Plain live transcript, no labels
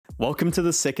Welcome to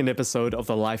the second episode of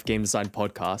the Life Game Design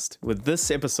podcast. With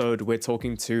this episode, we're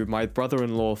talking to my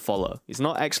brother-in-law, Fola. He's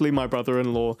not actually my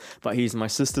brother-in-law, but he's my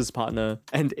sister's partner.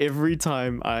 And every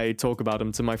time I talk about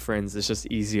him to my friends, it's just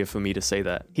easier for me to say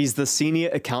that. He's the senior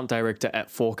account director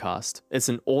at Forecast. It's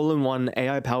an all-in-one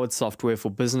AI-powered software for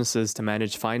businesses to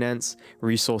manage finance,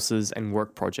 resources, and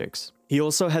work projects. He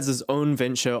also has his own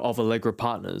venture of Allegra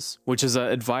Partners, which is an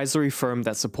advisory firm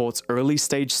that supports early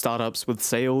stage startups with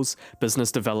sales,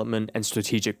 business development, and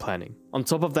strategic planning. On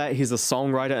top of that, he's a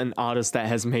songwriter and artist that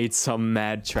has made some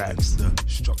mad tracks. The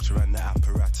structure and the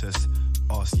apparatus,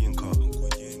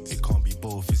 Folarinka. It can't be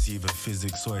both, it's either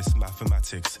physics or it's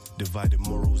mathematics. Divided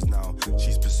morals now,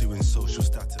 she's pursuing social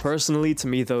status. Personally, to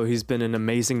me though, he's been an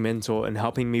amazing mentor in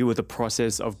helping me with the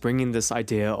process of bringing this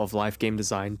idea of life game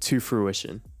design to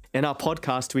fruition. In our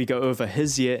podcast, we go over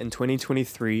his year in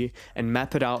 2023 and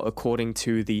map it out according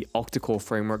to the OctaCore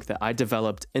framework that I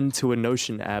developed into a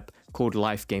Notion app called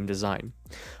Life Game Design.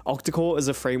 OctaCore is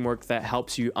a framework that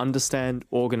helps you understand,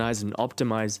 organize, and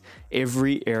optimize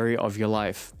every area of your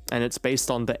life. And it's based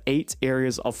on the 8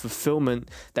 areas of fulfillment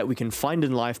that we can find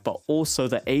in life, but also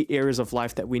the 8 areas of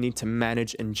life that we need to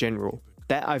manage in general.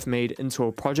 That I've made into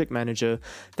a project manager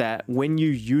that when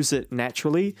you use it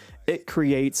naturally, it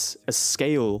creates a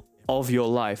scale of your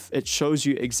life. It shows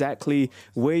you exactly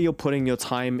where you're putting your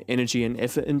time, energy, and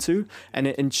effort into, and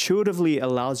it intuitively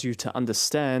allows you to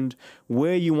understand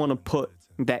where you want to put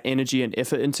that energy and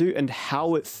effort into and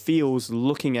how it feels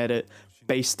looking at it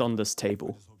based on this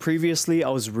table. Previously, I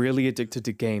was really addicted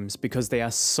to games because they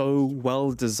are so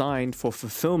well designed for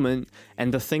fulfillment,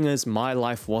 and the thing is, my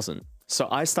life wasn't. So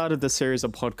I started this series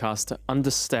of podcasts to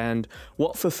understand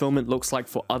what fulfillment looks like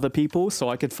for other people so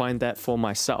I could find that for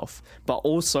myself, but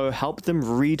also help them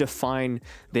redefine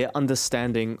their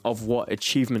understanding of what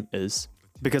achievement is.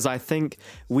 Because I think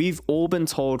we've all been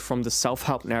told from the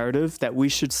self-help narrative that we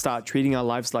should start treating our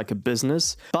lives like a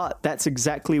business, but that's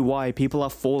exactly why people are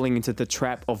falling into the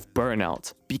trap of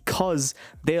burnout, because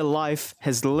their life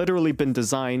has literally been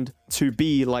designed to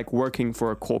be like working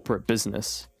for a corporate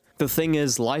business. The thing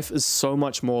is, life is so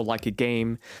much more like a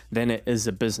game than it is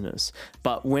a business.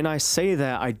 But when I say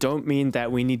that, I don't mean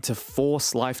that we need to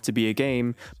force life to be a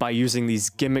game by using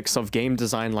these gimmicks of game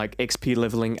design like XP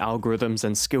leveling algorithms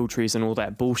and skill trees and all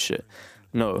that bullshit.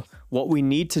 No, what we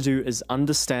need to do is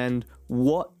understand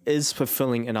what is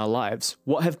fulfilling in our lives,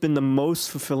 what have been the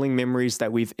most fulfilling memories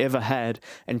that we've ever had,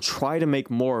 and try to make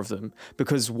more of them.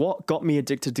 Because what got me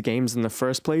addicted to games in the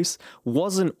first place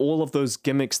wasn't all of those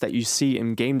gimmicks that you see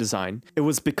in game design. It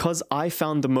was because I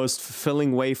found the most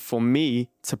fulfilling way for me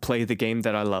to play the game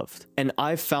that I loved. And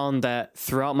I've found that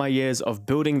throughout my years of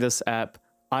building this app,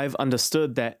 I've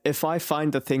understood that if I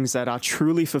find the things that are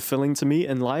truly fulfilling to me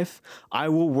in life, I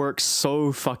will work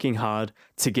so fucking hard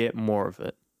to get more of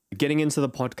it. Getting into the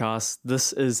podcast,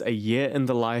 this is a year in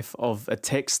the life of a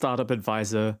tech startup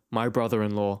advisor, my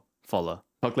brother-in-law, Fola.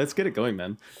 Fuck, let's get it going,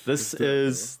 man. This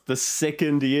is the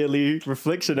second yearly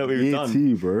reflection that we've done.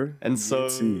 Year 2, bro. And so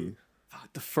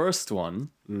the first one,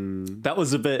 that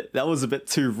was a bit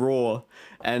too raw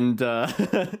and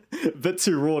a bit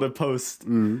too raw to post.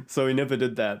 So we never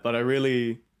did that. But I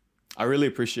really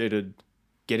appreciated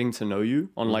getting to know you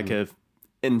on like a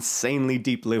insanely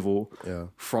deep level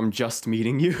from just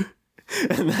meeting you.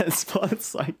 And that's what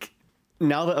it's like.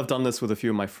 Now that I've done this with a few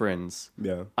of my friends,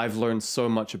 I've learned so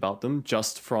much about them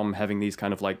just from having these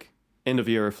kind of like end of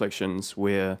year reflections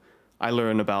where I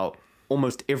learn about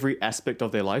almost every aspect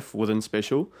of their life within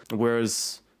Special.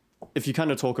 Whereas if you kind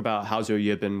of talk about how's your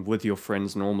year been with your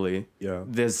friends normally,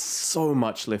 there's so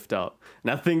much left out.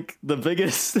 And I think the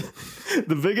biggest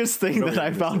thing that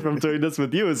I found from doing this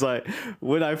with you is like,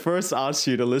 when I first asked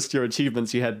you to list your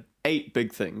achievements, you had 8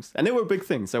 big things. And they were big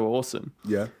things, they were awesome.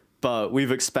 Yeah. But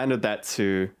we've expanded that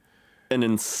to an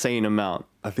insane amount.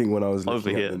 I think when I was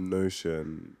looking at the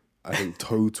Notion, I think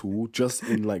total, just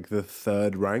in like the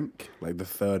 3rd rank, like the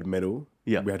 3rd medal,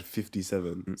 we had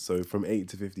 57. So from 8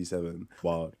 to 57.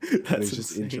 Wow. And it's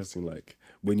just interesting, like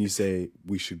when you say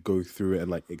we should go through it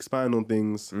and like expand on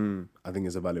things, I think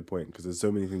it's a valid point because there's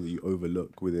so many things that you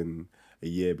overlook within a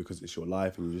year because it's your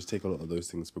life and you just take a lot of those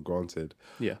things for granted.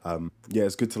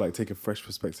 It's good to like take a fresh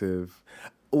perspective.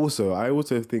 Also, I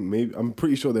also think I'm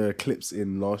pretty sure there are clips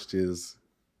in last year's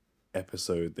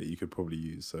episode that you could probably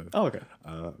use. So okay.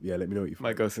 Let me know what you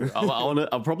might go through.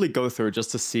 I'll probably go through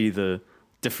just to see the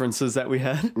differences that we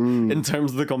had in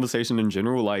terms of the conversation in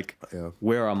general, like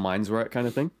where our minds were at kind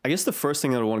of thing. I guess the first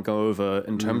thing that I want to go over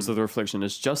in terms of the reflection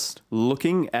is just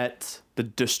looking at the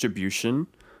distribution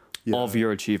of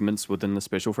your achievements within the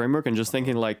Special framework and just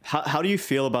thinking like, how do you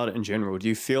feel about it in general? Do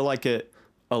you feel like it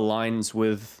aligns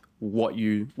with what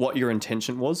your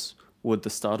intention was with the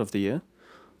start of the year,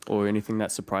 or anything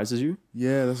that surprises you?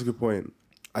 Yeah, that's a good point.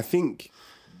 I think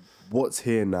what's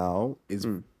here now is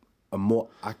a more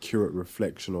accurate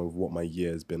reflection of what my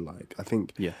year has been like. I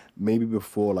think maybe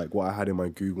before, like what I had in my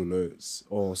Google Notes,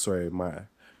 my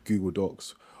Google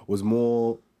Docs, was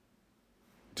more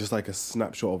just like a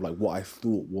snapshot of like what I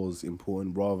thought was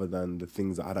important rather than the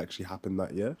things that had actually happened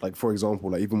that year. Like, for example,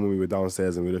 like even when we were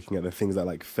downstairs and we were looking at the things that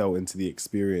like fell into the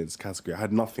experience category, I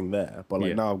had nothing there. But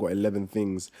like now I've got 11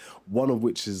 things, one of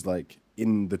which is like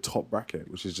in the top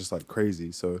bracket, which is just like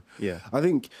crazy. So I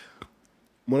think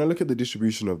when I look at the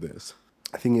distribution of this,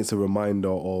 I think it's a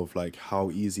reminder of like how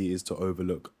easy it is to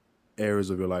overlook areas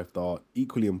of your life that are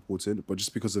equally important, but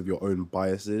just because of your own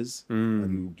biases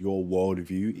and your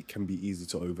worldview, it can be easy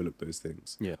to overlook those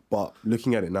things. Yeah. But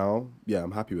looking at it now,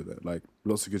 I'm happy with it. Like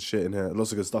lots of good shit in here,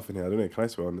 lots of good stuff in here. I don't know, can I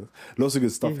swear on this? Lots of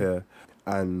good stuff here,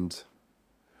 and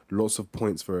lots of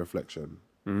points for reflection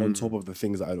on top of the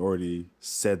things that I'd already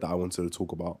said that I wanted to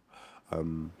talk about.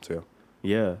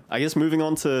 Yeah, I guess moving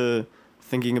on to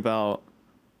thinking about,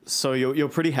 so you're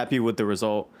pretty happy with the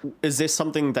result. Is there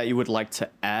something that you would like to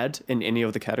add in any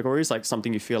of the categories? Like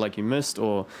something you feel like you missed,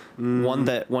 or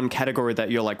one category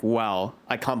that you're like, wow,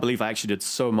 I can't believe I actually did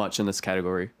so much in this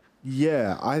category?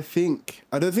 Yeah, I don't think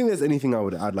there's anything I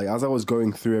would add. Like as I was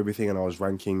going through everything and I was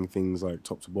ranking things like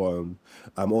top to bottom,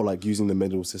 or like using the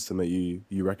middle system that you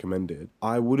recommended,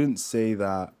 I wouldn't say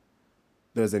that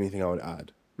there's anything I would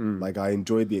add. Like I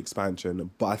enjoyed the expansion,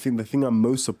 but I think the thing I'm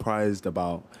most surprised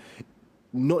about,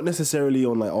 not necessarily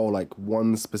on like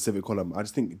one specific column, I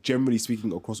just think generally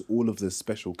speaking across all of the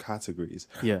special categories,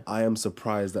 I am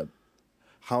surprised at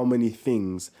how many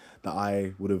things that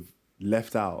I would have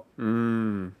left out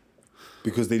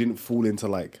because they didn't fall into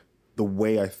like the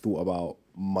way I thought about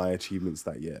my achievements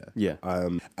that year.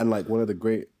 And like one of the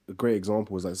great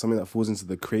examples, like something that falls into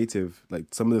the creative,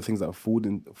 like some of the things that have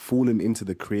fallen into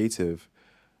the creative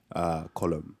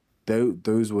column,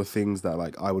 those were things that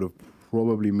like I would have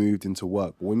probably moved into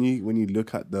work. When you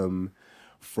look at them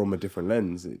from a different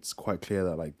lens, it's quite clear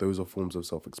that like those are forms of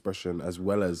self-expression as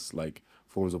well as like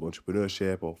forms of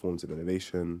entrepreneurship or forms of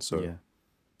innovation. So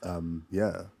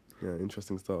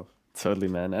interesting stuff. Totally,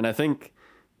 man. And I think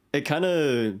it kind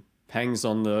of hangs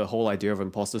on the whole idea of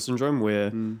imposter syndrome,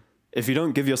 where if you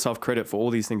don't give yourself credit for all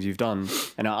these things you've done,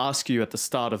 and I ask you at the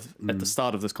start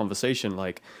of this conversation,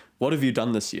 like, what have you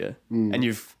done this year?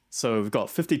 And so we've got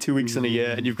 52 weeks in a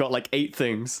year, and you've got like 8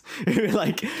 things.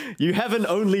 Like you haven't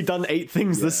only done 8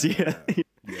 things this year.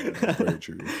 That's very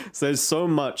true. So there's so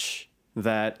much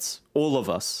that all of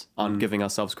us aren't giving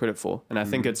ourselves credit for. And I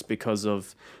think it's because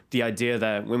of the idea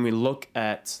that when we look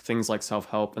at things like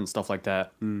self-help and stuff like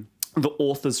that, the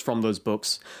authors from those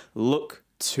books look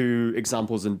to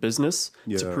examples in business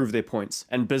to prove their points.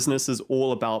 And business is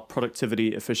all about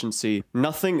productivity, efficiency,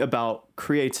 nothing about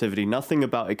creativity, nothing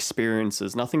about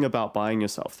experiences, nothing about buying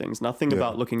yourself things, nothing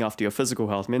about looking after your physical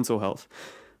health, mental health.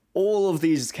 All of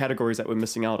these categories that we're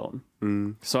missing out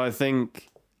on. So I think,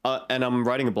 and I'm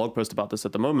writing a blog post about this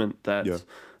at the moment, that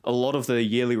a lot of the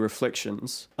yearly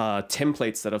reflections,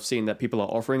 templates that I've seen that people are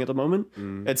offering at the moment,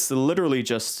 it's literally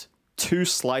just 2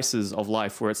 slices of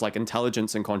life where it's like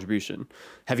intelligence and contribution.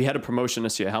 Have you had a promotion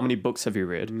this year? How many books have you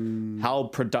read? How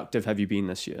productive have you been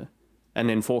this year? And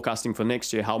then forecasting for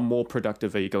next year, how more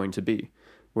productive are you going to be?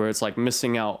 Where it's like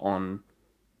missing out on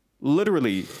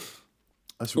literally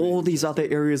all these other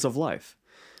areas of life.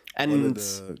 And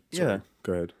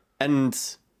go ahead. And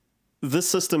this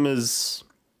system is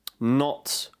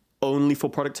not only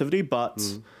for productivity, but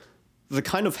the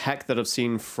kind of hack that I've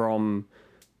seen from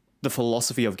the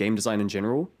philosophy of game design in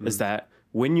general is that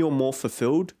when you're more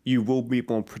fulfilled, you will be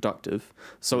more productive.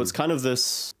 So it's kind of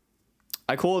this,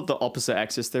 I call it the opposite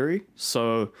access theory.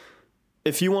 So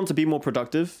if you want to be more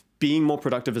productive, being more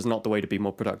productive is not the way to be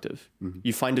more productive.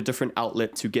 You find a different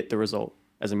outlet to get the result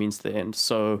as a means to the end.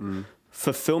 So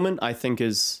fulfillment, I think,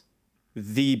 is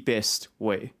the best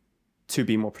way to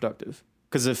be more productive.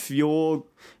 Because if you're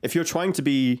trying to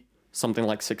be something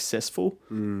like successful,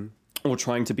 or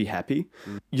trying to be happy,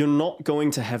 you're not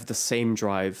going to have the same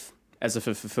drive as if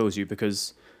it fulfills you,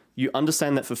 because you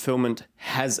understand that fulfillment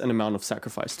has an amount of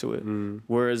sacrifice to it.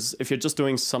 Whereas if you're just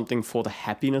doing something for the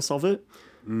happiness of it,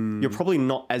 you're probably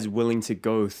not as willing to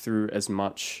go through as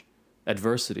much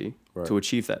adversity to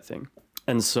achieve that thing.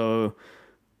 And so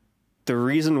the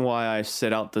reason why I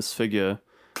set out this figure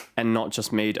and not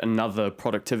just made another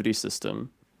productivity system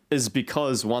is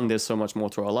because, 1, there's so much more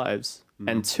to our lives,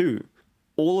 and 2,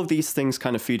 all of these things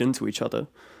kind of feed into each other.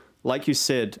 Like you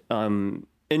said, in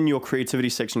your creativity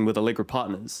section with Allegra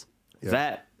Partners,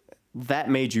 that that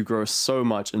made you grow so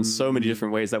much in so many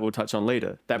different ways that we'll touch on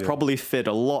later. That probably fit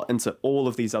a lot into all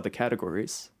of these other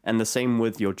categories. And the same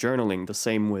with your journaling, the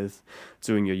same with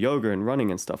doing your yoga and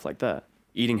running and stuff like that.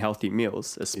 Eating healthy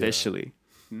meals, especially.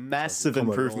 Massive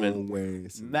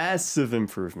improvement. Massive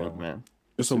improvement, man.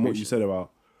 Just on what you said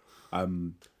about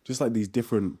just like these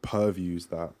different purviews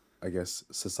that I guess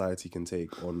society can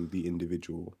take on the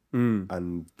individual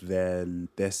and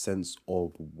their sense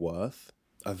of worth.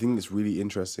 I think it's really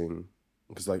interesting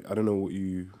because, like, I don't know what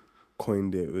you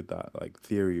coined it with that like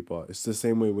theory, but it's the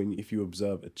same way if you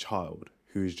observe a child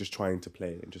who is just trying to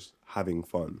play and just having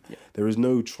fun. There is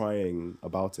no trying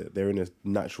about it. They're in a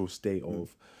natural state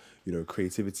of, you know,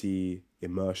 creativity,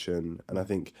 immersion, and I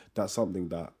think that's something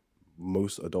that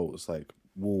most adults like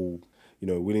will, you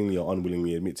know, willingly or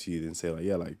unwillingly admit to you and say like,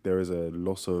 yeah, like there is a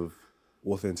loss of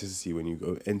authenticity when you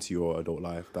go into your adult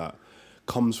life that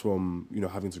comes from, you know,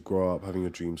 having to grow up, having your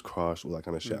dreams crushed, all that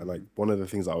kind of shit. And like one of the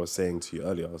things I was saying to you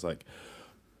earlier, I was like,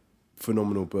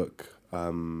 phenomenal book,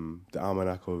 The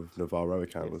Almanac of Naval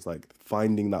Ravikant was like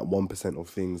finding that 1% of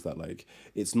things that like,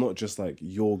 it's not just like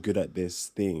you're good at this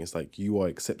thing, it's like you are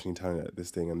exceptionally talented at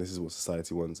this thing and this is what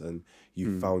society wants and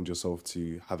you found yourself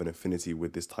to have an affinity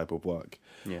with this type of work.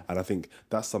 And I think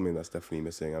that's something that's definitely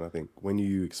missing. And I think when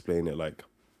you explain it like,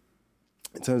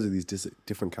 in terms of these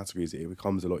different categories, it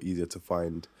becomes a lot easier to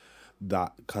find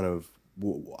that kind of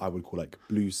what I would call like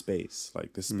blue space,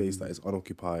 like the space that is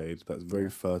unoccupied, that's very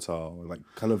fertile, and like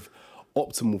kind of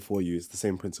optimal for you. It's the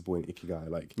same principle in Ikigai,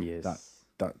 like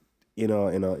that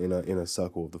inner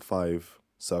circle of the 5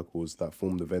 circles that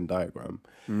form the Venn diagram.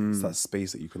 It's that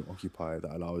space that you can occupy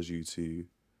that allows you to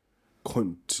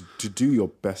do your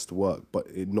best work, but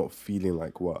it not feeling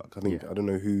like work. I think I don't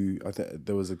know who. I think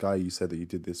there was a guy you said that you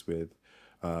did this with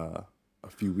a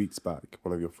few weeks back,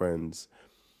 one of your friends,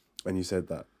 and you said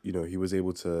that, you know, he was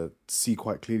able to see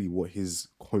quite clearly what his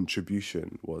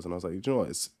contribution was, and I was like, you know what,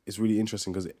 it's really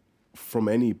interesting because from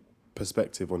any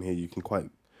perspective on here, you can quite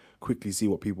quickly see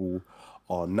what people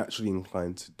are naturally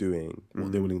inclined to doing,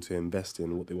 what they're willing to invest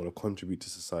in, what they want to contribute to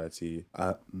society,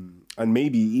 and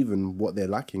maybe even what they're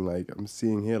lacking. Like I'm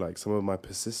seeing here, like some of my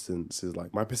persistence is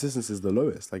the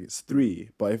lowest, like it's 3,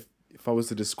 but if I was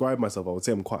to describe myself, I would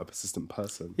say I'm quite a persistent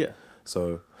person.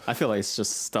 So I feel like it's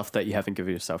just stuff that you haven't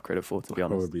given yourself credit for, to be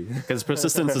honest. Probably. Because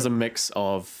persistence is a mix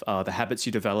of the habits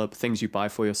you develop, things you buy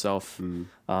for yourself,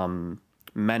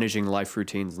 managing life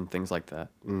routines and things like that.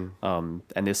 And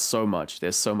there's so much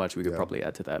we could probably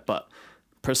add to that. But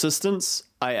persistence,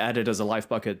 I added as a life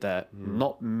bucket that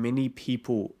not many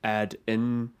people add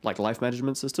in like life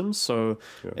management systems. So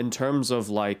in terms of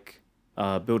like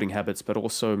building habits, but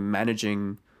also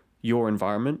managing your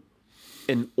environment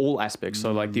in all aspects.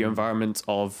 So like the environment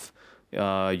of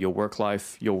your work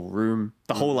life, your room,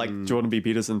 the whole like Jordan B.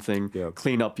 Peterson thing,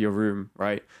 clean up your room,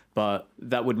 right? But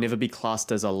that would never be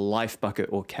classed as a life bucket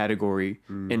or category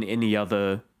in any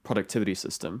other productivity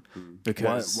system.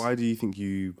 Because why do you think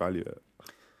you value it?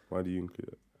 Why do you include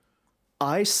it?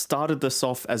 I started this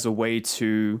off as a way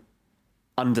to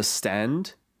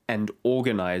understand and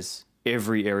organize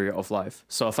every area of life.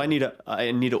 So if I need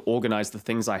to organize the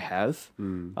things I have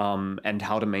and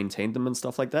how to maintain them and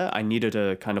stuff like that, I needed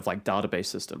a kind of like database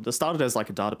system. This started as like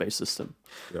a database system.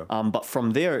 But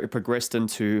from there, it progressed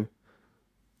into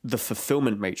the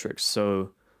fulfillment matrix.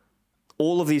 So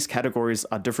all of these categories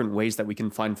are different ways that we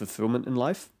can find fulfillment in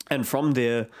life. And from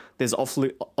there, there's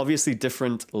obviously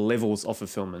different levels of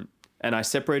fulfillment. And I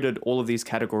separated all of these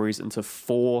categories into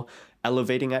 4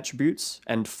 elevating attributes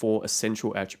and 4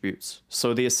 essential attributes.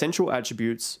 So the essential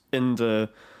attributes in the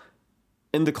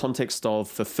context of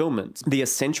fulfillment, the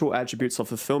essential attributes of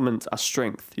fulfillment are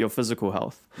strength, your physical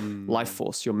health, life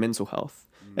force, your mental health,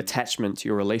 attachment,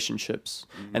 your relationships,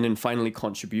 and then finally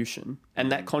contribution.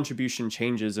 And that contribution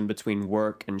changes in between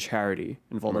work and charity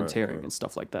and volunteering and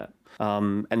stuff like that.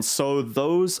 And so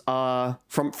those are,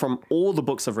 from all the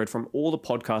books I've read, from all the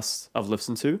podcasts I've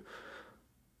listened to,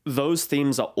 those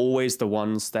themes are always the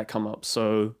ones that come up.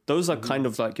 So those are kind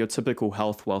of like your typical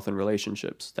health, wealth, and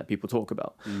relationships that people talk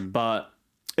about. But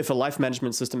if a life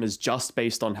management system is just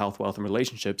based on health, wealth, and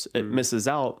relationships, it misses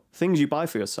out things you buy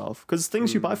for yourself, because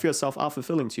things you buy for yourself are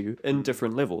fulfilling to you in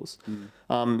different levels.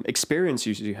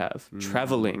 Experiences you have,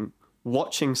 traveling,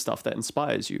 watching stuff that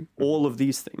inspires you, all of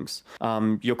these things.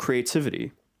 Your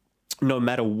creativity, no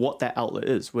matter what that outlet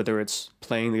is, whether it's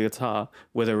playing the guitar,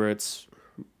 whether it's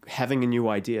having a new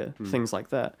idea, things like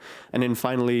that. And then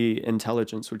finally,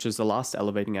 intelligence, which is the last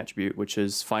elevating attribute, which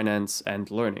is finance and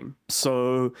learning.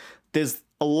 So there's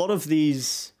a lot of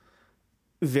these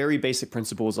very basic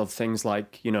principles of things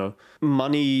like, you know,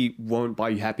 money won't buy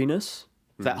you happiness,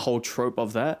 that whole trope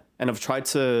of that. And I've tried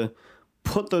to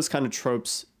put those kind of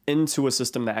tropes into a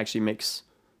system that actually makes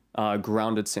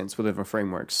grounded sense within a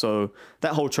framework. So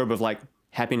that whole trope of like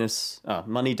happiness,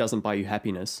 money doesn't buy you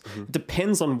happiness. It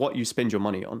depends on what you spend your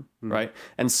money on, right?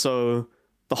 And so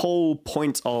the whole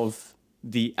point of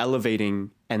the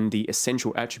elevating and the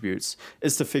essential attributes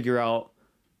is to figure out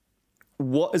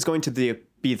what is going to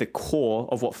be the core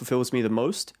of what fulfills me the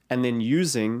most, and then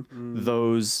using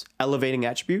those elevating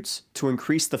attributes to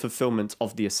increase the fulfillment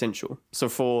of the essential.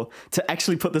 So to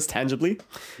actually put this tangibly,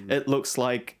 it looks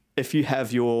like if you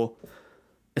have your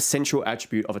essential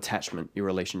attribute of attachment, your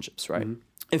relationships, right?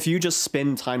 If you just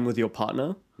spend time with your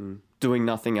partner doing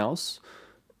nothing else,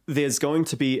 there's going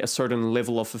to be a certain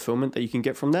level of fulfillment that you can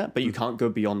get from that, but you can't go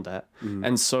beyond that.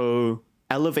 And so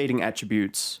elevating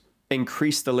attributes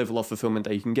increase the level of fulfillment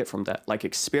that you can get from that, like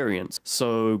experience.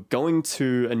 So going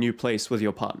to a new place with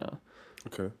your partner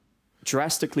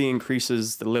drastically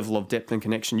increases the level of depth and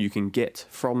connection you can get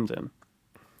from them.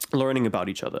 Learning about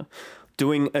each other.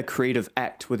 Doing a creative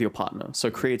act with your partner, so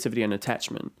creativity and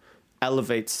attachment,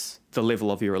 elevates the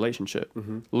level of your relationship.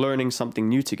 Learning something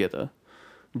new together,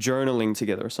 journaling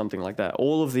together, or something like that.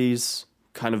 All of these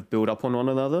kind of build up on one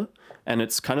another, and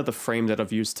it's kind of the frame that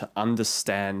I've used to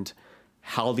understand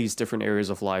how these different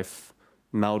areas of life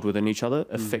meld within each other,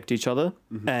 affect each other,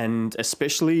 and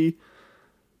especially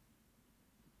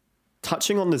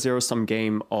touching on the zero-sum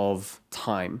game of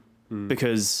time,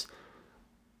 because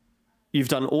you've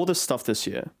done all this stuff this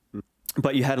year,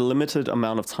 but you had a limited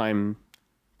amount of time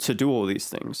to do all these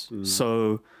things.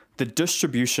 So the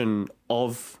distribution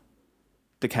of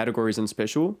the categories in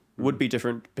special would be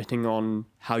different depending on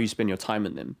how you spend your time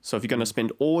in them. So if you're going to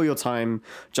spend all your time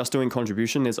just doing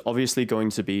contribution, there's obviously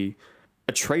going to be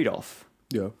a trade-off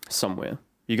somewhere.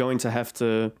 You're going to have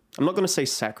to, I'm not going to say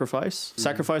sacrifice.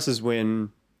 Sacrifice is when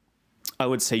I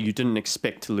would say you didn't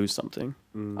expect to lose something.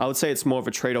 I would say it's more of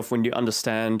a trade-off when you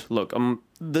understand, look,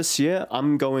 this year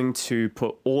I'm going to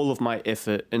put all of my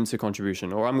effort into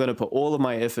contribution, or I'm going to put all of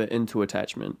my effort into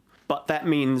attachment. But that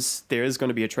means there is going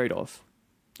to be a trade-off.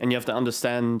 And you have to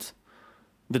understand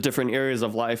the different areas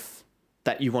of life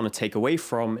that you want to take away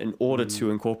from in order to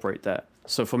incorporate that.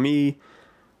 So for me,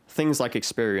 things like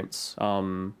experience.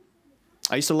 I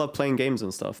used to love playing games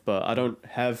and stuff, but I don't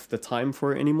have the time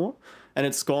for it anymore. And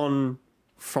it's gone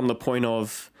from the point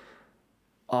of,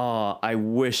 I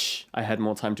wish I had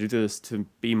more time to do this, to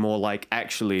be more like,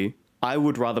 actually, I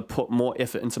would rather put more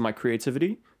effort into my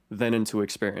creativity than into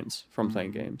experience from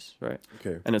playing games, right?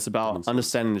 Okay. And it's about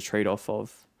understanding the trade-off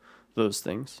of those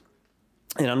things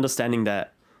and understanding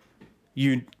that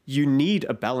you need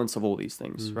a balance of all these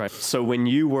things, right? So when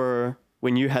you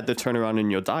had the turnaround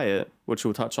in your diet, which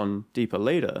we'll touch on deeper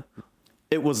later,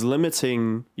 it was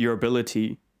limiting your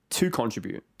ability to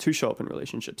contribute, to show up in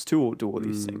relationships, to do all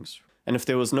these things. And if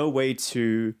there was no way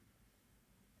to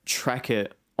track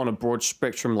it on a broad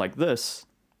spectrum like this,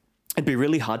 it'd be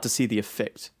really hard to see the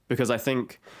effect. Because I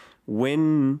think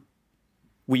when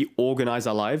we organize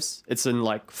our lives, it's in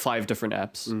like 5 different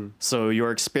apps. So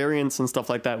your experience and stuff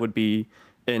like that would be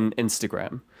in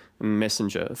Instagram,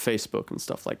 Messenger, Facebook and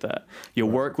stuff like that. Your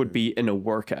work would be in a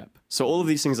work app. So all of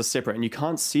these things are separate, and you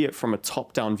can't see it from a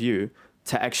top-down view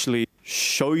to actually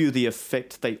show you the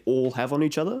effect they all have on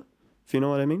each other, if you know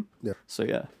what I mean. Yeah. So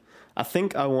yeah, I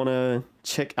think I want to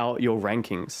check out your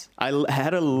rankings. I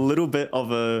had a little bit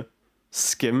of a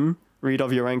skim read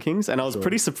of your rankings, and I was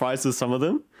pretty surprised with some of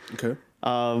them. Okay.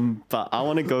 But I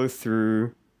want to go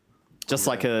through just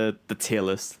like the tier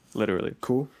list, literally.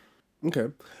 Cool. Okay.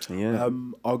 Yeah.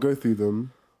 I'll go through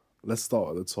them. Let's start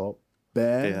at the top.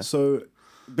 Bear. Yeah. So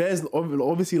Bear's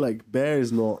obviously, like, Bear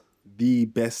is not the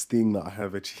best thing that I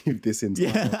have achieved this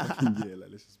entire fucking year.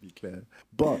 Like, let's just be clear.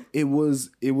 But it was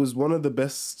one of the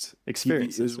best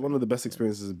experiences. It was one of the best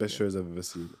experiences and best shows I've ever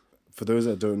seen. For those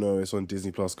that don't know, it's on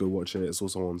Disney Plus. Go watch it. It's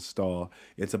also on Star.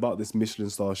 It's about this Michelin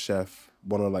star chef,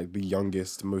 one of like the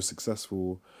youngest, most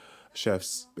successful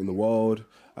chefs in the world,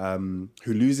 who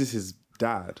loses his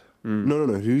dad. No,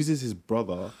 who loses his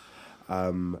brother,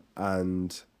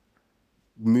 and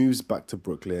moves back to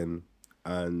Brooklyn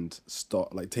and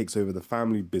takes over the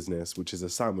family business, which is a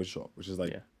sandwich shop, which is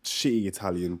like shitty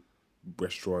Italian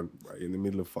restaurant right in the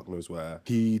middle of fuck knows where.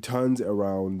 He turns it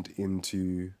around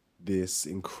into this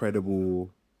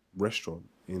incredible restaurant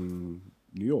in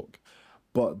New York,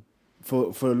 but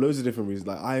for loads of different reasons.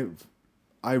 Like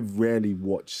I rarely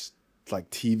watch like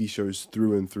TV shows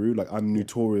through and through. Like I'm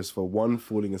notorious for 1,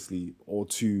 falling asleep, or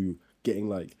 2, getting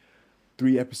like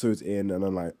 3 episodes in and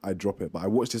then like I drop it. But I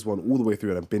watched this one all the way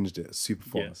through and I binged it super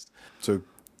fast. So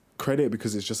credit,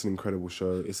 because it's just an incredible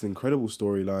show. It's an incredible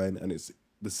storyline, and it's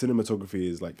the cinematography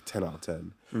is like 10 out of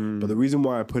 10. But the reason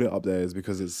why I put it up there is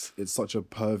because it's such a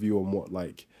purview on what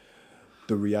like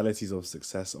the realities of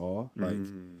success are. Like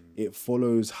it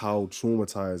follows how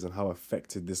traumatized and how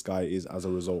affected this guy is as a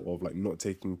result of like not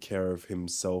taking care of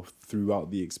himself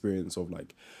throughout the experience of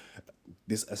like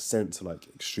this ascent to like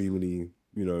extremely,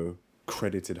 you know,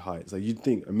 credited heights. Like you'd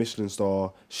think a Michelin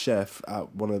star chef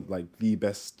at one of like the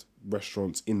best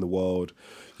restaurants in the world,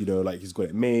 you know, like he's got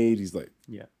it made, he's like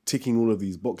ticking all of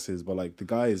these boxes, but like the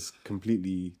guy is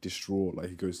completely distraught.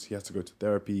 Like he has to go to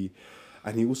therapy,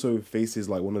 and he also faces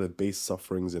like one of the base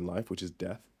sufferings in life, which is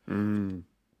death and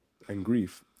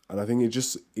grief. And I think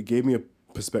it gave me a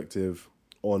perspective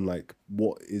on like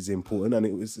what is important,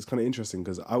 and it's kind of interesting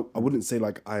because I wouldn't say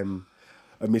like I'm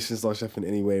a Michelin star chef in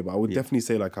any way, but I would definitely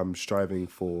say like I'm striving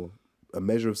for a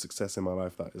measure of success in my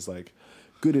life that is like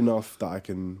good enough that I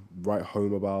can write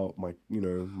home about my, you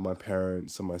know, my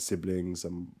parents and my siblings,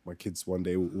 and my kids one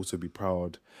day will also be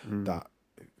proud that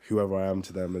whoever I am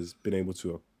to them has been able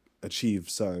to achieve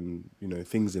certain, you know,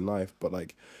 things in life. But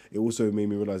like it also made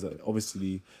me realize that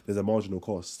obviously there's a marginal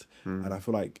cost, and I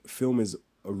feel like film is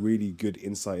a really good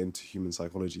insight into human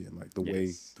psychology and like the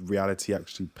way reality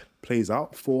actually plays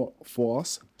out for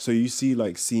us. So you see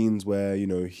like scenes where, you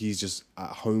know, he's just at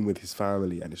home with his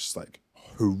family and it's just like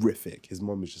horrific. His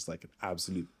mom is just like an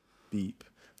absolute beep,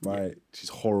 right? She's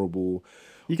horrible.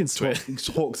 You can swear.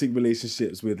 Toxic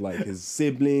relationships with like his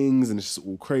siblings, and it's just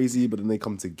all crazy, but then they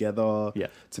come together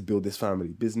to build this family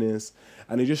business.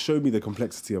 And it just showed me the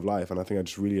complexity of life, and I think I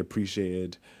just really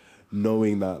appreciated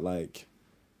knowing that like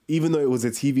even though it was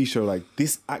a TV show, like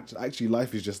this actually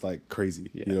life is just like crazy,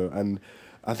 you know. And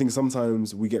I think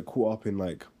sometimes we get caught up in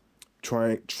like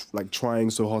trying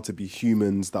so hard to be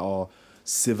humans that are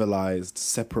civilized,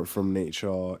 separate from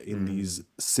nature in these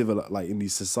in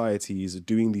these societies,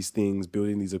 doing these things,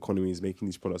 building these economies, making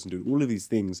these products, and doing all of these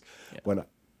things.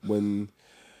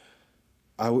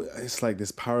 It's like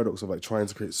this paradox of like trying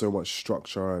to create so much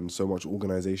structure and so much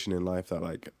organization in life that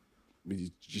like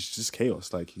it's just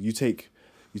chaos. Like you take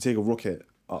a rocket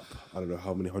up, I don't know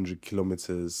how many 100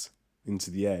 kilometers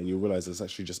into the air, and you realize it's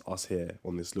actually just us here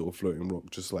on this little floating rock,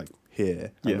 just like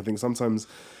here. And I think sometimes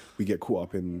we get caught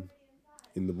up in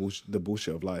the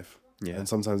bullshit of life. Yeah. And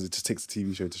sometimes it just takes a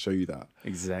TV show to show you that.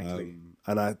 Exactly.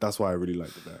 And that's why I really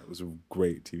liked it. It was a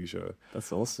great TV show.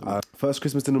 That's awesome. First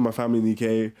Christmas dinner with my family in the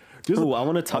UK. I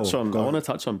want to touch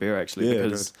on beer actually,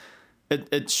 because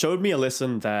it showed me a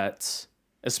lesson that,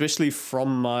 especially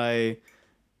from my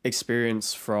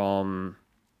experience from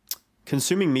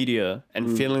consuming media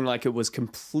and feeling like it was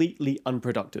completely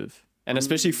unproductive. And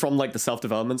especially from like the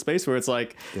self-development space where it's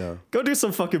like, go do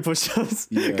some fucking push-ups,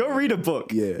 go read a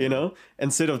book, you know,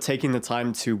 instead of taking the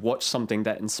time to watch something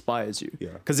that inspires you.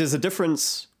 Because there's a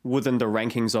difference within the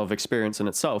rankings of experience in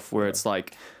itself where it's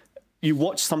like, you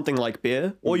watch something like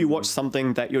beer or you watch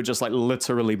something that you're just like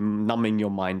literally numbing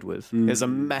your mind with. There's a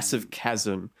massive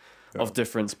chasm of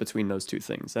difference between those two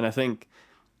things. And I think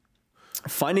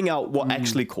finding out what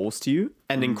actually calls to you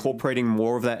and incorporating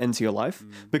more of that into your life,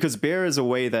 because beer is a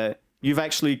way that you've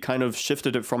actually kind of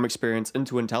shifted it from experience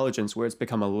into intelligence, where it's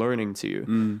become a learning to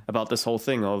you about this whole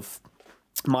thing of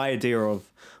my idea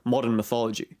of modern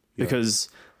mythology. Because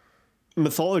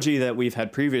mythology that we've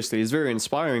had previously is very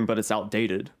inspiring, but it's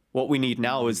outdated. What we need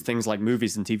now is things like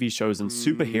movies and TV shows and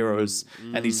superheroes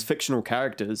and these fictional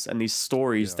characters and these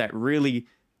stories that really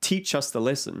teach us the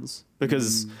lessons,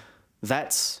 because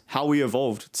that's how we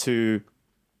evolved to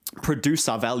produce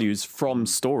our values from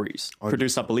stories,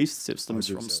 produce our belief systems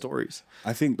from stories.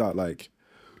 I think that like,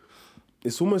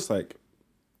 it's almost like,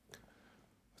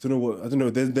 I don't know,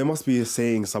 there must be a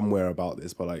saying somewhere about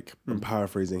this, but like, I'm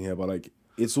paraphrasing here, but like,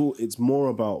 it's more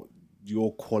about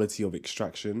your quality of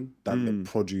extraction than the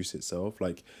produce itself.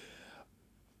 Like,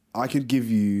 we could give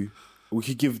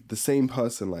the same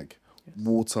person like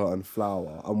water and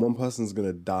flour, and one person's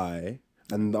gonna die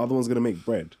and the other one's gonna make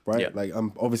bread, right? Like,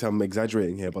 I'm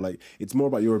exaggerating here, but like, it's more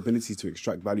about your ability to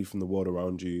extract value from the world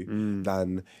around you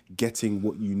than getting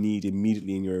what you need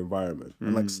immediately in your environment.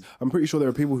 And like, I'm pretty sure there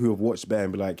are people who have watched Bear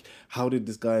and be like, how did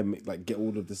this guy like get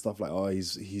all of this stuff? Like, oh,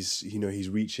 he's you know, he's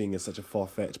reaching is such a far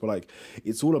fetch, but like,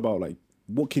 it's all about like,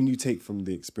 what can you take from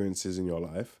the experiences in your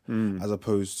life as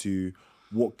opposed to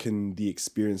what can the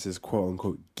experiences quote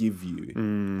unquote give you.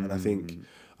 And I think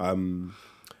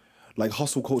like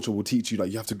hustle culture will teach you like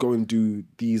you have to go and do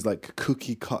these like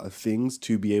cookie cutter things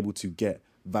to be able to get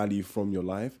value from your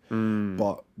life.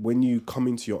 But when you come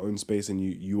into your own space and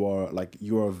you are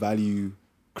a value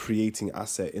creating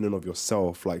asset in and of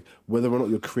yourself, like whether or not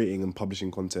you're creating and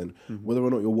publishing content, whether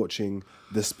or not you're watching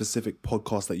the specific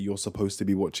podcast that you're supposed to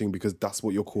be watching because that's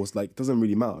what your course, like, doesn't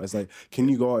really matter. It's like, can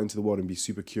you go out into the world and be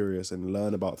super curious and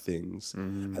learn about things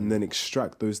and then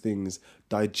extract those things,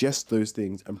 digest those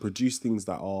things and produce things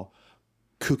that are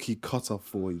cookie cutter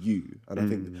for you. And I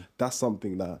think that's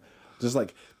something that just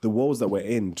like the worlds that we're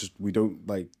in, just we don't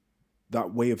like,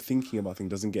 that way of thinking about things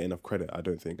doesn't get enough credit, I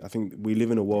don't think. I think we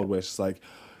live in a world where it's just like,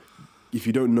 if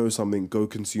you don't know something, go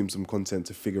consume some content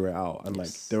to figure it out. And like,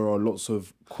 there are lots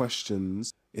of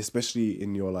questions, especially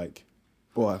in your like,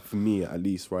 well, for me at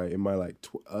least, right, in my like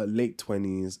late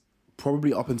 20s,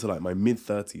 probably up until like my mid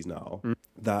 30s now,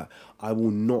 that I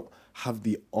will not have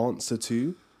the answer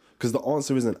to, because the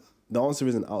answer isn't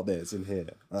out there, it's in here.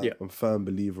 I'm a firm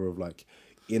believer of like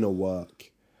inner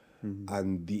work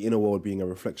and the inner world being a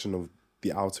reflection of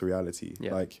the outer reality.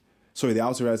 Like, sorry, the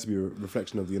outer reality be a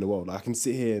reflection of the inner world. Like, I can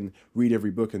sit here and read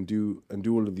every book and do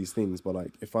all of these things, but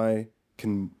like, if I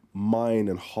can mine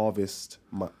and harvest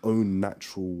my own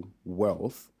natural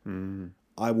wealth,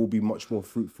 I will be much more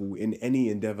fruitful in any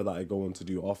endeavor that I go on to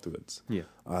do afterwards.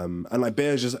 And like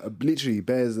Bear's just literally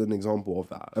Bear's an example of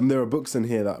that. And there are books in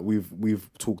here that we've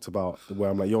talked about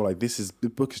where I'm like, yo, like this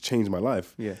book has changed my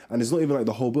life. And it's not even like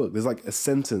the whole book. There's like a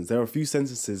sentence. There are a few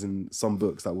sentences in some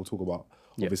books that we'll talk about,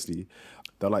 obviously.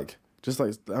 They're like, just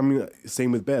like, I mean,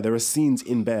 same with Bear. There are scenes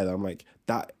in Bear that I'm like,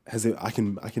 I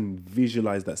can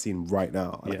visualize that scene right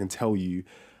now. And I can tell you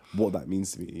what that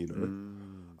means to me, you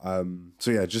know?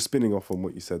 So yeah, just spinning off on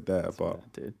what you said there,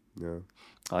 but dude. Yeah.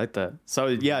 I like that. So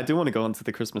yeah, I do want to go on to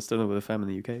the Christmas dinner with a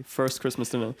family in the UK. First Christmas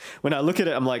dinner. When I look at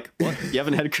it, I'm like, what? You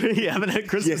haven't had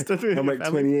Christmas dinner? I'm like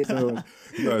 28.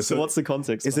 No, so what's the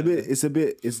context?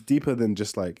 It's deeper than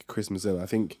just like Christmas dinner. I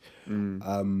think,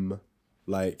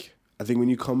 like, I think when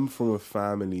you come from a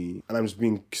family, and I'm just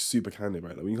being super candid,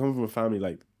 right? Like when you come from a family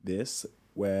like this,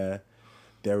 where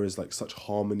there is like such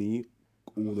harmony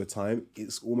all the time,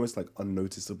 it's almost like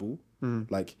unnoticeable.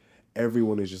 Like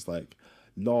everyone is just like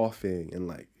laughing and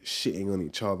like shitting on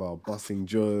each other, busting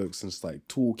jokes and just like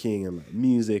talking and like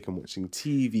music and watching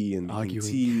TV and arguing,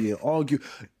 tea and argue.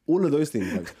 All of those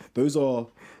things, like those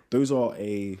are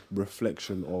a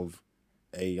reflection of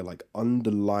a like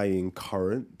underlying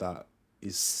current that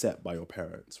is set by your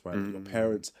parents, right? Your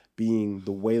parents being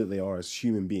the way that they are as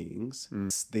human beings,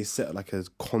 they set like a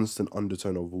constant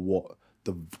undertone of what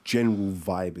the general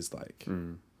vibe is like,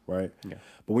 right?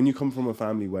 But when you come from a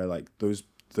family where like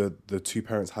the two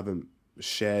parents haven't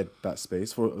shared that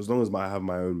space for as long as I have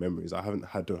my own memories,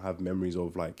 don't have memories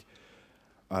of like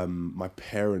my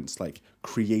parents like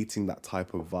creating that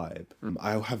type of vibe.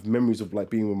 I have memories of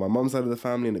like being with my mum's side of the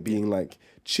family and it being like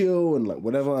chill and like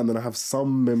whatever, and then I have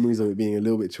some memories of it being a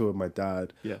little bit chill with my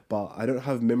dad. But I don't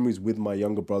have memories with my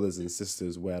younger brothers and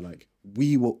sisters where like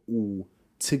we were all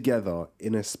together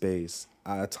in a space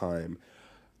at a time,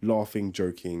 laughing,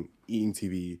 joking, eating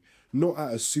TV, not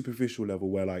at a superficial level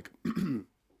where like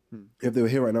if they were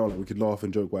here right now, like we could laugh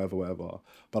and joke, whatever,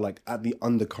 but like at the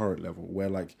undercurrent level where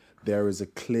like there is a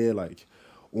clear like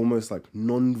almost like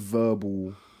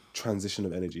non-verbal transition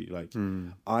of energy. Like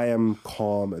I am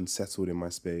calm and settled in my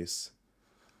space,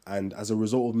 and as a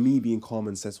result of me being calm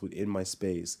and settled in my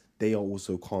space, they are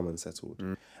also calm and settled.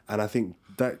 And I think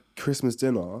that Christmas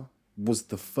dinner was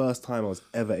the first time I was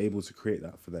ever able to create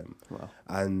that for them.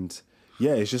 And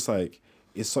yeah, it's just like,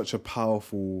 it's such a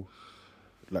powerful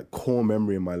like core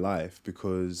memory in my life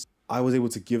because I was able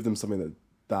to give them something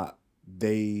that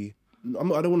they, I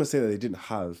don't want to say that they didn't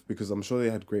have, because I'm sure they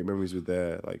had great memories with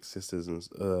their like sisters and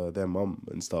their mum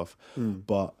and stuff.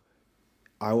 But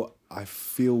I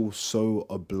feel so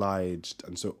obliged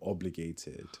and so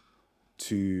obligated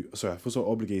to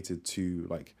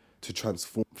like to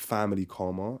transform family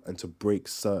karma and to break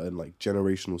certain like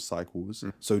generational cycles.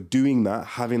 So doing that,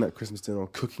 having that Christmas dinner,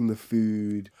 cooking the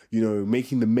food, you know,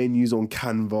 making the menus on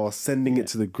Canva, sending it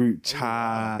to the group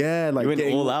chat. Yeah, like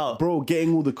getting all out, bro,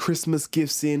 getting all the Christmas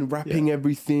gifts in, wrapping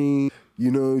everything. You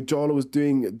know, Jala was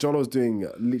doing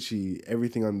literally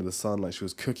everything under the sun. Like she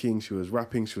was cooking, she was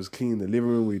wrapping, she was cleaning the living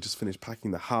room. We just finished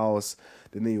packing the house.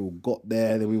 Then they all got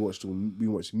there. Then we watched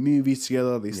movies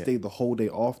together. They stayed the whole day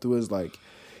afterwards. Like,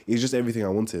 it's just everything I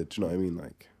wanted. Do you know what I mean?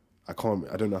 Like, I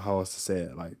don't know how else to say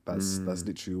it. Like, that's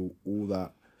literally all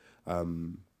that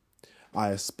I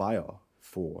aspire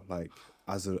for, like,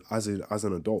 as an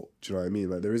adult. Do you know what I mean?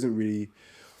 Like, there isn't really.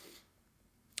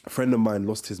 A friend of mine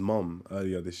lost his mum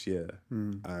earlier this year,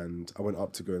 and I went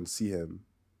up to go and see him,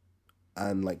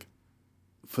 and like,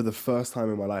 for the first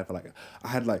time in my life,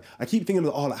 I keep thinking,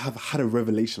 I've had a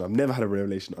revelation. I've never had a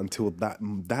revelation until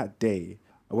that day.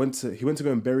 he went to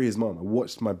go and bury his mom. I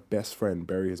watched my best friend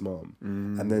bury his mom.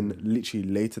 And then literally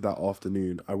later that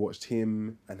afternoon, I watched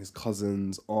him and his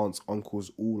cousins, aunts,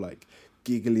 uncles, all like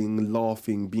giggling,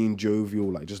 laughing, being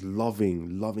jovial, like just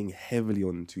loving heavily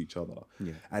onto each other.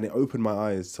 Yeah. And it opened my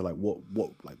eyes to like what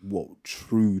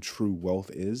true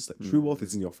wealth is. Like, true wealth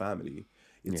is in your family.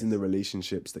 It's in the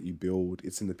relationships that you build.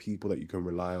 It's in the people that you can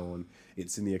rely on.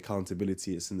 It's in the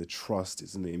accountability. It's in the trust.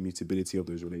 It's in the immutability of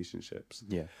those relationships.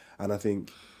 Yeah. And I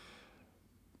think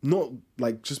not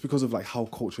like just because of like how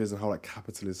culture is and how like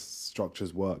capitalist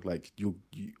structures work, like you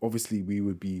obviously we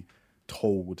would be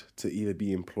told to either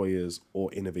be employers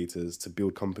or innovators, to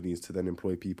build companies, to then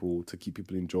employ people, to keep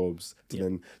people in jobs, to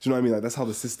then, do you know what I mean? Like that's how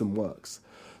the system works.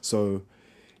 So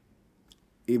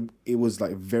it was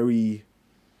like very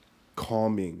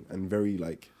calming and very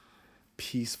like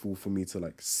peaceful for me to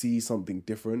like see something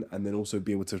different and then also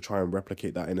be able to try and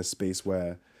replicate that in a space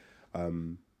where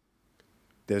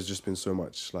there's just been so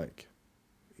much like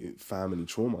family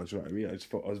trauma. Do you know what I mean?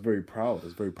 I was very proud. I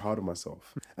was very proud of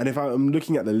myself. And if I'm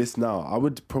looking at the list now, I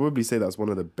would probably say that's one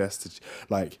of the best.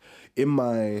 Like in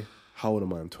my, how old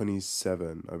am I? I'm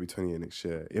 27. I'll be 28 next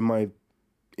year. In my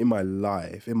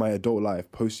life, in my adult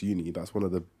life, post uni, that's one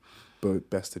of the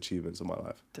best achievements of my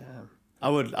life. Damn. I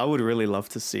would really love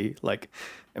to see, like,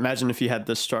 imagine if you had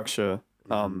this structure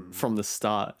from the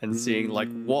start and seeing like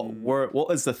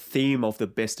what is the theme of the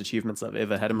best achievements I've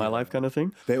ever had in my life, kind of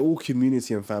thing. They're all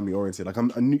community and family oriented. Like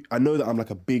I know that I'm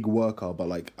like a big worker, but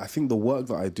like I think the work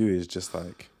that I do is just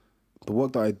like the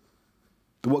work that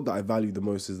I value the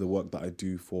most is the work that I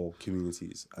do for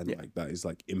communities, and like that is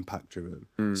like impact driven.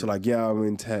 So like I'm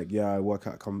in tech, I work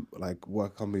at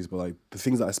work companies, but like the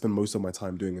things that I spend most of my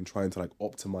time doing and trying to like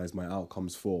optimize my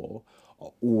outcomes for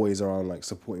are always around like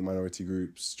supporting minority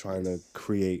groups, trying to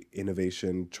create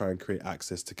innovation, try and create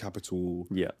access to capital,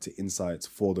 to insights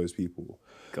for those people.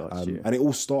 And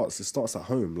it starts at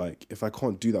home. Like if I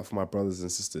can't do that for my brothers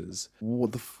and sisters,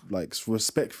 what the like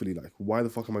respectfully, like why the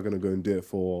fuck am I gonna go and do it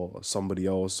for somebody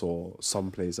else or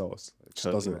someplace else? It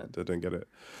just doesn't. I don't get it.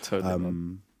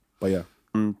 Totally. But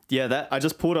that I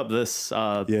just pulled up this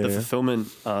the fulfillment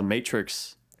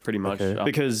matrix pretty much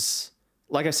because,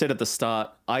 like I said at the start,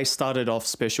 I started off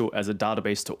special as a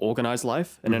database to organize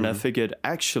life, and then I figured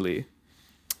actually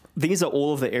these are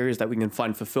all of the areas that we can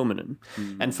find fulfillment in.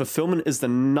 And fulfillment is the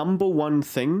 #1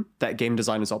 thing that game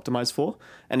design is optimized for.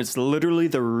 And it's literally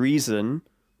the reason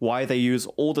why they use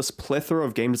all this plethora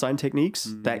of game design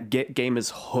techniques that get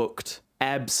gamers hooked,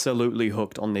 absolutely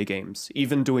hooked on their games,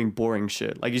 even doing boring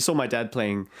shit. Like you saw my dad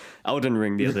playing Elden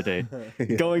Ring the other day,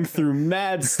 going through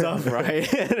mad stuff,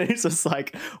 right? And he's just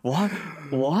like, what?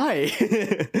 Why?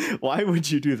 Why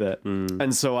would you do that?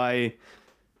 And so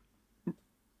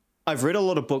I've read a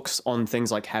lot of books on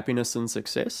things like happiness and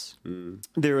success.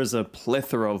 There is a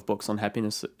plethora of books on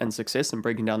happiness and success and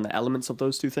breaking down the elements of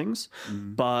those two things.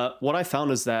 But what I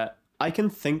found is that I can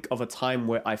think of a time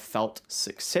where I felt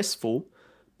successful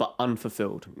but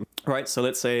unfulfilled, right? So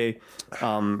let's say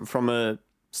from a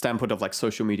standpoint of like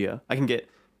social media, I can get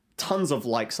tons of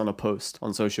likes on a post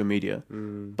on social media,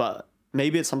 but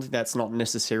maybe it's something that's not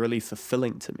necessarily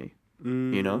fulfilling to me,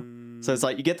 you know? So it's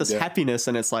like you get this happiness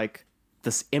and it's like,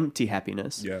 this empty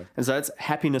happiness. And so that's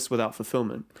happiness without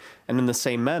fulfillment. And in the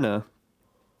same manner,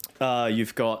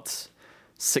 you've got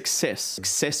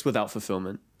success without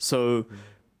fulfillment. So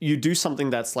you do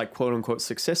something that's like quote unquote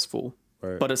successful,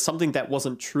 but it's something that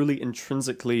wasn't truly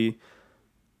intrinsically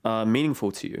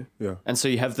meaningful to you. And so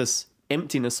you have this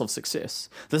emptiness of success.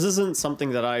 This isn't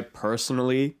something that I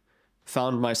personally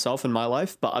found myself in my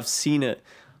life, but I've seen it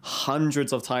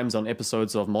hundreds of times on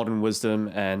episodes of Modern Wisdom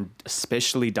and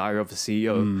especially Diary of a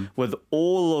CEO, with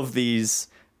all of these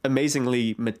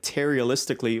amazingly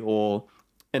materialistically or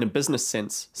in a business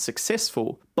sense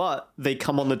successful, but they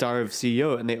come on the Diary of a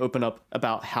CEO and they open up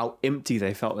about how empty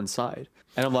they felt inside.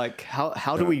 And I'm like,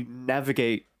 how do we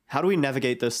navigate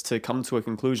this to come to a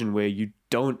conclusion where you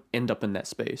don't end up in that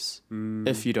space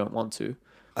if you don't want to?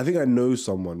 I think I know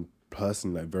someone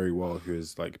personally like very well who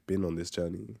has like been on this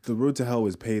journey. The road to hell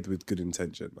is paved with good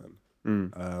intention,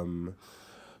 man.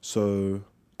 So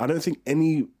I don't think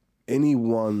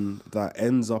anyone that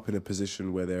ends up in a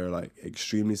position where they're like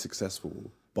extremely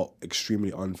successful but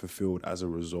extremely unfulfilled as a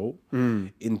result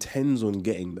intends on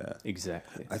getting there.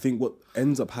 Exactly. I think what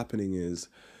ends up happening is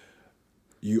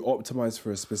you optimize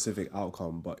for a specific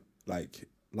outcome, but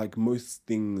like most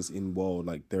things in world,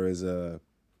 like there is a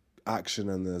action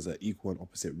and there's an equal and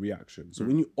opposite reaction. So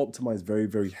when you optimize very,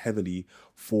 very heavily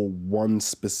for one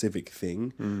specific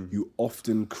thing, you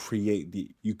often create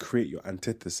your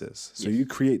antithesis. So you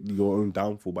create your own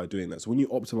downfall by doing that. So when you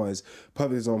optimize,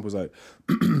 perfect example is like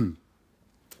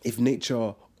if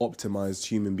nature optimized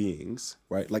human beings,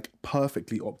 right, like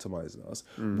perfectly optimized us,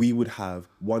 we would have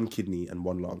one kidney and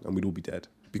one lung and we'd all be dead.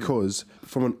 Because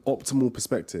from an optimal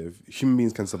perspective, human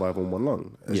beings can survive on one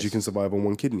lung, as you can survive on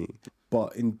one kidney.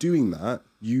 But in doing that,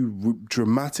 you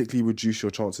dramatically reduce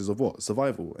your chances of what?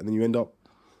 Survival. And then you end up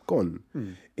gone.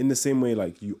 In the same way,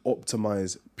 like you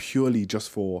optimize purely just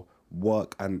for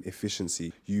work and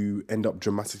efficiency, you end up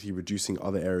dramatically reducing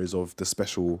other areas of the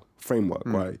special framework,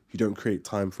 right? You don't create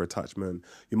time for attachment.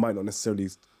 You might not necessarily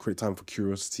create time for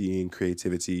curiosity and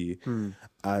creativity.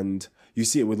 And you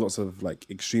see it with lots of like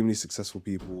extremely successful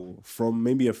people from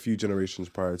maybe a few generations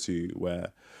prior to,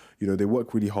 where, you know, they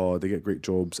work really hard, they get great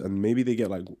jobs, and maybe they get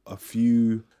like a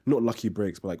few, not lucky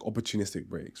breaks, but like opportunistic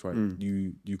breaks, right?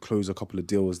 You close a couple of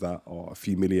deals that are a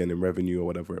few million in revenue or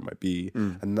whatever it might be,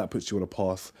 and that puts you on a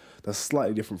path that's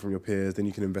slightly different from your peers. Then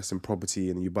you can invest in property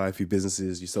and you buy a few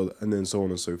businesses, you sell, and then so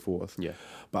on and so forth.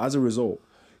 But as a result,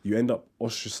 you end up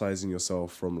ostracizing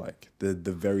yourself from like the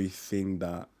very thing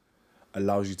that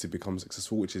allows you to become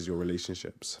successful, which is your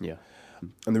relationships.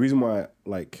 And the reason why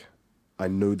like I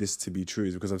know this to be true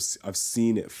is because I've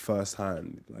seen it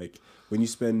firsthand. Like when you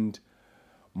spend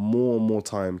more and more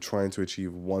time trying to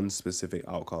achieve one specific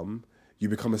outcome, you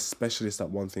become a specialist at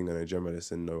one thing and a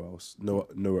generalist in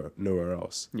nowhere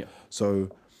else. So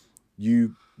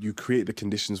you create the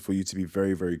conditions for you to be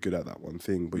very, very good at that one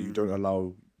thing, but you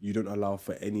don't allow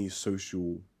for any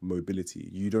social mobility.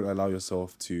 You don't allow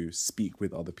yourself to speak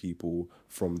with other people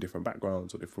from different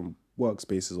backgrounds or different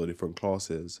workspaces or different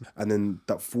classes. And then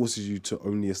that forces you to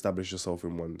only establish yourself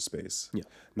in one space.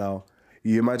 Now,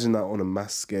 you imagine that on a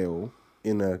mass scale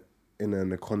in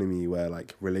an economy where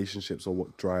like relationships are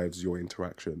what drives your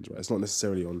interactions, right? It's not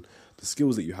necessarily on the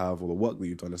skills that you have or the work that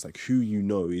you've done. It's like who you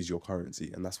know is your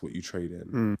currency, and that's what you trade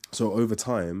in. So over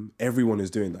time, everyone is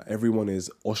doing that. Everyone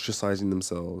is ostracizing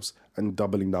themselves and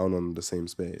doubling down on the same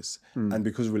space. And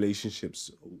because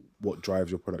relationships, what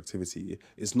drives your productivity,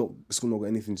 it's not got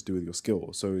anything to do with your skill.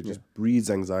 So it just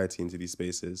breeds anxiety into these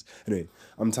spaces. Anyway,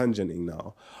 I'm tangenting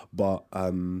now, but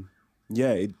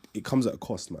yeah, it comes at a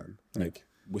cost, man. Like,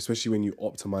 especially when you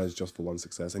optimize just for one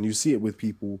success. And you see it with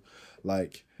people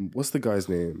like, what's the guy's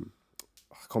name?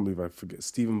 I can't believe I forget.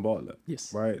 Stephen Bartlett.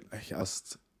 Right? Like,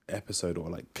 last episode or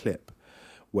like clip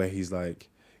where he's like,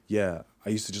 yeah, I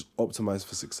used to just optimize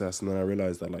for success. And then I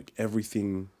realized that like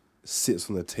everything sits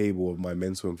on the table of my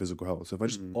mental and physical health. So if I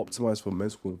just optimize for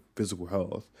mental and physical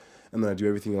health, and then I do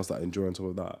everything else that I enjoy on top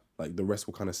of that, like the rest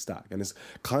will kind of stack. And it's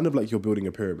kind of like you're building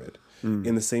a pyramid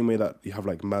in the same way that you have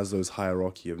like Maslow's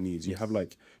hierarchy of needs. You have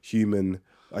like human,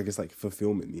 I guess, like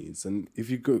fulfillment needs. And if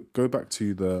you go back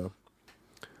to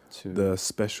the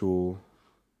special...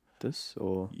 This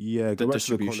or... Yeah, go back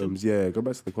to the columns. Yeah, go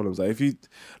back to the columns. Like if you,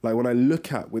 like when I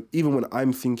look at, even when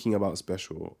I'm thinking about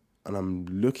special and I'm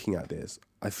looking at this,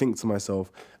 I think to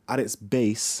myself, at its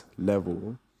base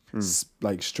level...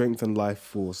 like strength and life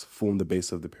force form the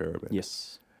base of the pyramid.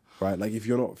 Right? Like if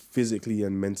you're not physically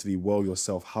and mentally well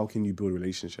yourself, how can you build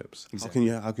relationships?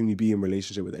 How can you be in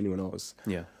relationship with anyone else?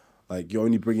 Like you're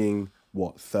only bringing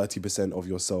what 30% of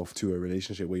yourself to a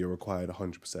relationship where you're required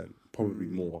 100%, probably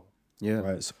more.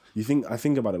 Right? So I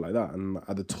think about it like that, and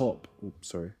at the top,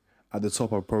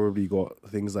 I've probably got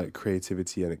things like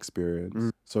creativity and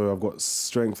experience. So I've got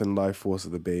strength and life force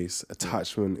at the base,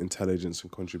 attachment, intelligence and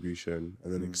contribution,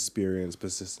 and then experience,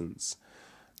 persistence,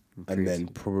 and then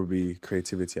probably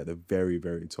creativity at the very,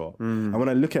 very top. And when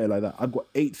I look at it like that, I've got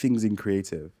 8 things in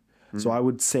creative. So I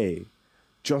would say,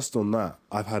 just on that,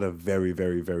 I've had a very,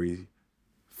 very, very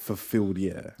fulfilled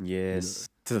year. Yes.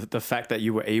 You know? The fact that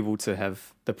you were able to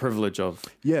have the privilege of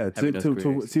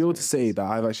to be able to say that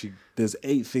I've actually, there's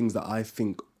 8 things that I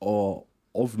think are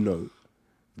of note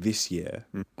this year.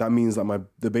 That means that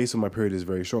the base of my pyramid is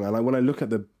very strong. And like when I look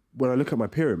at my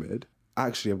pyramid,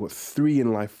 actually I've got 3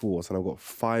 in life force and I've got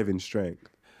 5 in strength.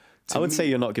 I would say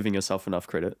you're not giving yourself enough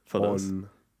credit for those.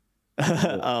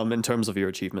 In terms of your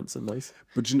achievements in those.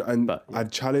 But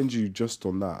I'd challenge you just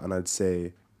on that, and I'd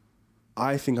say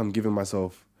I think I'm giving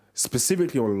myself,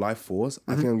 specifically on life force,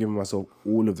 I think I'm giving myself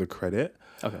all of the credit.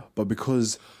 But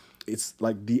because it's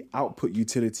like the output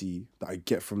utility that I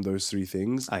get from those 3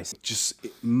 things, just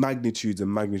magnitudes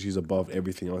and magnitudes above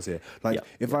everything else here. Like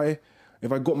if I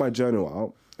got my journal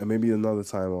out, and maybe another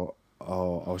time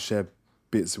I'll share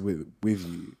bits with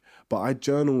you, but I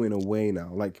journal in a way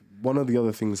now. Like one of the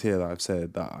other things here that I've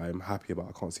said that I'm happy about,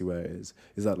 I can't see where it is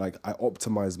that like I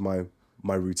optimize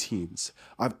my routines.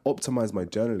 I've optimized my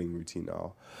journaling routine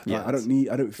now. Like, I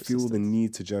don't feel the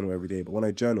need to journal every day, but when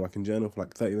I journal, I can journal for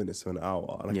like 30 minutes to an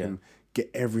hour, and I can get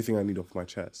everything I need off my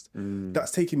chest.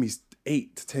 That's taken me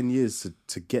 8 to 10 years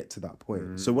to get to that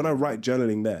point. So when I write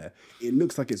journaling there, it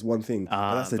looks like it's one thing,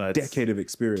 but that's a decade of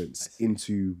experience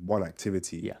into one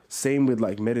activity. Yeah. Same with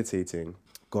like meditating.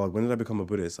 God, when did I become a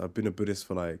Buddhist? I've been a Buddhist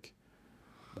for like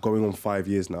going on 5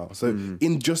 years now. So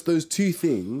in just those two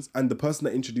things, and the person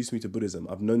that introduced me to Buddhism,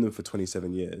 I've known them for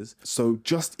 27 years. So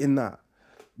just in that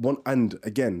one, and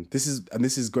again, this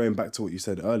is going back to what you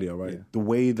said earlier, right? Yeah. The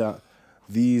way that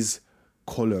these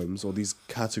columns or these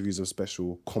categories of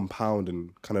special compound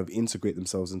and kind of integrate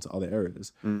themselves into other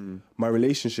areas. My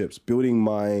relationships, building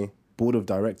my board of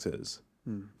directors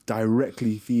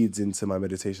directly feeds into my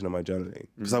meditation and my journaling.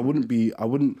 Because I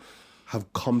wouldn't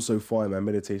have come so far in my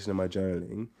meditation and my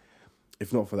journaling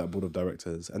if not for that board of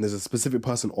directors. And there's a specific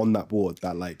person on that board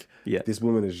that like, this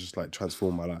woman has just like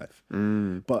transformed my life.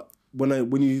 But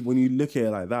when you look at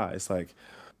it like that, it's like,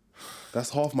 that's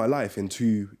half my life in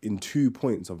two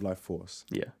points of life force.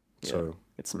 Yeah. So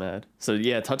it's mad. So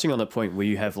yeah, touching on the point where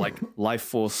you have like life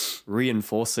force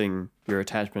reinforcing your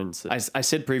attachments. I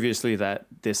said previously that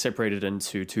they're separated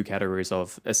into two categories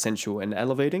of essential and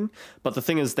elevating. But the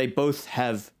thing is, they both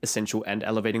have essential and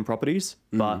elevating properties.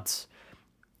 But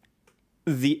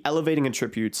the elevating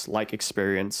attributes like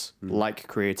experience, like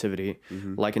creativity,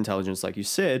 like intelligence, like you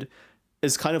said,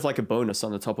 is kind of like a bonus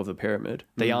on the top of the pyramid.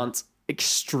 They aren't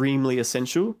extremely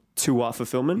essential to our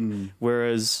fulfillment.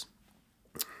 Whereas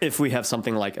if we have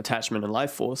something like attachment and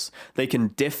life force, they can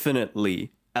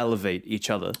definitely elevate each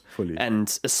other. Fully.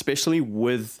 And especially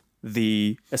with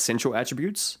the essential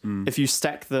attributes, if you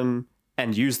stack them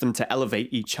and use them to elevate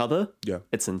each other,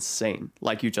 it's insane.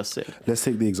 Like you just said. Let's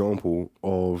take the example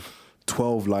of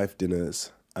 12 life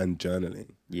dinners and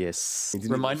journaling. Yes.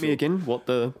 Remind me again what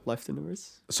the life dinner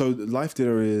is. So the life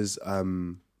dinner is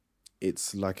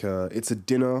it's a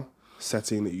dinner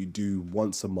setting that you do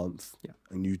once a month,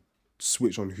 and you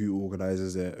switch on who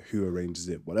organizes it, who arranges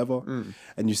it, whatever,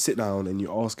 and you sit down and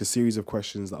you ask a series of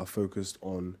questions that are focused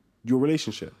on your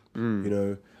relationship. You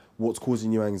know, what's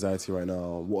causing you anxiety right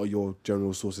now? What are your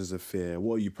general sources of fear?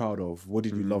 What are you proud of? What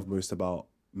did you love most about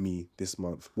me this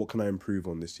month? What can I improve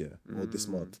on this year or this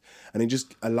month? And it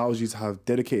just allows you to have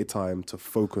dedicated time to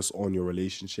focus on your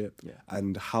relationship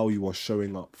and how you are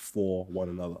showing up for one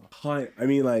another. I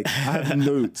mean, like, I have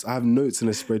notes in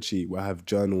a spreadsheet where I have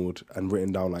journaled and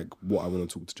written down like what I want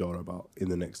to talk to Jara about in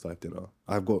the next life dinner.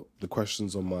 I've got the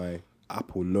questions on my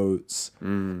Apple Notes,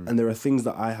 and there are things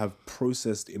that I have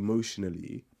processed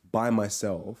emotionally by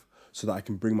myself so that I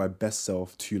can bring my best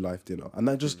self to life dinner. And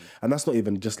that just, and that's not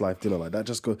even just life dinner. Like that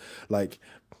just go, like,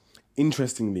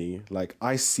 interestingly, like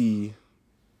I see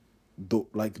the,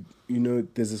 like, you know,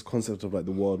 there's this concept of like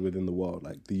the world within the world,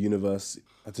 like the universe.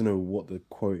 I don't know what the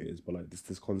quote is, but like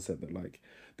this concept that like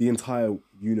the entire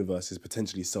universe is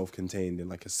potentially self-contained in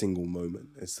like a single moment.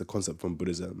 It's the concept from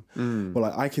Buddhism. But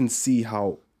like I can see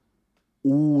how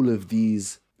all of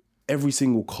these, every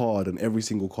single card and every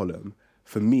single column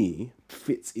for me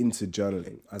fits into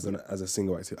journaling as a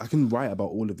single activity. I can write about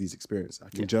all of these experiences. I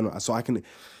can journal, so I can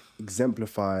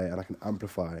exemplify and I can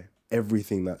amplify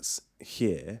everything that's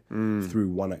here through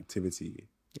one activity.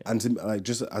 And to, like,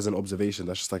 just as an observation,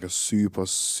 that's just like a super,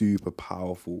 super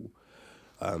powerful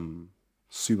thing.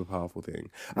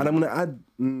 And I'm gonna add.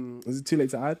 Is it too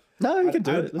late to add? No, you can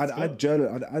do it.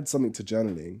 I'd add something to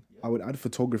journaling. I would add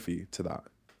photography to that.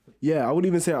 Yeah, I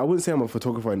wouldn't say I'm a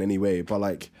photographer in any way, but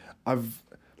like I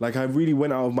really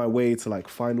went out of my way to like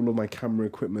find all of my camera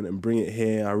equipment and bring it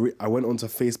here. I went onto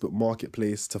Facebook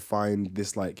Marketplace to find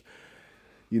this like,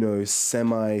 you know,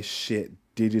 semi shit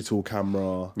digital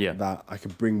camera that I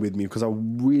could bring with me because I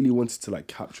really wanted to like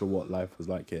capture what life was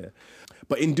like here.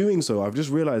 But in doing so, I've just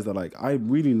realized that like I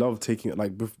really love taking it.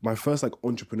 Like my first like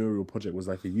entrepreneurial project was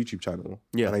like a YouTube channel.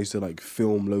 Yeah. And I used to like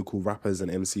film local rappers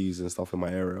and MCs and stuff in my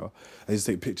area. I used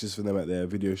to take pictures for them at their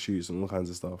video shoots and all kinds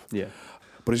of stuff. Yeah.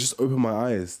 But it just opened my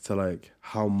eyes to like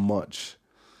how much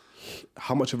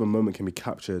of a moment can be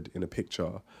captured in a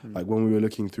picture. Like when we were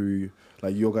looking through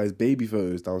like your guys' baby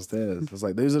photos downstairs, it's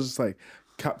like those are just like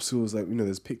capsules. Like, you know,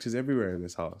 there's pictures everywhere in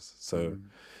this house. So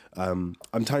I'm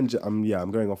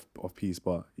going off piece,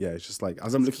 but yeah, it's just like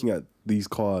as I'm looking at these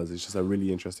cars, it's just a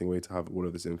really interesting way to have all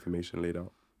of this information laid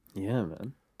out. Yeah,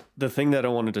 man. The thing that I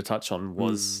wanted to touch on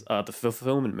was the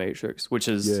fulfillment matrix, which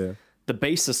is the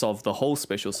basis of the whole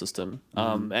special system.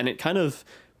 And it kind of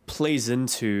plays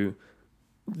into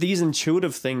these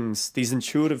intuitive things, these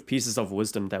intuitive pieces of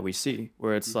wisdom that we see,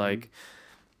 where it's like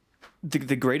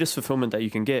the greatest fulfillment that you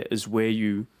can get is where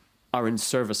you are in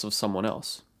service of someone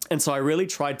else. And so I really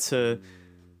tried to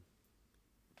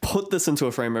put this into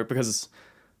a framework because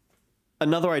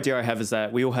another idea I have is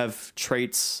that we all have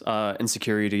traits,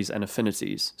 insecurities, and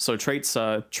affinities. So traits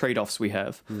are trade-offs we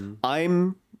have.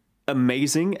 I'm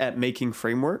amazing at making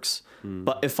frameworks,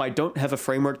 but if I don't have a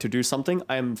framework to do something,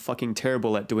 I am fucking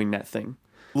terrible at doing that thing.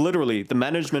 Literally, the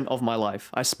management of my life.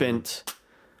 I spent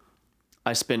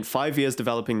 5 years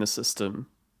developing the system,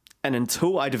 and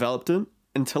until I developed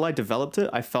it,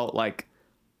 I felt like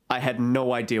I had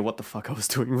no idea what the fuck I was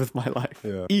doing with my life.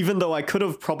 Yeah. Even though I could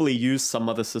have probably used some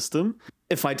other system,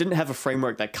 if I didn't have a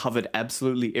framework that covered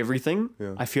absolutely everything,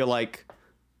 I feel like,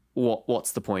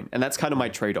 what's the point? And that's kind of my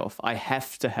trade-off. I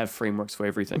have to have frameworks for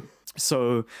everything.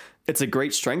 So it's a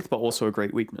great strength, but also a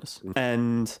great weakness.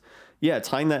 And yeah,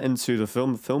 tying that into the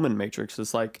fulfillment matrix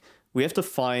is like, we have to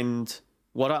find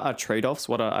what are our trade-offs,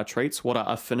 what are our traits, what are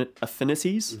our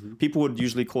affinities. People would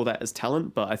usually call that as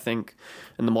talent, but I think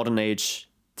in the modern age,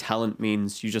 talent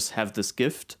means you just have this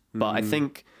gift. But I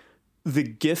think the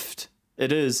gift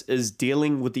is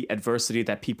dealing with the adversity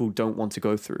that people don't want to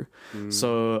go through.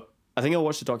 So I think I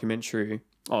watched a documentary.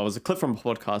 Oh, it was a clip from a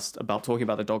podcast about talking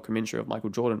about the documentary of Michael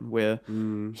Jordan, where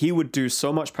he would do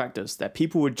so much practice that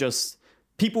people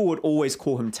would always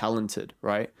call him talented,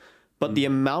 right? But the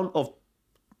amount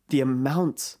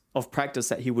of practice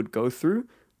that he would go through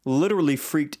literally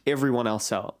freaked everyone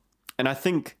else out. And I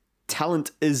think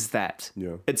talent is that.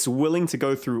 Yeah. It's willing to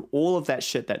go through all of that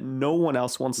shit that no one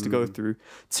else wants to go through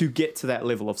to get to that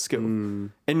level of skill,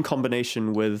 in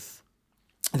combination with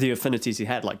the affinities he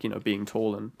had, like, you know, being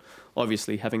tall and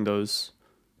obviously having those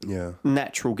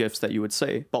natural gifts that you would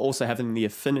say, but also having the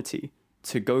affinity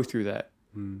to go through that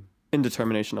in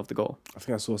determination of the goal. I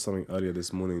think I saw something earlier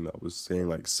this morning that was saying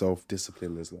like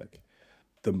self-discipline is like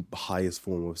the highest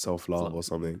form of self-love or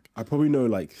something. I probably know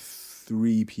like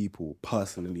 3 people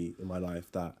personally in my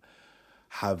life that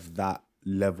have that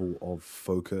level of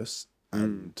focus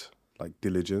and like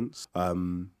diligence.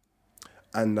 And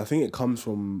I think it comes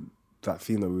from that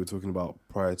theme that we were talking about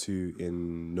prior to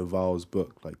in Naval's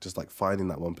book, like just like finding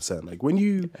that 1%. Like when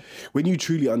you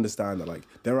truly understand that like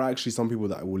there are actually some people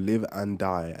that will live and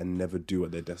die and never do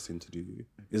what they're destined to do.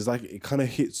 It's like it kind of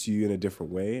hits you in a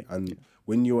different way. And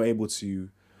when you're able to,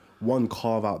 one,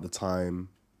 carve out the time,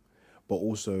 but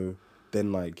also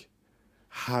then like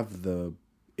have the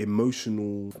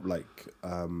emotional like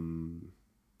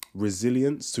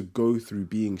resilience to go through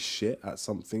being shit at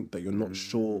something that you're not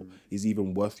sure is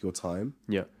even worth your time.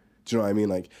 Yeah. Do you know what I mean?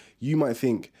 Like you might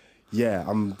think, yeah,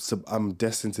 I'm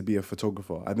destined to be a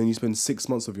photographer, and then you spend 6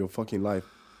 months of your fucking life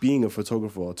being a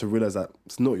photographer to realize that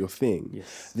it's not your thing.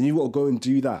 Yes. Then you got to go and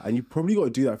do that, and you probably got to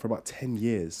do that for about 10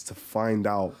 years to find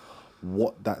out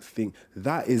what that thing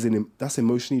that's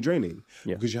emotionally draining.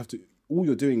 Yeah. Because you have to, all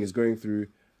you're doing is going through,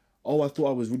 oh, I thought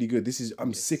I was really good.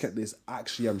 I'm sick at this.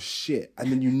 Actually, I'm shit.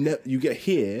 And then you get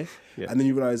here, and then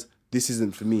you realize this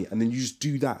isn't for me. And then you just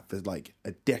do that for like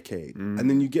a decade. And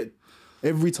then you get,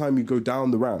 every time you go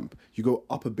down the ramp, you go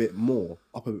up a bit more,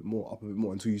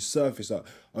 until you surface that,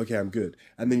 okay, I'm good.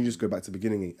 And then you just go back to the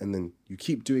beginning, and then you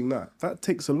keep doing that. That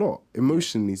takes a lot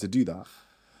emotionally to do that.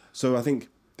 So I think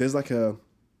there's like a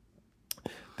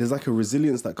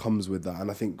resilience that comes with that. And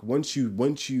I think once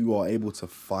you are able to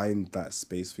find that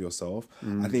space for yourself,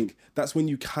 I think that's when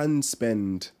you can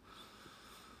spend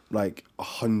like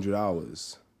 100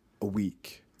 hours a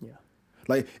week. Yeah.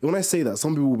 Like when I say that,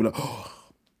 some people will be like, oh,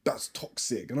 that's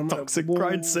toxic. And I'm toxic like,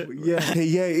 grind set. Yeah,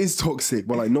 it is toxic.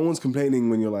 But like no one's complaining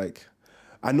when you're like,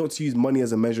 and not to use money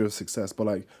as a measure of success, but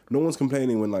like no one's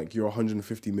complaining when like you're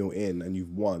 150 mil in and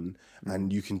you've won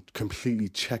and you can completely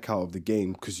check out of the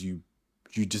game because you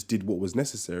just did what was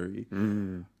necessary.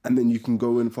 And then you can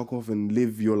go and fuck off and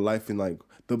live your life in like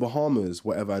the Bahamas,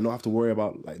 whatever, and not have to worry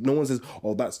about like, no one says,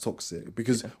 oh, that's toxic,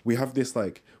 because we have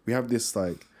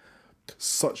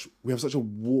such a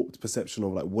warped perception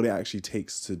of like what it actually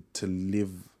takes to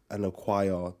live and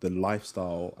acquire the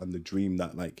lifestyle and the dream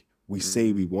that like we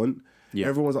say we want. Yeah.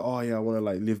 Everyone's like, oh yeah, I want to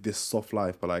like live this soft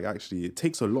life, but like actually it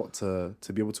takes a lot to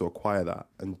be able to acquire that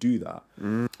and do that.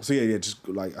 So yeah, just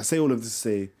like I say all of this to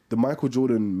say, the Michael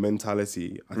Jordan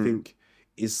mentality, I think,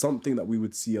 is something that we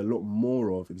would see a lot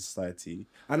more of in society,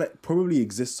 and it probably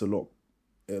exists a lot.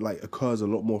 It like occurs a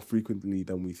lot more frequently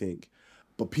than we think.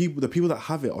 But the people that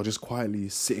have it are just quietly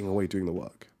sitting away doing the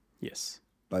work. Yes.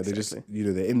 Like they just,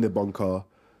 they're in their bunker,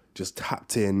 just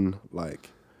tapped in, like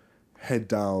head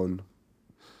down,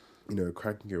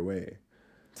 cracking away.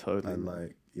 Totally. And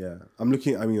like, yeah,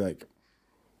 like,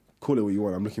 call it what you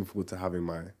want. I'm looking forward to having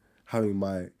my,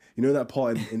 that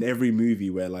part in every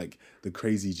movie where like the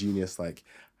crazy genius like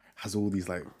has all these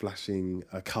like flashing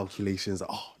calculations. Like,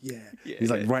 oh yeah,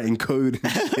 he's like writing code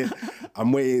and shit.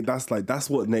 I'm waiting. That's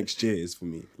what next year is for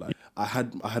me. Like I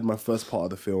had my first part of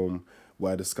the film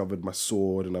where I discovered my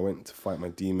sword and I went to fight my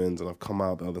demons and I've come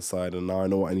out the other side and now I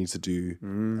know what I need to do.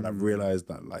 And I've realized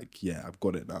that like, yeah, I've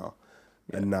got it now.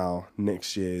 Yeah. And now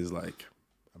next year is like,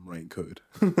 I'm writing code.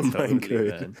 I'm writing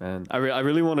code. Man. I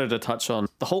really wanted to touch on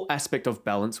the whole aspect of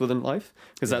balance within life,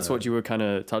 because that's what you were kind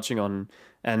of touching on.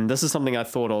 And this is something I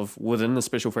thought of within the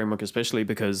special framework, especially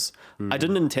because I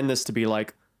didn't intend this to be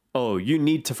like, oh, you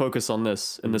need to focus on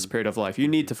this in this period of life. You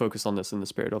need to focus on this in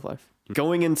this period of life.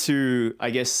 Going into,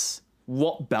 I guess,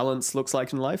 what balance looks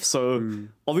like in life. So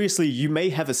obviously you may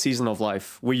have a season of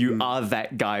life where you are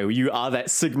that guy, where you are that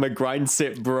Sigma grind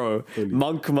set bro,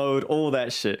 monk mode, all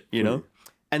that shit, you know?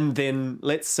 And then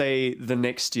let's say the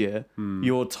next year,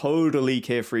 you're totally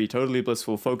carefree, totally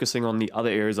blissful, focusing on the other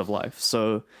areas of life.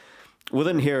 So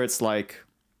within here, it's like,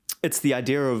 it's the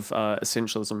idea of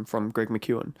essentialism from Greg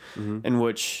McKeown, in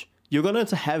which you're going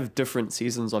to have different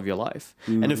seasons of your life.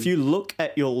 And if you look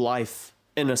at your life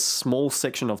in a small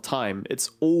section of time,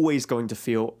 it's always going to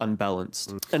feel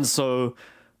unbalanced. And so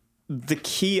the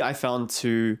key I found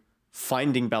to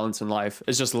finding balance in life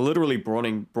is just literally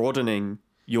broadening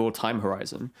your time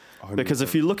horizon. 100%. Because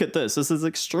if you look at this is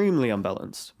extremely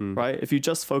unbalanced, right? If you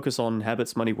just focus on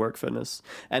habits, money, work, fitness,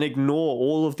 and ignore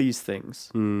all of these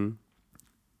things,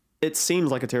 it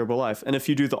seems like a terrible life. And if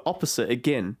you do the opposite,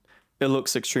 again, it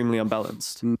looks extremely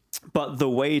unbalanced. But the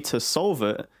way to solve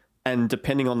it, and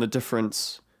depending on the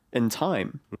difference in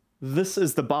time, this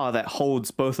is the bar that holds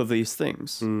both of these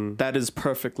things. That is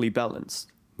perfectly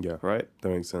balanced. Yeah, right. That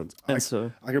makes sense.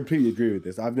 And I completely agree with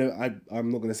this. I'm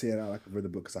not going to say it out like I've read the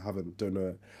book because I don't know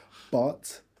it.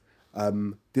 But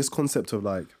this concept of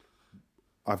like,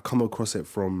 I've come across it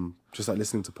from just like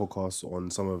listening to podcasts on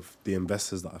some of the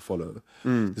investors that I follow.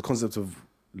 This concept of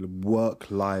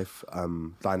work-life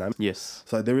dynamic. Yes.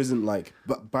 So there isn't like,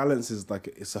 but balance is like,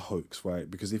 it's a hoax, right?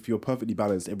 Because if you're perfectly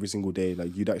balanced every single day,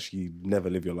 like you'd actually never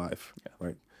live your life,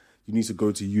 right? You need to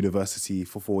go to university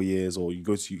for 4 years, or you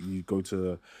go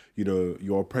to, you know,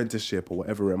 your apprenticeship or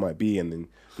whatever it might be. And then,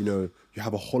 you know, you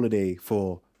have a holiday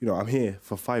for, you know, I'm here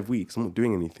for 5 weeks. I'm not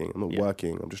doing anything. I'm not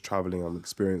working. I'm just traveling. I'm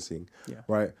experiencing,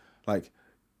 right? Like,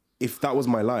 if that was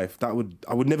my life, I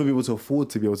would never be able to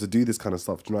afford to be able to do this kind of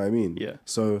stuff. Do you know what I mean? Yeah.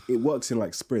 So it works in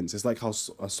like sprints. It's like how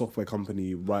a software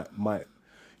company might,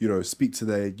 you know, speak to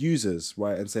their users,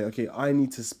 right? And say, okay, I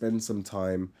need to spend some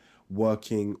time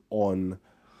working on,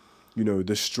 you know,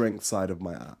 the strength side of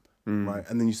my app, right?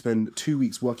 And then you spend 2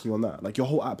 weeks working on that. Like your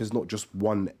whole app is not just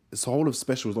one, the whole of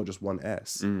special is not just one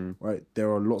S, right?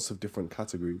 There are lots of different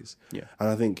categories. Yeah. And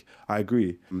I think I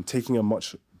agree. Taking a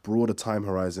much broader time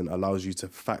horizon allows you to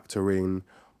factor in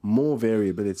more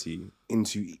variability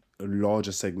into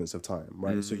larger segments of time,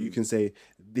 right? So you can say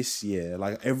this year,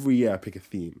 like every year I pick a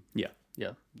theme. Yeah.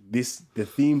 Yeah. The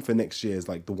theme for next year is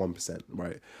like the 1%,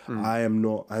 right? I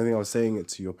think I was saying it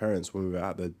to your parents when we were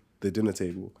at the dinner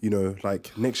table, you know,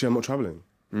 like next year I'm not traveling.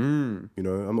 You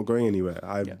know, I'm not going anywhere.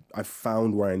 I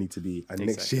found where I need to be. And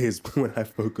next year is when I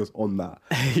focus on that.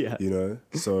 You know?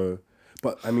 So,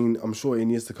 but I mean, I'm sure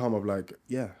in years to come, I'm like,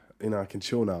 yeah, you know, I can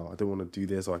chill now. I don't want to do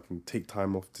this, or I can take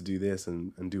time off to do this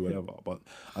and do whatever. But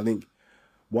I think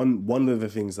one of the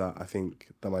things that I think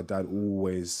that my dad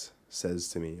always said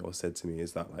to me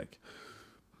is that like,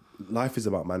 life is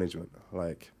about management.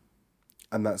 Like,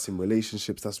 and that's in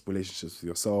relationships. That's relationships with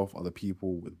yourself, other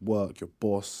people, with work, your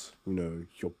boss, you know,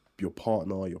 your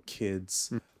partner, your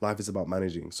kids. Life is about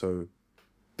managing. So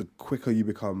the quicker you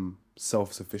become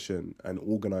self-sufficient and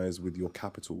organized with your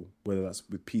capital, whether that's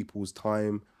with people's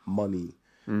time, money,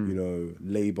 you know,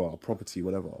 labor, property,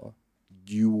 whatever,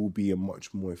 you will be a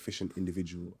much more efficient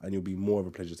individual and you'll be more of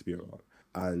a pleasure to be around.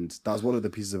 And that's one of the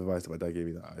pieces of advice that my dad gave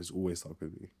me that has always stuck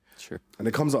with me. Sure. And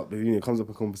it comes up, you know, it comes up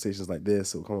in conversations like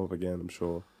this. It'll come up again, I'm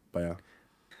sure. But yeah.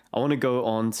 I want to go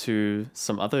on to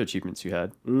some other achievements you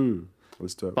had.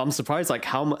 Let's do it. But I'm surprised like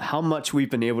how much we've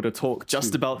been able to talk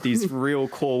just about these real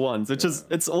core ones.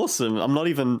 It's awesome. I'm not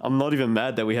even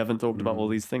mad that we haven't talked about all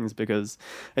these things, because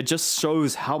it just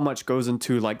shows how much goes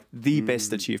into like the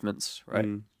best achievements, right?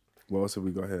 What else have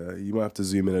we got here? You might have to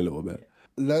zoom in a little bit.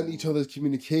 Learn each other's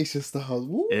communication styles.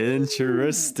 Woo!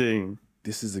 Interesting.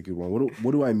 This is a good one.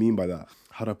 What do I mean by that?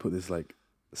 How do I put this like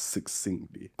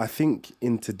succinctly? I think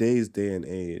in today's day and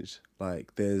age,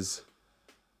 like there's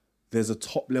a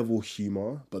top level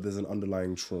humor, but there's an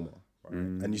underlying trauma, right?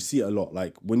 And you see it a lot.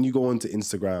 Like when you go onto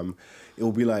Instagram, it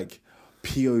will be like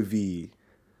POV :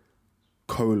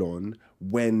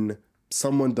 when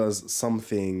someone does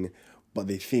something, but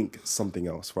they think something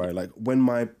else, right? Like when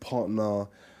my partner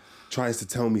tries to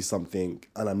tell me something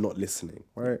and I'm not listening,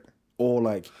 right? or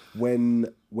like when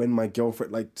my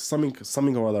girlfriend, like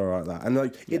something or other like that. And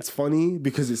like, it's funny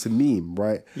because it's a meme,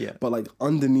 right? Yeah. But like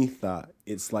underneath that,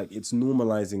 it's like, it's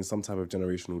normalizing some type of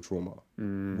generational trauma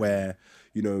where,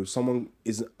 you know, someone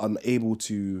is unable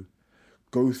to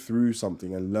go through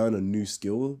something and learn a new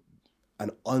skill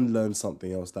and unlearn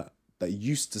something else that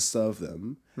used to serve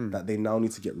them, that they now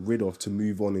need to get rid of to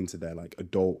move on into their like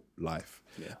adult life.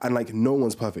 Yeah. And like, no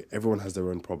one's perfect. Everyone has their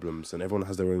own problems and everyone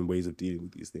has their own ways of dealing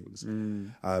with these things.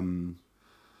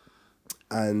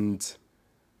 And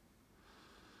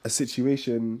a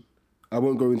situation, I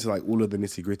won't go into like all of the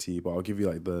nitty gritty, but I'll give you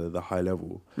like the high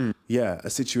level. Yeah, a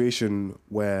situation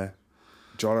where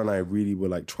John and I really were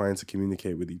like trying to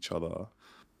communicate with each other,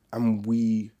 and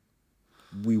we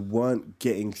weren't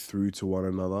getting through to one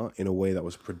another in a way that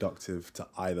was productive to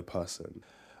either person.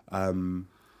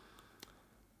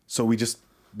 So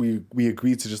we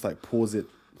agreed to just like pause it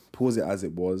as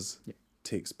it was,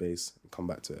 take space, and come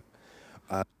back to it.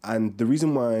 And the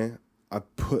reason why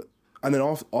and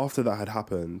then after that had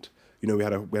happened, you know, we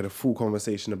had a full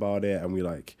conversation about it, and we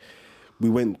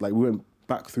went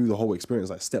back through the whole experience,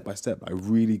 like step by step, like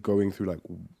really going through like,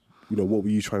 you know, what were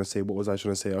you trying to say? What was I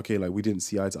trying to say? Okay, like we didn't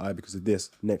see eye to eye because of this,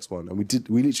 next one. And we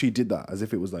literally did that as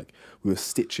if it was like we were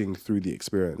stitching through the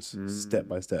experience, step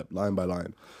by step, line by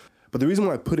line. But the reason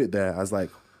why I put it there as like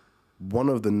one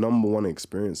of the number one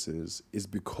experiences is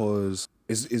because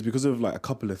of like a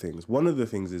couple of things. One of the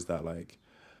things is that like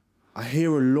I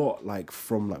hear a lot like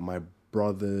from like my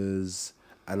brothers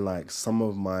and like some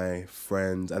of my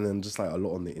friends, and then just like a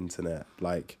lot on the internet,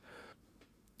 like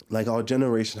our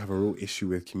generation have a real issue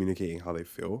with communicating how they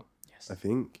feel. Yes. I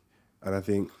think.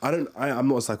 And I'm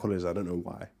not a psychologist, I don't know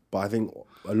why, but I think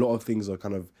a lot of things are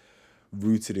kind of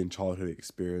rooted in childhood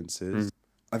experiences.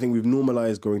 I think we've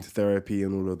normalized going to therapy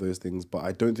and all of those things, but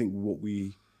I don't think what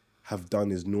we have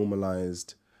done is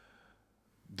normalized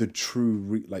the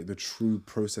true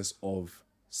process of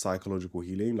psychological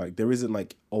healing. Like there isn't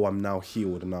like, oh, I'm now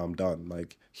healed and now I'm done.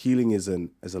 Like healing is a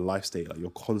life state. Like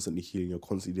you're constantly healing, you're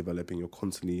constantly developing,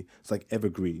 it's like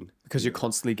evergreen. Because you're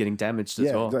constantly getting damaged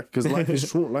as well. Exactly. Because life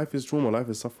is trauma, life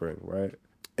is suffering, right?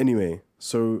 Anyway,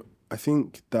 so I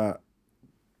think that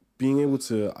being able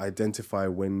to identify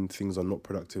when things are not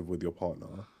productive with your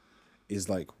partner is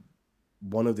like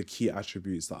one of the key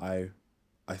attributes that I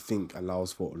think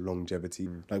allows for longevity.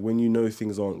 Like when you know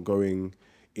things aren't going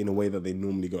in a way that they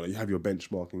normally go, like you have your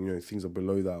benchmark and you know things are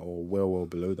below that or well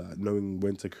below that, knowing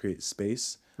when to create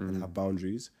space and have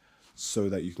boundaries so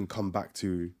that you can come back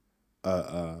to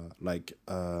a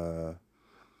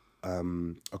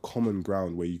common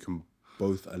ground where you can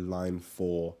both align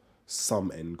for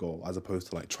some end goal as opposed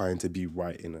to like trying to be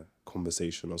right in a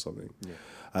conversation or something.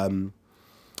 And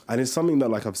it's something that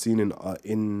like I've seen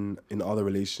in other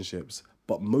relationships,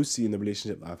 but mostly in the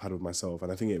relationship that I've had with myself.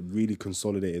 And I think it really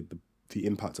consolidated the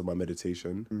impact of my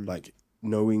meditation, like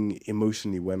knowing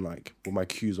emotionally when my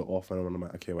cues are off and I'm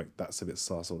like, okay, wait, that's a bit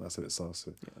sus or that's a bit sus,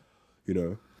 you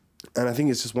know? And I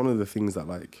think it's just one of the things that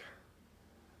like,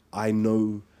 I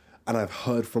know, and I've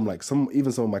heard from like some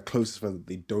of my closest friends that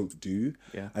they don't do.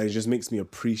 Yeah. And it just makes me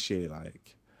appreciate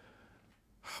like,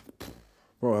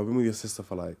 bro, I've been with your sister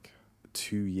for like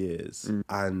 2 years.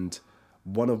 And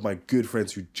one of my good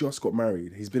friends who just got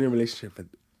married, he's been in a relationship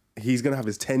he's going to have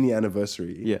his 10-year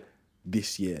anniversary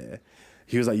this year.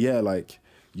 He was like, yeah, like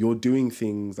you're doing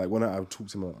things, like when I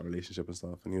talked to him about our relationship and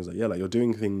stuff, and he was like, yeah, like you're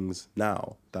doing things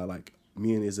now that like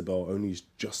me and Isabel only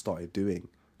just started doing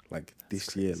like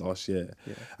this year, last year.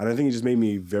 Yeah. And I think it just made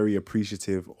me very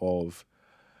appreciative of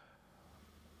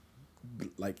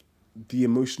like the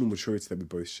emotional maturity that we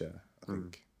both share, I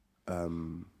think.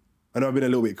 I know I've been a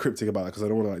little bit cryptic about it because I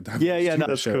don't want to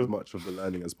like share as much of the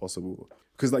learning as possible.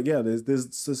 Because like,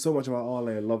 there's so much about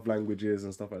like love languages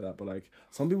and stuff like that, but like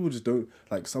some people just don't,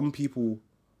 like some people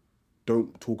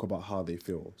don't talk about how they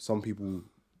feel. Some people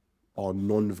are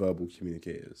non-verbal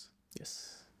communicators.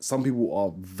 Yes. Some people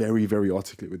are very, very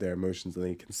articulate with their emotions and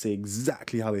they can say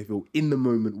exactly how they feel in the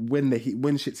moment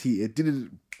when shit's heated, did it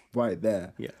right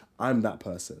there. Yeah. I'm that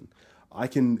person. I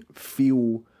can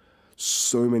feel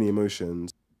so many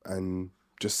emotions and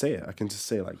just say it. I can just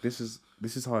say like, this is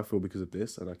how I feel because of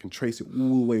this, and I can trace it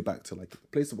all the way back to like the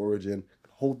place of origin,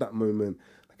 hold that moment,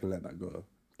 I can let that go.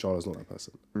 Jara's not that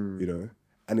person, you know?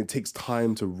 And it takes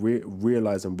time to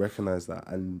realize and recognize that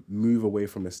and move away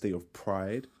from a state of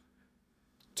pride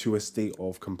to a state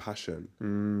of compassion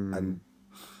and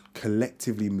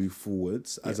collectively move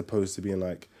forwards as opposed to being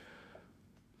like,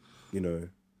 you know,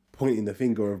 pointing the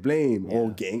finger of blame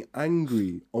or getting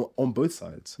angry on both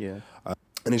sides. Yeah.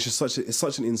 And it's just such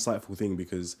an insightful thing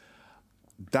because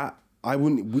that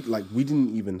we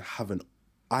didn't even have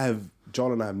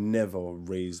John and I have never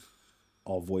raised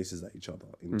our voices at each other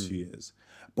in 2 years.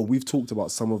 But we've talked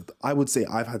about I would say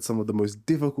I've had some of the most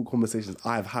difficult conversations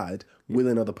I've had with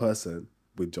another person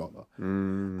with Jana.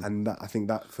 And I think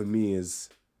that for me it's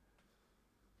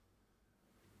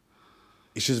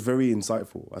just very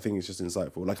insightful. I think it's just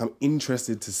insightful. Like, I'm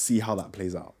interested to see how that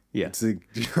plays out. Yeah. Do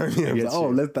you know what I mean? I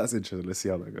was like, that's interesting. Let's see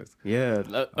how that goes. Yeah.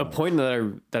 A point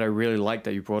that I really liked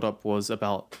that you brought up was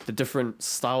about the different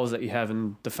styles that you have,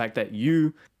 and the fact that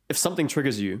if something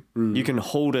triggers you, you can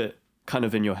hold it kind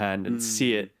of in your hand and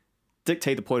see it,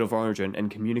 dictate the point of origin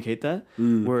and communicate that.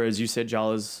 Whereas you said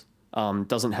Jala's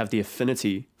doesn't have the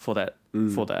affinity for that.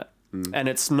 And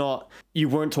it's not, you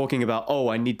weren't talking about, oh,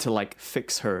 I need to like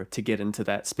fix her to get into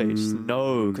that space.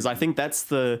 No, because I think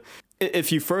that's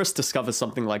if you first discover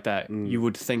something like that, you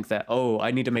would think that, oh,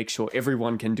 I need to make sure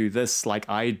everyone can do this like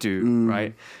I do,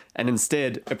 right? And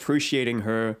instead, appreciating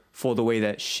her for the way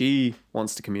that she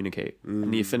wants to communicate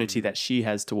and the affinity that she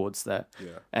has towards that.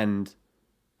 Yeah. And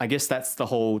I guess that's the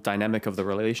whole dynamic of the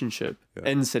relationship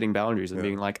in setting boundaries and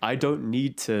being like, I don't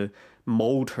need to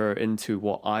mold her into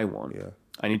what I want. Yeah.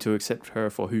 I need to accept her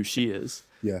for who she is.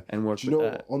 Yeah. And work with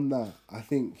that. On that, I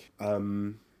think, I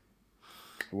don't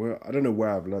know where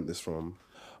I've learned this from,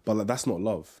 but like, that's not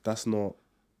love. That's not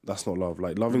love.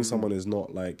 Like, loving someone is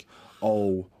not like,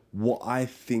 oh, what I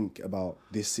think about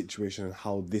this situation and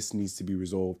how this needs to be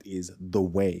resolved is the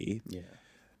way. Yeah.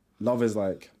 Love is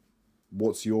like,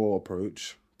 what's your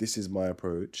approach? This is my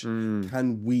approach.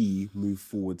 Can we move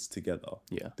forwards together?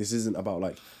 Yeah. This isn't about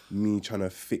like me trying to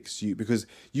fix you, because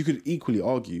you could equally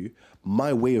argue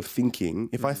my way of thinking.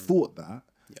 If I thought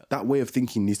that way of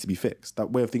thinking needs to be fixed.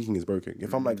 That way of thinking is broken.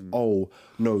 If I'm like, oh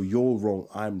no, you're wrong,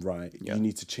 I'm right. You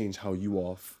need to change how you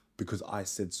are because I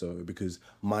said so, because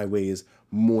my way is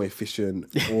more efficient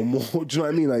or more. Do you know what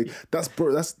I mean? Like,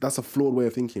 that's a flawed way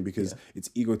of thinking, because it's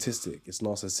egotistic, it's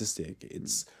narcissistic,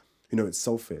 it's it's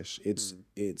selfish. It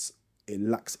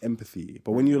lacks empathy.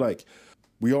 But when you're like,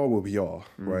 we are where we are,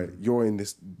 right? You're in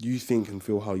this, you think and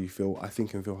feel how you feel, I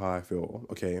think and feel how I feel.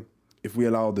 Okay, if we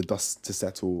allow the dust to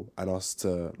settle and us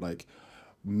to like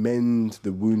mend the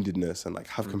woundedness and like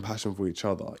have compassion for each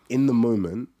other in the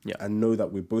moment, and know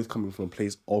that we're both coming from a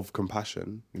place of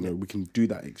compassion, we can do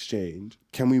that exchange.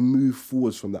 Can we move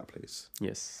forwards from that place?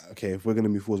 Yes. Okay, if we're going to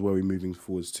move forwards, where are we moving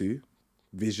forwards to?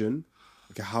 Vision.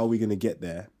 Okay, how are we going to get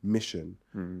there? Mission,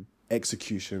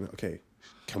 execution. Okay,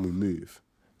 can we move?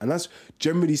 And that's,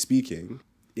 generally speaking,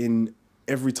 in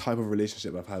every type of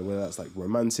relationship I've had, whether that's like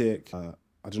romantic,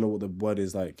 I don't know what the word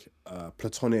is, like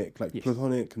platonic,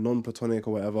 platonic, non-platonic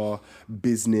or whatever,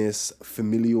 business,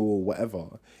 familial,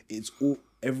 whatever. It's all,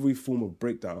 every form of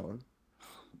breakdown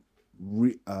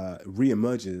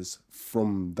re-emerges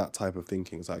from that type of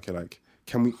thinking. It's like, okay, like,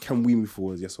 can we move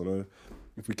forward? Yes or no?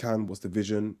 If we can, what's the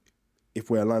vision? If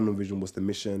we're aligned on vision, what's the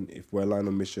mission? If we're aligned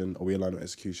on mission, are we aligned on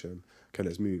execution? Okay,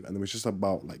 let's move. And then it's just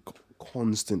about like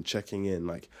constant checking in.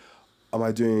 Like, am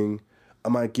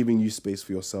I giving you space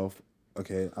for yourself?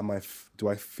 Okay, do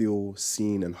I feel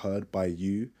seen and heard by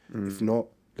you? If not,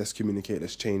 let's communicate,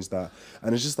 let's change that.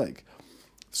 And it's just like,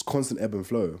 it's constant ebb and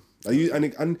flow.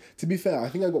 And to be fair, I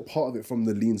think I got part of it from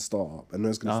the lean startup. I know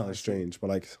it's gonna sound strange, but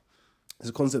like, it's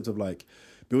a concept of like,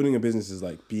 building a business is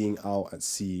like being out at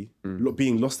sea,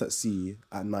 being lost at sea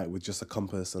at night with just a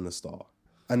compass and a star.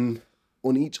 And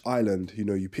on each island,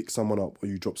 you pick someone up or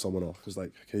you drop someone off. It's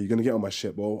like, okay, you're going to get on my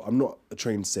ship. Well, I'm not a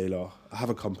trained sailor. I have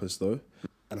a compass though,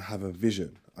 and I have a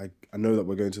vision. I know that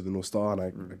we're going to the North Star, and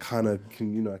I kind of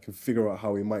can, I can figure out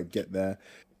how we might get there.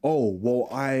 Oh, well,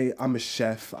 I'm a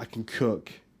chef. I can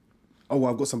cook. Oh,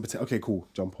 well, I've got some potato. Okay, cool.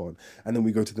 Jump on. And then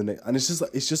we go to the next. And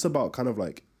it's just about kind of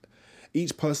like,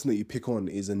 each person that you pick on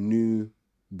is a new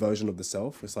version of the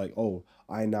self. It's like, oh,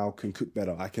 I now can cook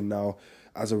better. I can now,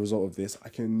 as a result of this, I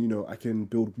can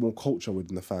build more culture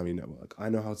within the family network. I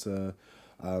know how to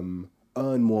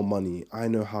earn more money. I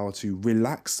know how to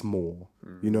relax more.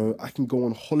 I can go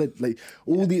on holiday, like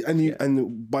all the,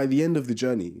 and by the end of the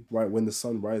journey, right, when the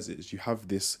sun rises, you have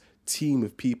this team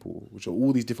of people, which are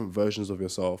all these different versions of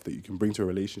yourself that you can bring to a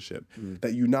relationship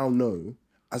that you now know,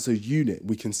 as a unit,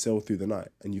 we can sail through the night,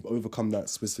 and you've overcome that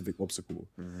specific obstacle.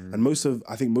 And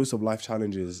I think most of life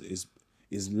challenges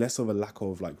is less of a lack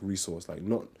of like resource, like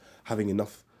not having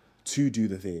enough to do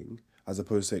the thing, as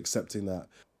opposed to accepting that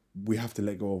we have to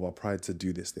let go of our pride to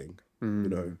do this thing.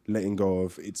 Letting go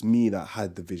of, it's me that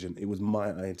had the vision. It was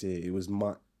my idea. It was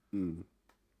my,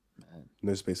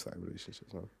 no space for that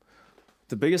relationships. No.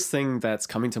 The biggest thing that's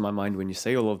coming to my mind when you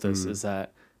say all of this is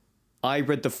that I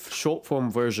read the short form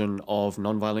version of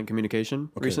nonviolent communication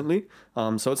recently.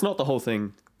 So it's not the whole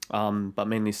thing. but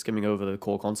mainly skimming over the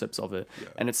core concepts of it. Yeah.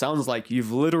 And it sounds like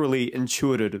you've literally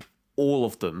intuited all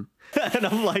of them. And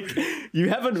I'm like, you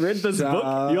haven't read this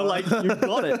book. You're like, you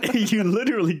got it. You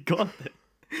literally got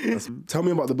it. Tell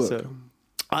me about the book. So,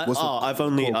 I've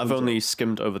only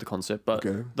skimmed over the concept, but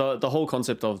the whole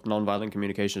concept of nonviolent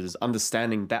communication is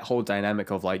understanding that whole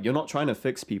dynamic of like, you're not trying to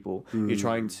fix people, you're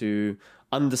trying to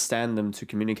understand them, to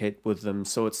communicate with them.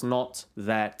 So it's not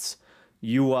that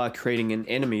you are creating an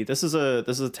enemy. This is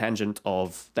a tangent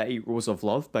of The 8 Rules of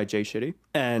Love by Jay Shetty.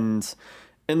 And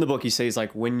in the book, he says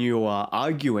like, when you are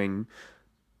arguing,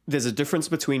 there's a difference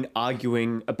between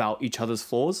arguing about each other's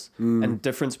flaws and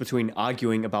difference between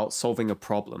arguing about solving a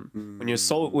problem.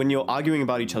 When you're arguing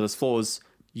about each other's flaws,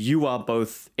 you are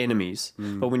both enemies.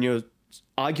 But when you're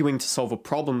arguing to solve a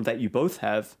problem that you both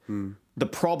have, the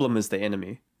problem is the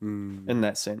enemy in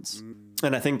that sense.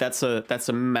 And I think that's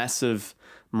a massive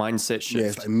mindset shift. Yeah,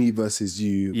 it's like me versus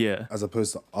you. Yeah, as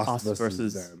opposed to us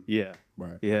versus them. Yeah,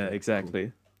 right. Yeah, exactly.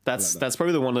 Cool. That's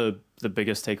probably one of the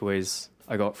biggest takeaways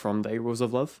I got from The 8 Rules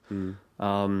of Love.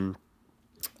 Among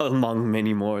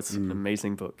many more. It's an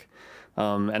amazing book.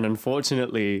 And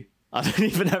unfortunately, I don't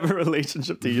even have a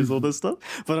relationship to use all this stuff,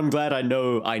 but I'm glad I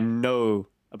know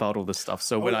about all this stuff.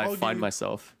 So when I find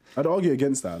myself... I'd argue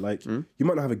against that. Like, you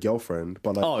might not have a girlfriend,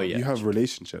 but like, you have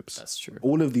relationships. That's true.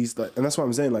 All of these, like, and that's what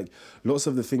I'm saying. Like, lots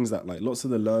of the things that, like, lots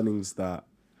of the learnings that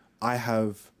I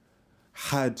have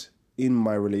had in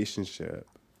my relationship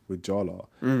with Jala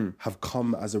have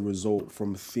come as a result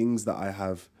from things that I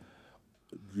have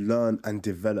learned and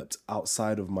developed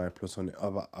outside of my platonic,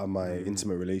 my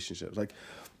intimate relationships. Like,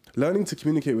 learning to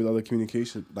communicate with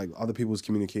other people's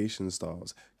communication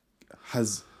styles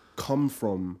has come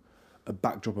from a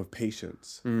backdrop of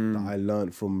patience that I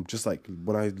learned from just like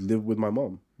when I lived with my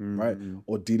mom, right?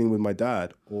 Or dealing with my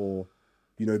dad, or,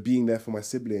 you know, being there for my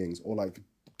siblings, or like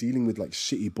dealing with like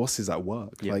shitty bosses at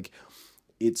work. Yeah. Like,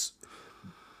 it's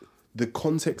the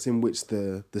context in which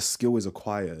the skill is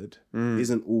acquired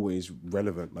isn't always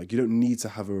relevant. Like, you don't need to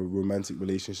have a romantic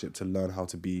relationship to learn how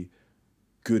to be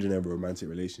good in a romantic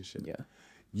relationship. Yeah.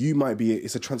 You might be,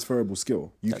 it's a transferable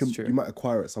skill. You might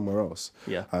acquire it somewhere else.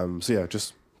 Yeah. So yeah,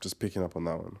 just picking up on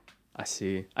that one. I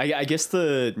see. I guess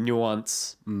the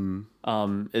nuance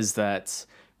is that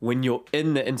when you're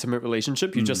in the intimate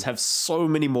relationship, you just have so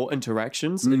many more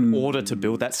interactions in order to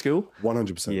build that skill.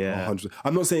 100%. Yeah. 100%.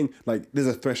 I'm not saying like there's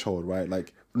a threshold, right?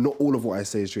 Like, not all of what I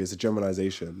say is true. It's a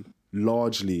generalization.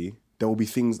 Largely, there will be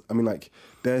things, I mean, like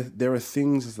there are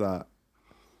things that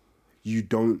you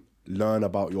don't learn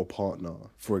about your partner,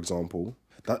 for example,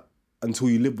 that until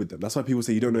you live with them. That's why people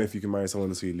say you don't know if you can marry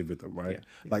someone until you live with them, right?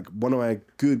 Yeah. Like, one of my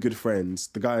good friends,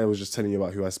 the guy I was just telling you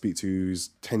about, who I speak to, whose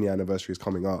 10-year anniversary is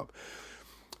coming up,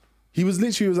 he was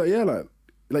like, yeah,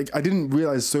 like I didn't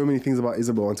realize so many things about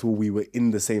Isabel until we were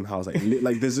in the same house.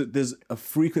 Like there's a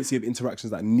frequency of interactions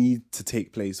that need to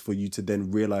take place for you to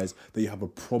then realize that you have a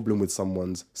problem with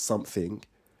someone's something.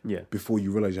 Yeah. Before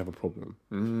you realize you have a problem.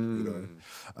 You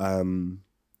know.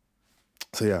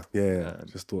 So yeah.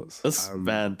 Just thoughts.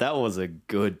 Man, that was a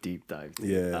good deep dive.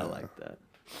 Yeah, I like that.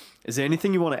 Is there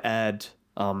anything you want to add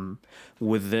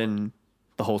within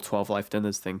the whole 12 Life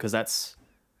Dinners thing? Because that's,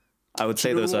 I would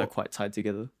say those are quite tied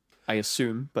together. I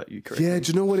assume, but you correct. Yeah,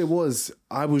 do you know what it was?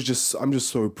 I'm just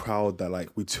so proud that like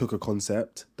we took a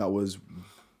concept that was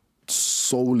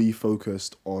solely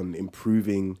focused on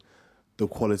improving the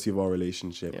quality of our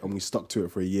relationship, and we stuck to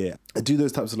it for a year. I do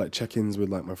those types of like check-ins with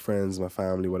like my friends, my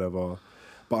family, whatever.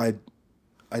 But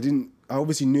I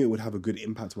obviously knew it would have a good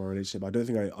impact on my relationship. I don't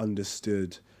think I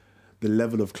understood the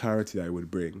level of clarity that it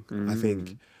would bring. I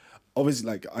think, obviously,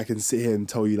 like I can sit here and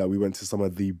tell you that we went to some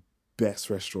of the best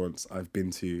restaurants I've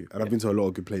been to, and I've been to a lot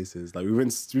of good places. Like we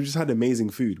just had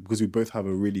amazing food because we both have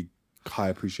a really high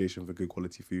appreciation for good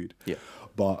quality food. Yeah.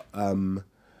 But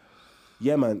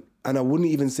yeah, man. And I wouldn't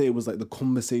even say it was like the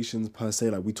conversations per se.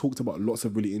 Like we talked about lots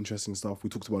of really interesting stuff. We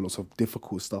talked about lots of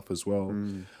difficult stuff as well.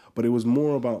 But it was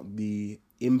more about the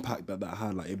impact that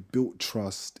had. Like it built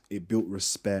trust, it built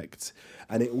respect.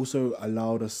 And it also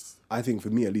allowed us, I think for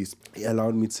me at least, it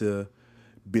allowed me to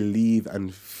believe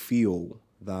and feel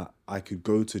that I could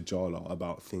go to Jala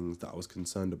about things that I was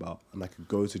concerned about. And I could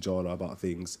go to Jala about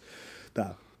things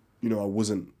that, you know, I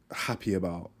wasn't happy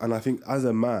about. And I think as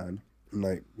a man,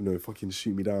 like, you know, fucking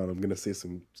shoot me down, I'm gonna say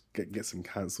get some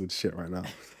cancelled shit right now.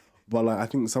 But like, I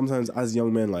think sometimes as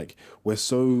young men, like, we're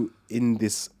so in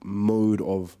this mode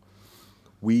of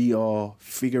we are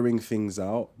figuring things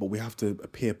out, but we have to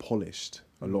appear polished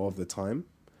a lot of the time.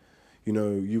 You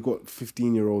know, you've got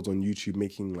 15-year-olds on YouTube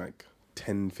making like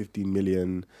 10, 15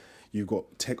 million. You've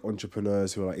got tech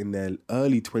entrepreneurs who are like in their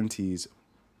early 20s,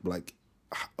 like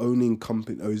owning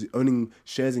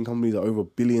shares in companies that are over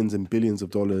billions and billions of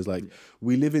dollars. Like,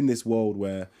 we live in this world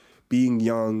where being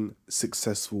young,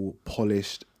 successful,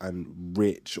 polished, and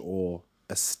rich or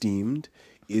esteemed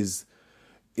is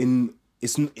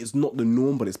it's not the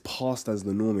norm, but it's passed as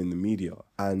the norm in the media.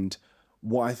 And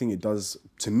what I think it does,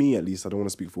 to me at least, I don't want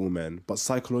to speak for all men, but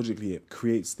psychologically it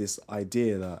creates this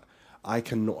idea that I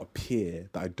cannot appear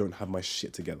that I don't have my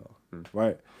shit together,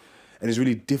 right? And it's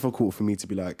really difficult for me to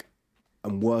be like,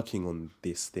 I'm working on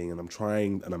this thing and I'm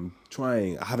trying.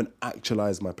 I haven't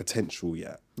actualized my potential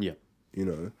yet. Yeah. You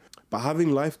know? But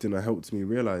having Life Dinner helped me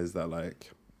realize that,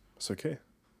 like, it's okay.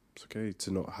 It's okay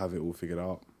to not have it all figured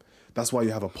out. That's why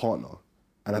you have a partner.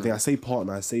 And I think I say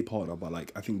partner, but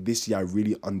like, I think this year I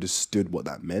really understood what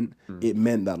that meant. It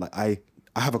meant that, like, I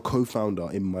have a co-founder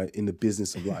in the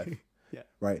business of life. Yeah.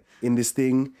 Right? In this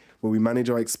thing where we manage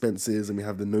our expenses and we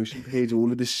have the Notion page and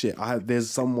all of this shit, there's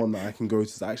someone that I can go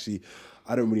to actually,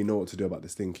 I don't really know what to do about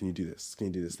this thing. Can you do this? Can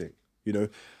you do this thing? You know,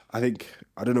 I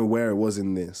don't know where it was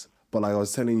in this, but like I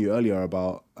was telling you earlier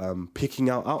about picking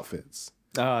out outfits.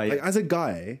 Yeah. Like, as a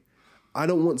guy, I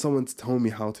don't want someone to tell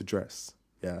me how to dress.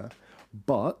 Yeah.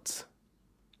 But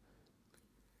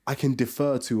I can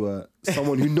defer to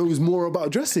someone who knows more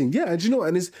about dressing. Yeah, and you know,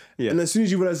 and as soon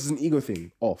as you realize it's an ego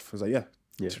thing, off. It's like,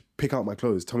 pick out my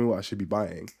clothes. Tell me what I should be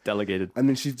buying. Delegated. And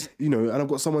then she's, you know, and I've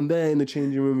got someone there in the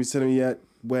changing room who's telling me,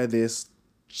 wear this,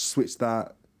 switch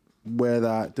that, wear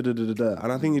that, da-da-da-da-da.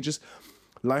 And I think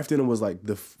Life Dinner was like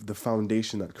the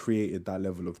foundation that created that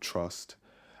level of trust.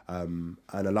 And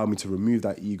allow me to remove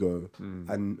that ego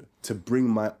and to bring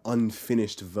my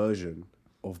unfinished version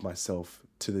of myself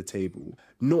to the table.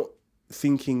 Not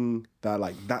thinking that,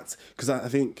 like, that's... Because I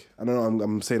think... I don't know,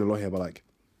 I'm saying a lot here, but, like,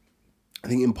 I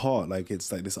think in part, like, it's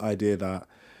like this idea that,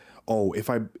 oh, if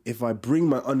I bring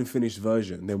my unfinished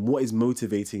version, then what is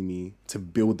motivating me to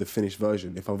build the finished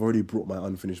version if I've already brought my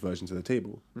unfinished version to the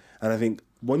table? And I think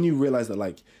when you realize that,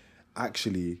 like,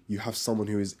 actually you have someone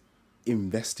who is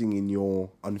investing in your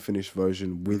unfinished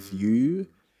version with you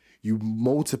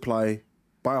multiply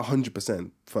by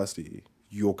 100%, firstly,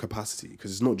 your capacity,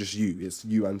 because it's not just you, it's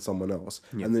you and someone else.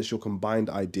 And then it's your combined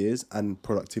ideas and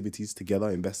productivities together,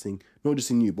 investing not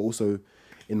just in you, but also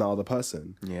in the other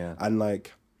person. Yeah. And,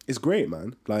 like, it's great,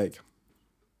 man. Like,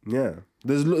 yeah.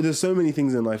 There's so many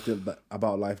things in life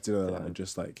about Life Dinner that are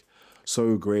just, like,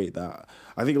 so great that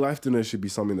I think Life Dinner should be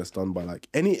something that's done by, like,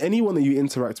 anyone that you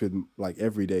interact with, like,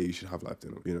 every day. You should have Life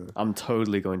Dinner, you know. I'm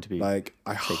totally going to be, like,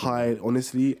 I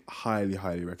honestly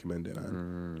highly recommend it,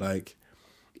 man. Like,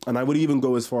 and I would even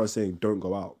go as far as saying, don't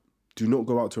go out. Do not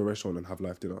go out to a restaurant and have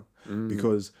Life Dinner,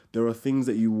 because there are things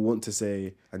that you want to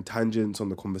say and tangents on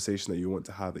the conversation that you want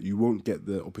to have that you won't get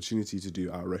the opportunity to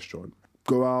do at a restaurant.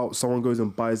 Go out, someone goes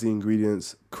and buys the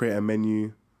ingredients, create a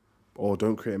menu. Or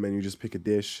don't create a menu, just pick a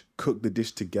dish, cook the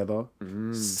dish together,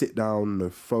 sit down, no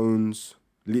phones,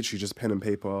 literally just pen and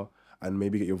paper, and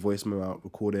maybe get your voice memo out,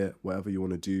 record it, whatever you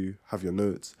want to do, have your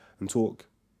notes, and talk,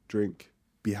 drink,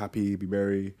 be happy, be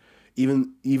merry.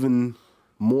 Even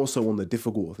more so on the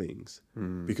difficult things,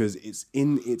 because it's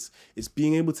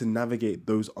being able to navigate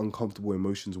those uncomfortable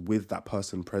emotions with that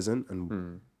person present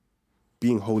and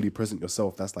being wholly present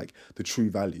yourself. That's, like, the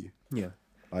true value. Yeah.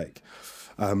 Like,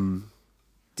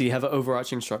 do you have an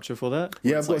overarching structure for that?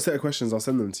 Yeah, I've got a set of questions. I'll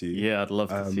send them to you. Yeah, I'd love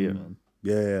to see it, man.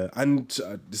 Yeah. And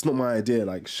it's not my idea.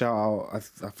 Like, shout out,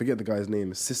 I forget the guy's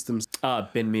name. Systems.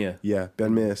 Ben Meir. Yeah,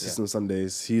 Ben Meir, System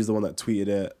Sundays. He's the one that tweeted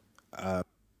it.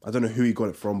 I don't know who he got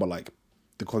it from, but, like,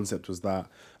 the concept was that.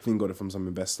 I think he got it from some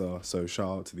investor. So shout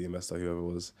out to the investor, whoever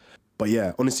it was. But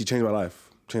yeah, honestly, changed my life.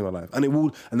 And it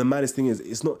will. And the maddest thing is,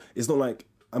 it's not like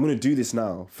I'm gonna do this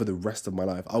now for the rest of my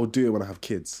life. I will do it when I have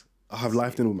kids. I have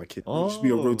Life Dinner with my kid. It should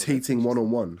be a rotating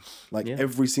one-on-one. Like,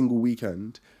 every single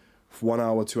weekend, 1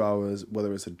 hour, 2 hours,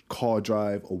 whether it's a car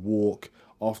drive, a walk,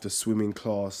 after swimming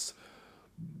class,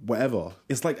 whatever.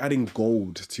 It's like adding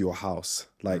gold to your house.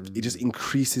 Like, it just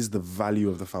increases the value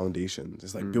of the foundations.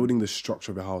 It's like building the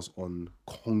structure of your house on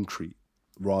concrete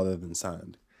rather than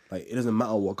sand. Like, it doesn't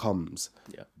matter what comes.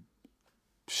 Yeah.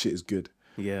 Shit is good.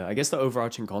 Yeah, I guess the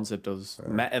overarching concept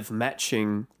of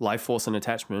matching life force and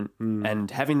attachment and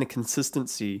having the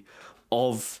consistency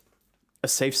of a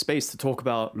safe space to talk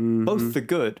about both the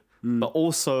good, but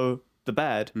also the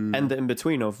bad and the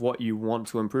in-between of what you want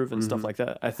to improve and stuff like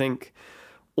that. I think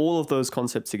all of those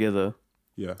concepts together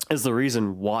is the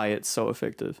reason why it's so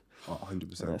effective.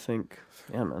 100%. And I think,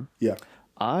 yeah, man. Yeah.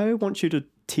 I want you to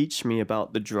teach me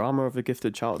about the drama of a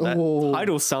gifted child. That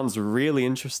title sounds really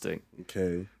interesting.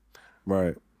 Okay.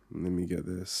 Right, let me get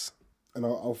this. and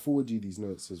I'll forward you these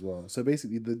notes as well. So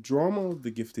basically, The Drama of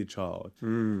the Gifted Child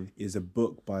is a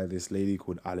book by this lady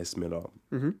called Alice Miller.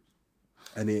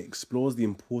 And it explores the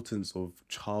importance of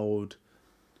childhood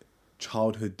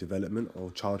development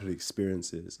or childhood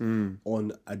experiences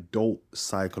on adult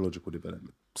psychological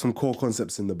development. Some core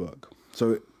concepts in the book.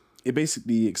 So it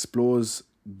basically explores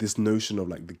this notion of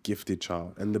like the gifted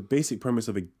child and the basic premise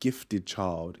of a gifted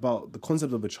child, about the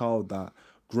concept of a child that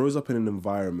grows up in an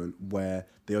environment where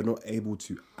they are not able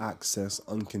to access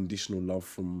unconditional love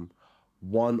from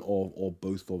one or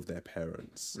both of their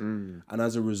parents. And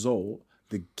as a result,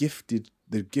 the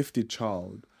gifted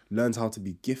child learns how to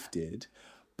be gifted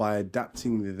by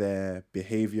adapting their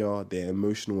behavior, their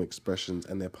emotional expressions,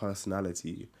 and their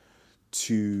personality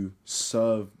to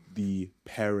serve the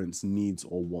parents' needs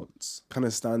or wants. Kind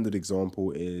of standard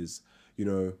example is, you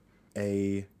know,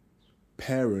 a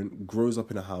parent grows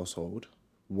up in a household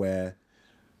where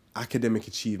academic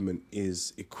achievement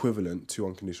is equivalent to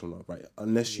unconditional love, right?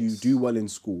 Unless you do well in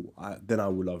school, then I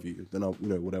will love you. Then I'll,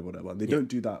 whatever. They don't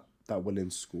do that well in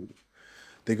school.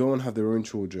 They go and have their own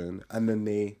children, and then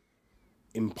they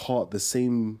impart the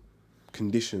same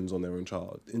conditions on their own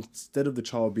child. Instead of the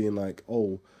child being like,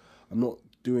 oh, I'm not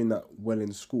doing that well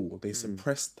in school, they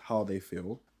suppress how they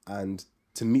feel, and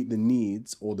to meet the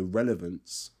needs or the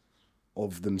relevance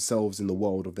of themselves in the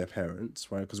world of their parents,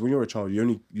 right? Because when you're a child, you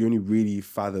only really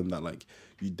fathom that like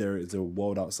there is a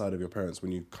world outside of your parents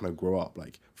when you kind of grow up.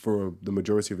 Like for the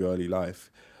majority of your early life,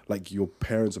 like your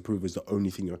parents' approval is the only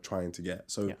thing you're trying to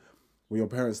get. So when your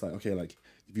parents like, okay, like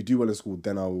if you do well in school,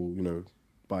 then I will,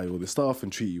 buy all this stuff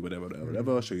and treat you whatever,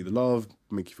 show you the love,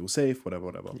 make you feel safe,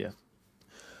 whatever. Yeah.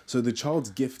 So the child's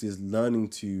gift is learning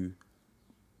to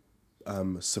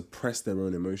suppress their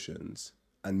own emotions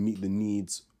and meet the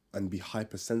needs and be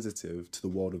hypersensitive to the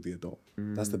world of the adult.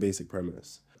 That's the basic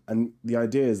premise. And the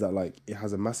idea is that like it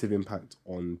has a massive impact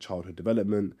on childhood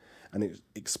development, and it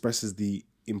expresses the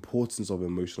importance of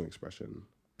emotional expression.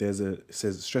 It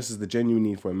stresses the genuine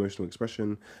need for emotional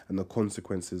expression and the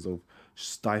consequences of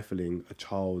stifling a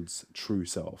child's true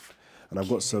self. And I've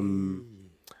got some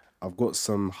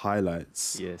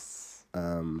highlights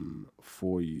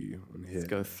for you on here. Let's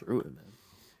go through it, man.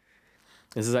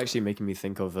 This is actually making me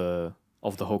think of the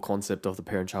whole concept of the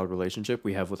parent-child relationship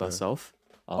we have with ourselves.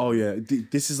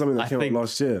 This is something that came up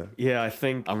last year. Yeah, I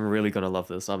think I'm really going to love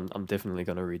this. I'm definitely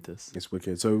going to read this. It's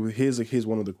wicked. So here's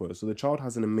one of the quotes. So the child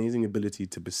has an amazing ability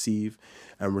to perceive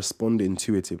and respond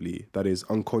intuitively, that is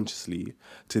unconsciously,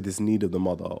 to this need of the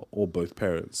mother or both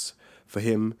parents, for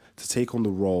him to take on the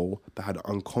role that had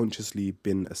unconsciously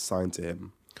been assigned to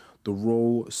him. The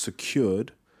role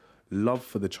secured love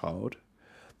for the child,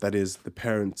 that is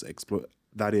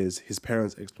his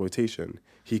parents' exploitation.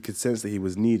 He could sense that he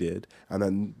was needed, and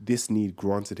that this need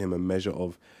granted him a measure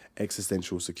of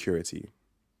existential security.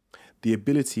 The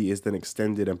ability is then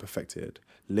extended and perfected.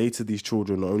 Later, these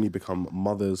children not only become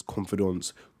mothers,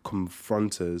 confidants,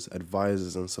 confronters,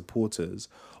 advisors, and supporters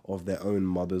of their own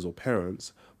mothers or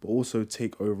parents, but also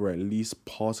take over at least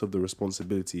part of the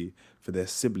responsibility for their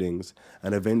siblings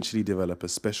and eventually develop a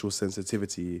special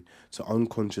sensitivity to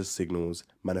unconscious signals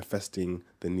manifesting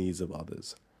the needs of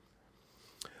others.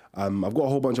 I've got a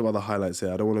whole bunch of other highlights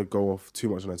here. I don't want to go off too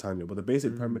much on a tangent, but the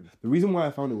basic premise, the reason why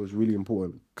I found it was really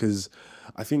important, because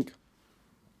I think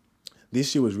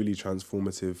this year was really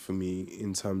transformative for me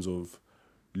in terms of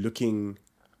looking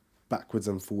backwards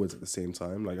and forwards at the same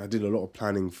time. Like I did a lot of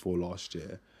planning for last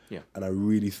year, and I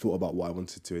really thought about what I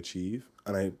wanted to achieve,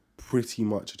 and I pretty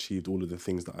much achieved all of the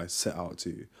things that I set out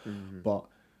to. But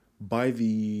by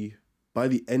the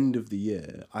end of the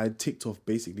year, I had ticked off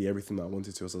basically everything that I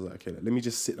wanted to. So I was like, okay, let me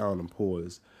just sit down and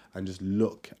pause and just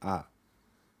look at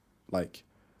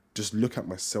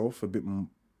myself a bit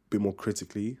more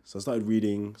critically. So I started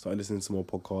reading, started listening to more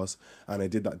podcasts, and I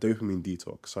did that dopamine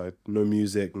detox. So I had no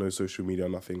music, no social media,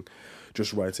 nothing,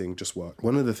 just writing, just work.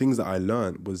 One of the things that I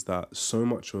learned was that so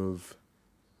much of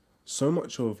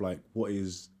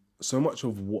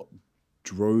what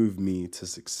drove me to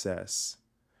success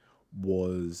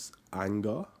was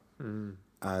anger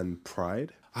and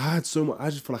pride. I just feel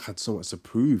like I had so much to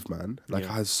prove, man. I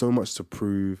had so much to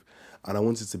prove, and I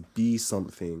wanted to be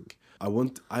something.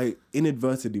 I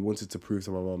inadvertently wanted to prove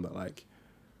to my mom that like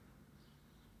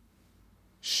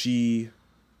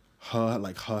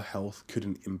her health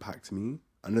couldn't impact me.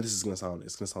 I know this is gonna sound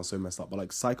so messed up, but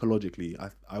like psychologically,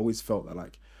 I always felt that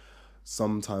like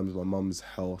sometimes my mum's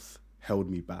health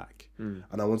held me back, and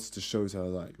I wanted to show to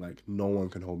her like no one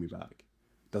can hold me back.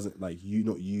 Doesn't like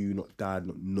not dad,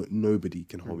 nobody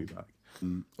can hold me back.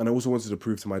 And I also wanted to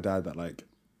prove to my dad that like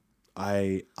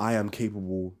I am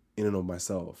capable in and of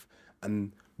myself.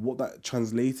 And what that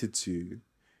translated to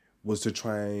was to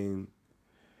try and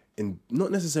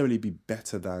not necessarily be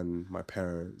better than my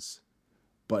parents,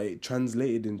 but it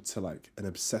translated into like an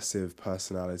obsessive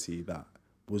personality that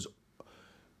was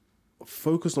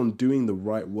focused on doing the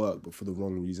right work but for the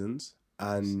wrong reasons.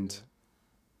 And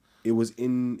it was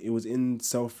in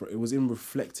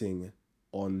reflecting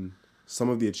on some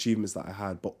of the achievements that I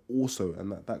had, but also,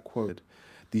 and that quote,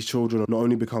 these children not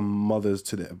only become mothers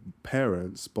to their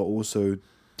parents, but also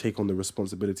take on the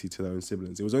responsibility to their own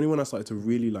siblings. It was only when I started to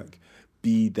really like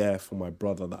be there for my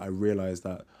brother that I realized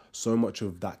that so much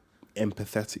of that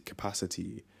empathetic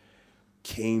capacity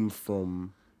came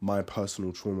from my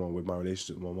personal trauma with my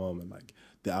relationship with my mom and like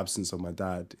the absence of my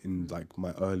dad in like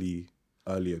my early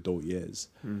adult years.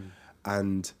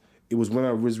 And it was when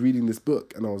I was reading this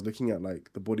book and I was looking at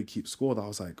like the Body Keeps Score that I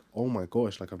was like, oh my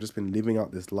gosh, like I've just been living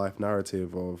out this life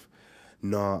narrative of,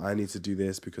 nah, I need to do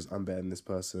this because I'm better than this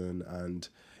person, and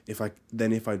if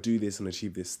I do this and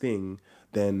achieve this thing,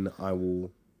 then I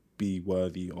will be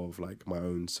worthy of like my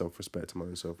own self-respect and my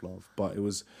own self-love. But it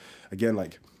was, again,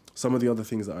 like some of the other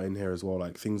things that are in here as well,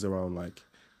 like things around like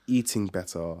eating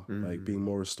better, like being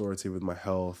more restorative with my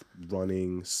health,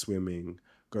 running, swimming,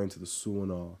 going to the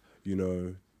sauna, you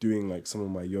know, doing like some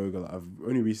of my yoga that I've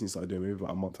only recently started doing, maybe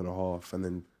about a month and a half, and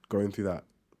then going through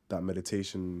that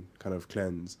meditation kind of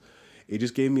cleanse. It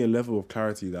just gave me a level of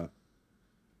clarity that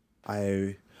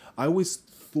I always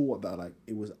thought that like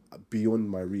it was beyond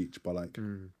my reach, but like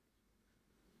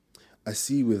I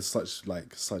see with such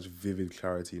vivid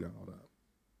clarity now that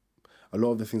a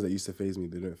lot of the things that used to faze me,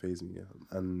 they don't faze me.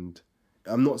 Yeah. And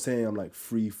I'm not saying I'm like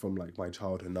free from like my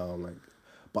childhood now, I'm like,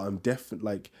 but I'm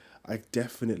I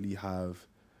definitely have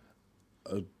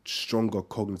a stronger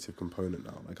cognitive component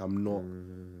now. Like I'm not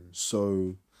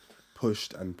so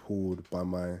pushed and pulled by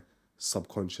my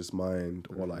subconscious mind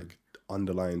or like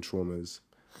underlying traumas.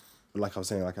 Like I was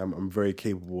saying, like I'm very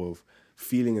capable of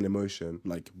feeling an emotion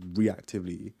like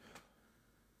reactively,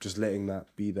 just letting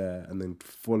that be there and then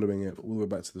following it all the way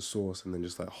back to the source and then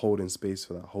just like holding space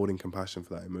for that, holding compassion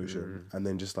for that emotion, and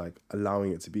then just like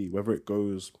allowing it to be, whether it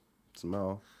goes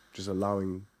somehow, just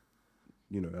allowing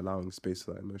space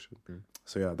for that emotion.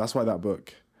 So yeah, that's why that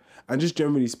book, and just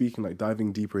generally speaking, like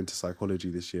diving deeper into psychology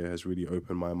this year has really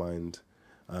opened my mind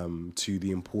to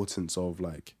the importance of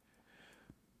like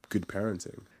good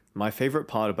parenting. My favorite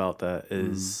part about that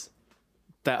is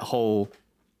that whole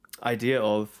idea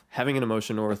of having an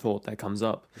emotion or a thought that comes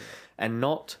up and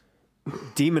not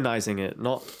demonizing it,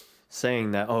 not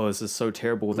saying that, oh, this is so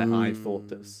terrible that I thought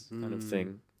this kind of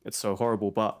thing. It's so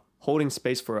horrible, but holding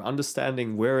space for it,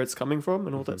 understanding where it's coming from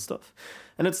and all that stuff.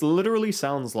 And it's literally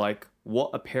sounds like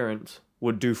what a parent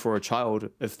would do for a child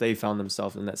if they found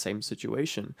themselves in that same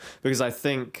situation. Because I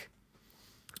think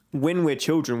when we're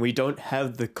children, we don't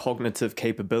have the cognitive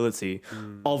capability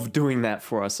of doing that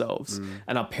for ourselves.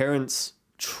 And our parents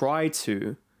try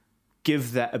to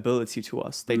give that ability to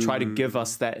us. They try to give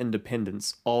us that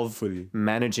independence of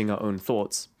managing our own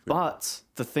thoughts. But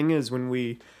the thing is, when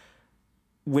we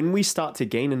start to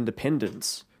gain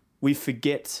independence, we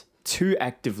forget to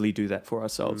actively do that for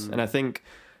ourselves. And I think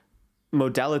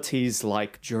modalities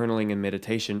like journaling and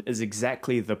meditation is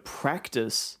exactly the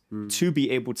practice to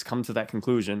be able to come to that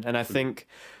conclusion. And I think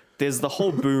there's the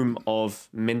whole boom of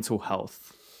mental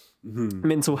health,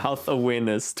 mental health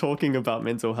awareness, talking about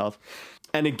mental health.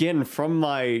 And again, from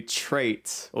my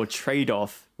trait or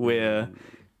trade-off where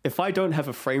if I don't have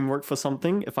a framework for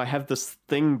something, if I have this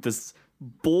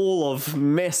ball of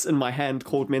mess in my hand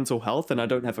called mental health and I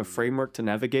don't have a framework to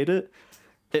navigate it,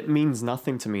 it means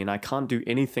nothing to me and I can't do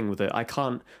anything with it. I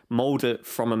can't mold it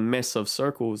from a mess of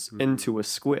circles into a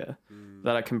square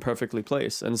that I can perfectly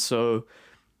place. And so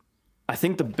I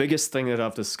think the biggest thing that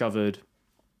I've discovered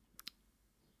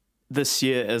this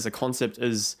year as a concept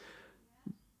is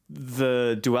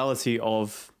the duality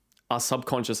of our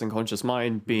subconscious and conscious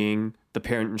mind being the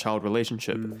parent and child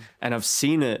relationship. And I've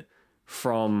seen it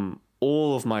from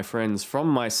all of my friends, from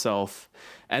myself,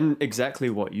 and exactly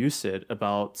what you said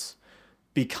about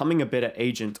becoming a better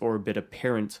agent or a better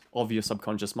parent of your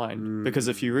subconscious mind. Because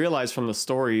if you realize from the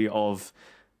story of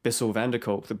Bessel van der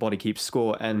Kolk, The Body Keeps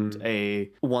Score, and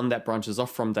one that branches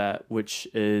off from that, which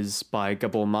is by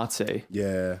Gabor Mate.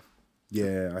 Yeah,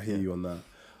 I hear you on that.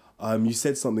 You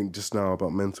said something just now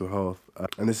about mental health,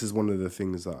 and this is one of the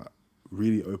things that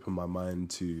really opened my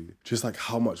mind to just like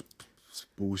how much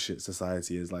bullshit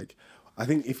society is. Like, I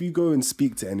think if you go and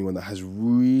speak to anyone that has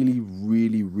really,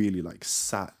 really, really like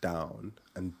sat down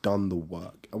and done the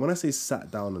work, and when I say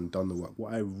sat down and done the work,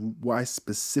 what I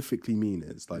specifically mean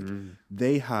is like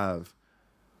they have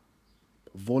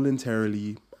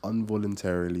voluntarily,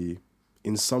 involuntarily,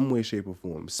 in some way, shape or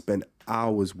form, spend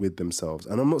hours with themselves.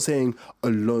 And I'm not saying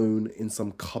alone in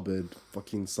some cupboard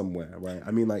fucking somewhere, right?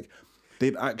 I mean, like,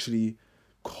 they've actually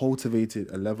cultivated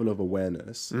a level of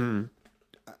awareness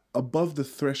above the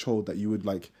threshold that you would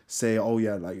like say, oh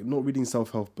yeah, like not reading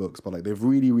self-help books, but like they've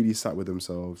really, really sat with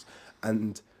themselves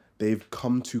and they've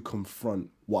come to confront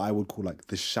what I would call like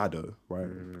the shadow, right?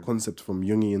 Concept from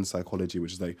Jungian psychology,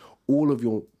 which is like all of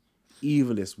your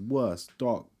evilest, worst,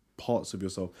 dark parts of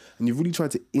yourself. And you've really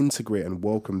tried to integrate and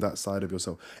welcome that side of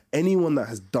yourself. Anyone that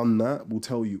has done that will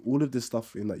tell you all of this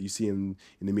stuff in that you see in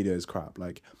the media is crap.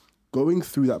 Like going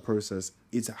through that process,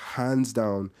 it's hands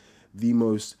down the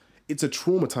most, it's a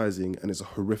traumatizing and it's a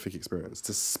horrific experience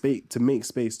to make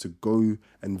space to go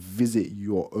and visit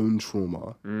your own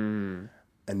trauma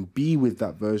and be with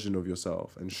that version of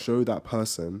yourself and show that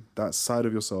person, that side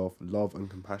of yourself, love and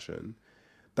compassion.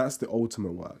 That's the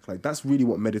ultimate work. Like that's really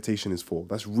what meditation is for.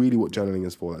 That's really what journaling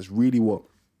is for. That's really what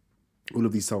all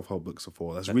of these self-help books are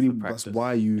for. That's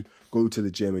why you go to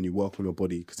the gym and you work on your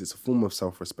body, because it's a form of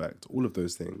self-respect, all of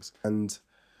those things. And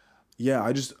yeah,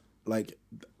 I just like,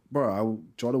 bro,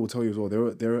 Jada will tell you as well,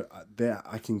 there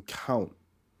I can count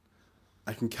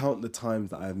the times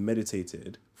that I've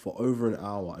meditated for over an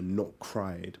hour and not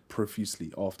cried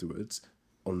profusely afterwards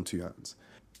on two hands.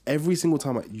 Every single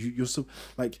time you're so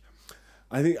like,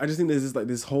 I just think there's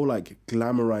this whole like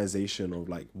glamorization of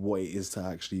like what it is to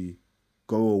actually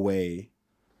go away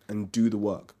and do the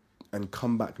work and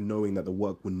come back knowing that the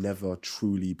work will never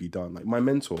truly be done. Like my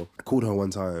mentor, I called her one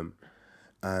time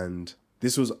and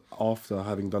this was after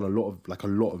having done a lot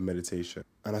of meditation.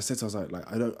 And I said to her, I was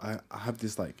like I have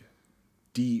this like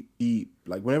deep,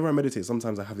 like whenever I meditate,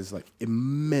 sometimes I have this like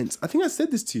immense, I think I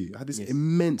said this to you, I had this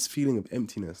immense feeling of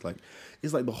emptiness. Like,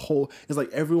 it's like it's like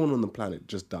everyone on the planet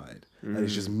just died and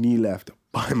it's just me left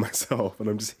by myself and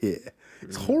I'm just here.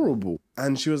 It's horrible.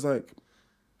 And she was like,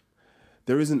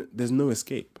 there's no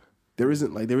escape. There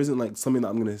isn't like something that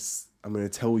I'm going to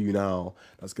tell you now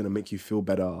that's going to make you feel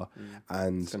better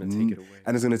and it's going to take it away.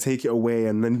 And it's going to take it away.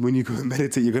 And then when you go and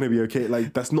meditate, you're going to be okay.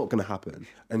 Like, that's not going to happen.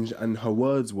 And her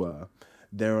words were,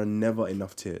 there are never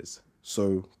enough tears.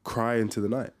 So cry into the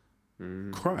night.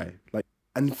 Cry. Like,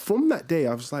 and from that day,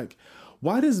 I was like,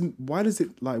 why does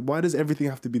everything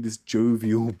have to be this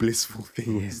jovial, blissful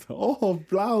thing? It's like, oh,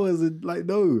 flowers, and like,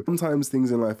 no. Sometimes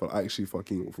things in life are actually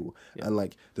fucking awful. Yeah. And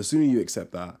like, the sooner you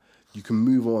accept that, you can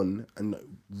move on and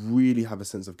really have a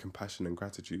sense of compassion and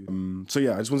gratitude. So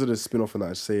yeah, I just wanted to spin off on that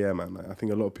and say, yeah, man, like, I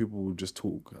think a lot of people will just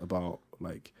talk about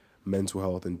like mental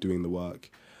health and doing the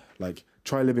work. Like,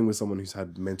 try living with someone who's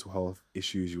had mental health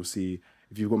issues. You'll see,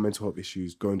 if you've got mental health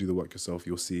issues, go and do the work yourself.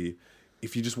 You'll see,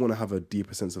 if you just want to have a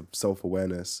deeper sense of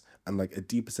self-awareness and like a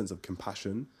deeper sense of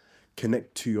compassion,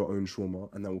 connect to your own trauma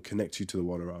and that will connect you to the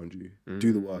world around you.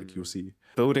 Do the work, you'll see.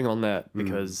 Building on that,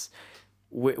 because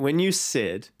when you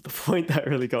said, the point that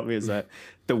really got me is that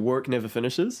the work never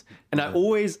finishes. And I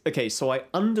always, so I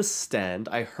understand,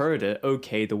 I heard it,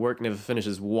 okay, the work never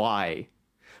finishes. Why?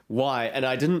 And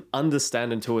I didn't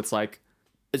understand until it's like,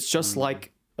 it's just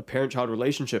like a parent-child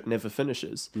relationship never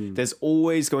finishes. There's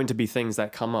always going to be things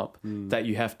that come up that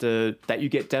you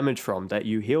get damaged from, that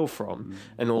you heal from,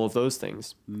 and all of those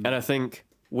things. And I think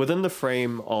within the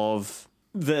frame of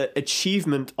the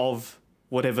achievement of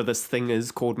whatever this thing is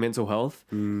called mental health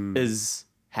is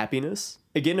happiness.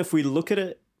 Again, if we look at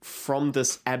it from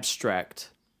this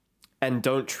abstract and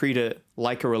don't treat it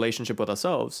like a relationship with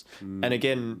ourselves, and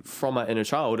again, from our inner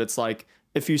child, it's like,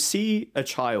 if you see a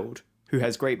child who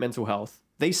has great mental health,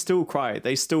 they still cry,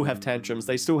 they still have tantrums,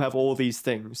 they still have all these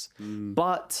things,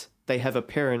 but they have a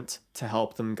parent to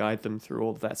help them, guide them through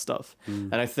all of that stuff.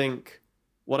 And I think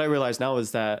what I realize now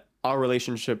is that our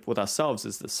relationship with ourselves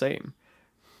is the same.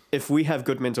 If we have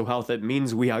good mental health, it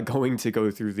means we are going to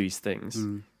go through these things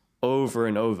over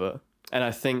and over. And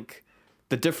I think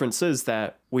the difference is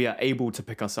that we are able to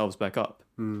pick ourselves back up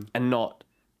and not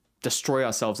destroy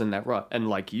ourselves in that rut. And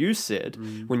like you said,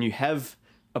 when you have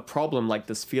a problem like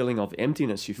this feeling of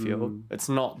emptiness you feel, it's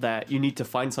not that you need to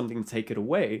find something to take it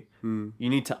away. You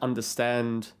need to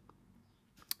understand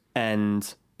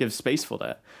and give space for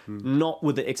that. Not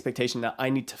with the expectation that I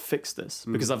need to fix this.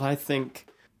 Because if I think,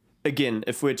 again,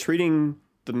 if we're treating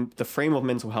the frame of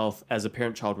mental health as a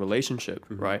parent-child relationship,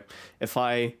 right? If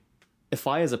I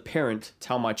as a parent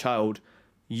tell my child,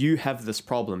 you have this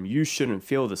problem, you shouldn't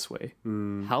feel this way,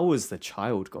 how is the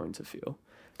child going to feel?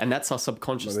 And that's our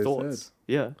subconscious thoughts.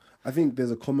 Yeah. I think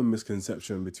there's a common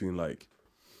misconception between like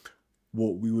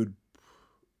what we would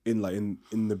in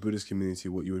the Buddhist community,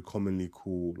 what you would commonly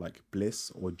call like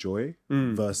bliss or joy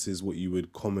versus what you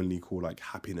would commonly call like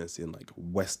happiness in like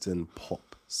Western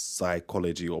pop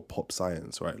psychology or pop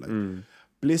science, right? Like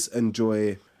bliss and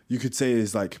joy, you could say,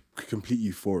 is like complete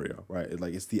euphoria, right?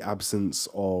 Like it's the absence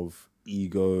of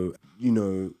ego, you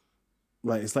know,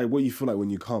 like it's like what you feel like when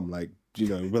you come, like, you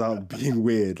know, without being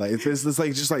weird. Like it's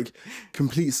like just like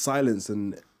complete silence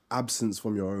and absence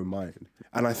from your own mind.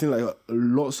 And I think like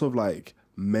lots of like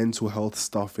mental health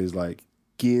stuff is like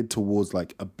geared towards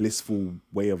like a blissful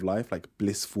way of life, like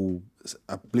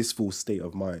a blissful state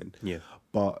of mind. Yeah.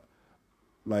 But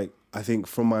like, I think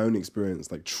from my own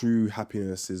experience, like true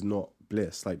happiness is not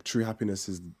bliss. Like true happiness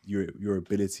is your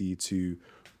ability to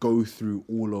go through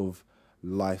all of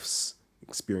life's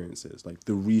experiences, like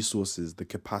the resources, the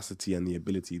capacity and the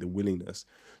ability, the willingness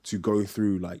to go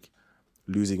through like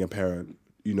losing a parent,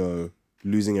 you know,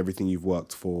 losing everything you've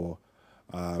worked for,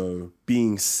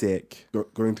 being sick,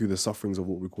 going through the sufferings of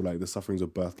what we call like the sufferings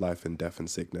of birth, life and death and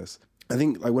sickness. I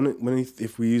think like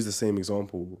if we use the same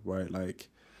example, right, like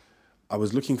I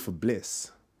was looking for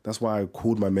bliss. That's why I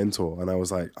called my mentor and I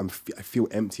was like, I feel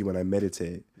empty when I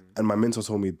meditate. And my mentor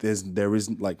told me there is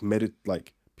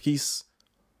like peace,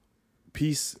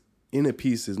 inner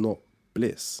peace is not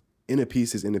bliss. Inner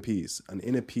peace is inner peace. And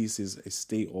inner peace is a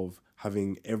state of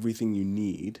having everything you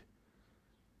need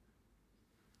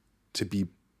to be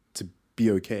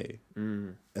okay.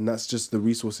 And that's just the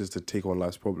resources to take on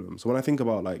life's problems. So when I think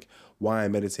about like why I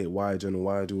meditate, why I journal,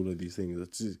 why I do all of these things,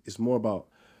 it's more about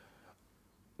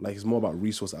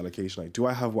resource allocation. Like, do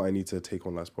I have what I need to take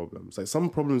on life's problems? Like some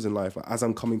problems in life, like, as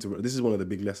I'm coming to, this is one of the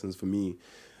big lessons for me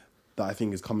that I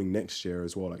think is coming next year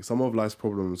as well. Like some of life's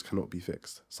problems cannot be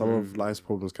fixed. Some of life's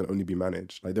problems can only be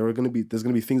managed. Like there's going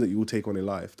to be things that you will take on in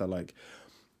life that like,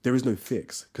 there is no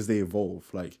fix because they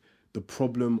evolve. Like the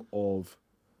problem of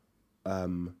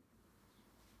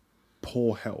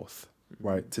poor health,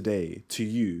 right, today to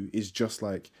you is just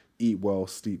like eat well,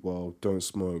 sleep well, don't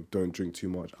smoke, don't drink too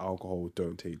much alcohol,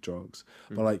 don't take drugs.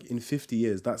 But like in 50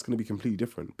 years, that's going to be completely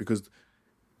different because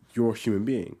you're a human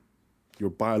being. You're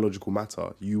biological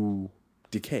matter. You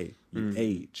decay, you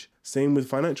age. Same with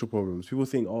financial problems. People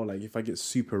think, oh, like if I get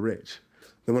super rich,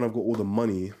 then when I've got all the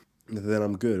money, then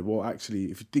I'm good. Well,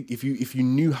 actually, if you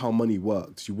knew how money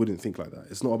worked, you wouldn't think like that.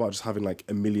 It's not about just having like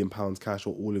 £1 million cash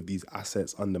or all of these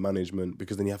assets under management,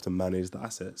 because then you have to manage the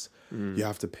assets. You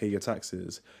have to pay your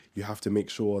taxes. You have to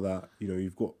make sure that, you know,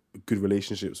 you've got good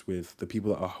relationships with the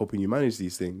people that are helping you manage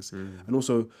these things. And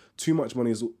also, too much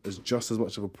money is just as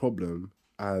much of a problem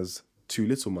as too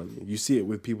little money. You see it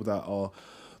with people that are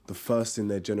the first in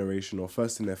their generation or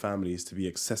first in their families to be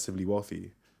excessively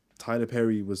wealthy. Tyler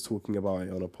Perry was talking about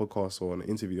it on a podcast or an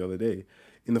interview the other day.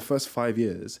 In the first 5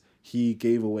 years, he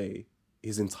gave away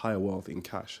his entire wealth in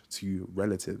cash to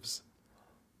relatives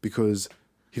because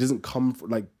he doesn't come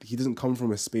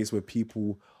from a space where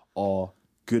people are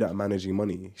good at managing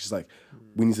money. He's like,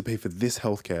 we need to pay for this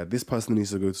healthcare. This person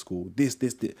needs to go to school. This.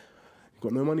 You've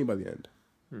got no money by the end.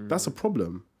 That's a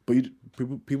problem. But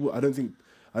people, I don't think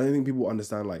people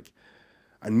understand, like,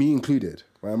 and me included,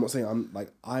 right? I'm not saying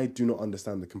I do not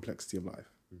understand the complexity of life.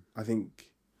 I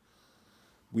think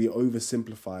we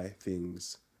oversimplify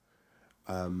things,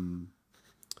 and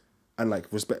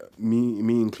like respect me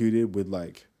included, with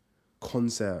like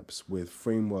concepts, with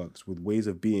frameworks, with ways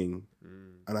of being.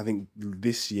 And I think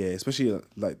this year, especially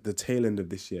like the tail end of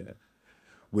this year,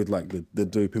 with like the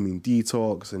dopamine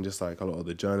detox and just like a lot of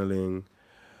the journaling,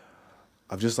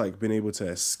 I've just like been able to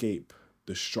escape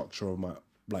the structure of my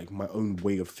own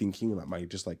way of thinking,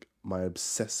 like my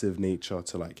obsessive nature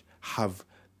to like have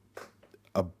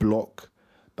a block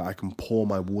that I can pour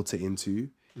my water into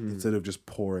instead of just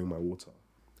pouring my water.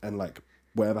 And like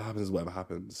whatever happens is whatever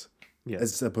happens. Yeah.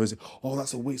 As opposed to, oh,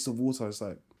 that's a waste of water. It's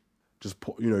like, just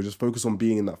just focus on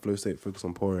being in that flow state, focus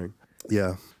on pouring.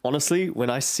 Yeah. Honestly, when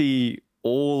I see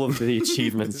all of the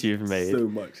achievements you've made, so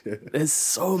much, yeah. There's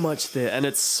so much there, and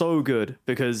it's so good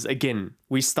because again,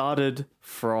 we started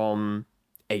from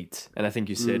 8, and I think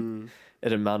you said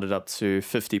it amounted up to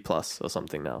 50 plus or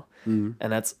something now, and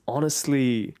that's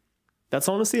honestly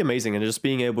amazing. And just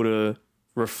being able to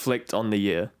reflect on the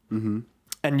year,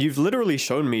 and you've literally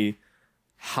shown me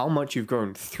how much you've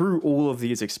grown through all of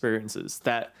these experiences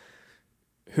that,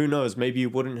 who knows, maybe you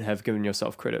wouldn't have given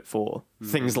yourself credit for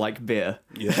things like beer,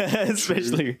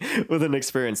 especially with an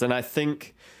experience. And I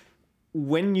think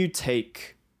when you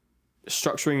take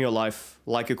structuring your life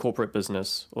like a corporate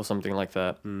business or something like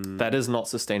that, that is not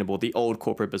sustainable. The old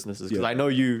corporate businesses, because I know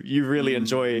you really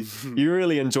enjoy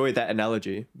that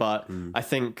analogy, but I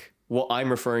think what I'm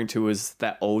referring to is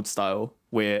that old style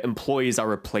where employees are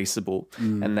replaceable,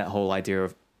 and that whole idea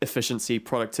of efficiency,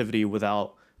 productivity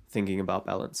without thinking about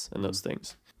balance and those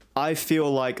things. I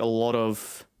feel like a lot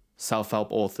of self-help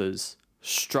authors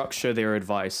structure their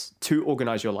advice to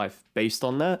organize your life based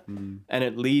on that. And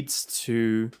it leads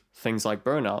to things like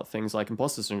burnout, things like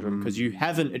imposter syndrome, because you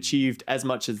haven't achieved as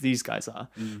much as these guys are.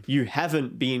 You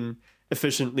haven't been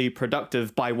efficiently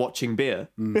productive by watching beer.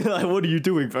 Like, what are you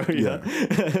doing, bro? Yeah.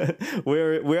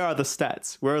 Where are the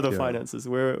stats? Where are the finances?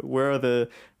 Where's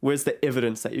the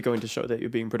evidence that you're going to show that you're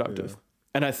being productive?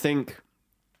 And I think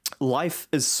life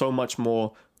is so much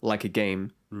more like a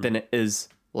game than it is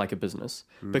like a business,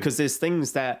 because there's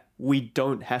things that we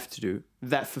don't have to do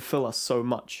that fulfill us so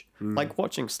much, like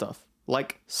watching stuff,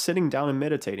 like sitting down and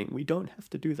meditating. We don't have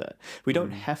to do that. We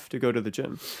don't have to go to the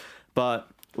gym. But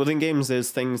within games,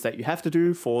 there's things that you have to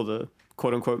do for the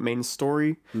quote unquote main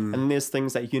story, and there's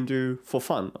things that you can do for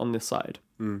fun on this side.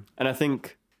 And I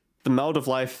think the meld of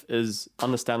life is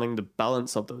understanding the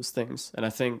balance of those things. And I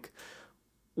think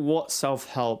what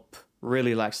self-help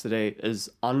really lacks today is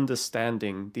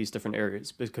understanding these different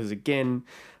areas, because again,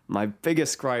 my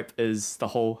biggest gripe is the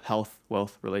whole health,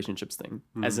 wealth, relationships thing,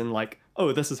 as in like,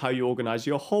 oh, this is how you organize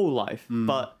your whole life.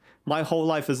 But my whole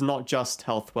life is not just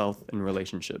health, wealth, and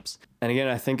relationships. And again,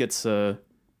 I think it's a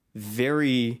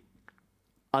very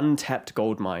untapped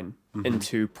goldmine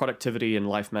into productivity and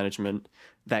life management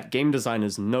that game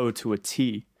designers know to a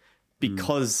T,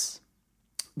 because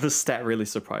this stat really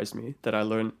surprised me that I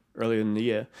learned earlier in the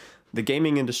year. The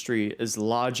gaming industry is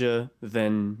larger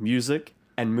than music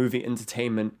and movie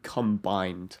entertainment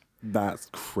combined. That's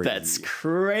crazy. That's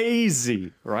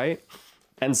crazy, right?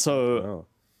 And so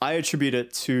I attribute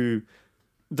it to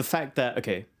the fact that,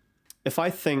 okay, if I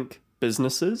think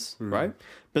businesses, right?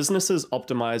 Businesses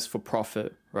optimize for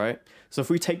profit, right? So if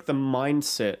we take the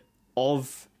mindset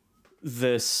of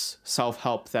this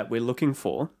self-help that we're looking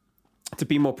for to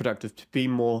be more productive, to be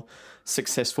more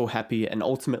successful, happy, and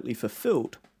ultimately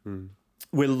fulfilled,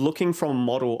 we're looking from a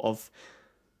model of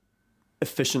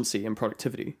efficiency and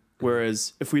productivity.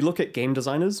 Whereas if we look at game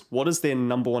designers, what is their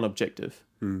number one objective?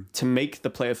 To make the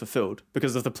player fulfilled.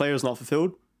 Because if the player is not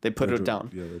fulfilled, they put it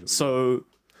down. So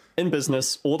in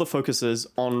business, all the focus is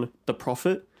on the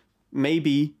profit.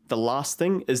 Maybe the last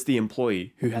thing is the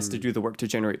employee who has to do the work to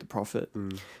generate the profit.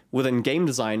 Within game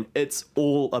design, it's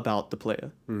all about the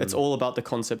player. It's all about the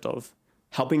concept of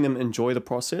helping them enjoy the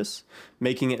process,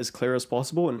 making it as clear as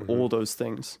possible, and all those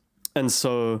things. And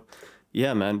so,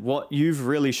 yeah, man, what you've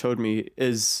really showed me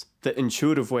is the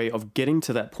intuitive way of getting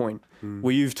to that point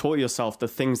where you've taught yourself the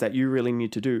things that you really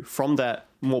need to do from that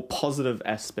more positive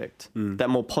aspect, that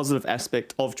more positive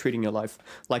aspect of treating your life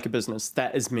like a business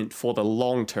that is meant for the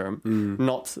long term,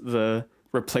 not the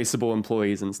replaceable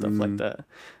employees and stuff like that.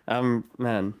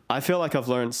 Man, I feel like I've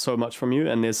learned so much from you,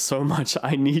 and there's so much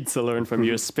I need to learn from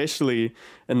you, especially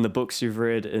in the books you've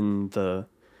read, in the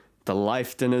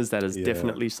life dinners. That is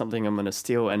definitely something I'm going to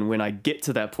steal. And when I get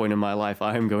to that point in my life,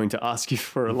 I am going to ask you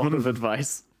for a lot of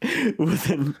advice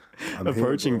within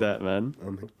approaching that, man.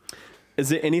 Is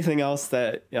there anything else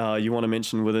that you want to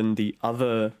mention within the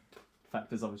other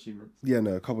factors of achievement? Yeah,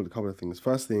 no, a couple of things.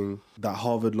 First thing, that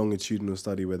Harvard longitudinal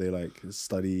study where they like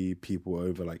study people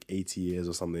over like 80 years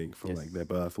or something from like their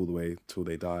birth all the way till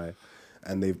they die.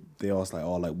 And they ask like,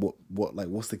 oh, like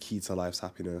what's the key to life's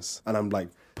happiness? And I'm like,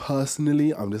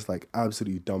 personally, I'm just like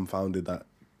absolutely dumbfounded that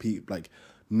like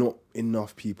not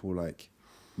enough people like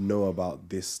know about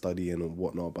this study and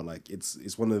whatnot. But like it's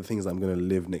one of the things I'm gonna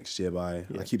live next year by.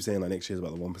 I keep saying like next year is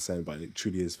about the 1%, but it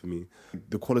truly is for me.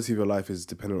 The quality of your life is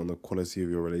dependent on the quality of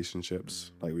your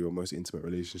relationships, like your most intimate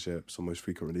relationships or most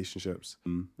frequent relationships.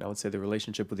 I would say the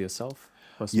relationship with yourself.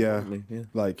 Yeah,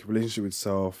 like relationship with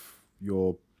self,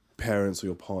 your parents or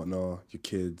your partner, your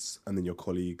kids, and then your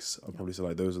colleagues. I'd probably say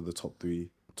like those are the top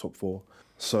four.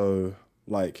 So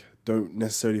like don't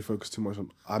necessarily focus too much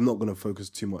on, I'm not going to focus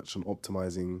too much on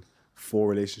optimizing for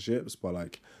relationships, but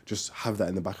like just have that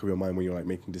in the back of your mind when you're like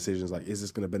making decisions, like is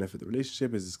this going to benefit the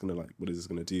relationship? Is this going to like, what is this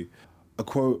going to do? A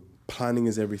quote, planning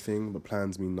is everything, but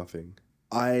plans mean nothing.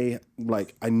 I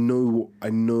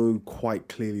know quite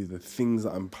clearly the things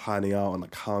that I'm planning out and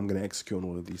like how I'm going to execute on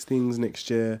all of these things next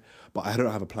year, but I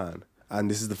don't have a plan. And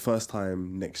this is the first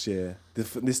time next year,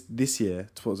 this year,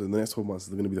 the next 12 months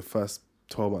is going to be the first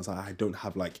 12 months I don't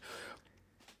have like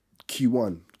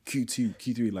Q1, Q2,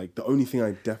 Q3. Like the only thing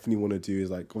I definitely want to do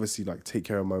is like obviously like take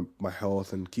care of my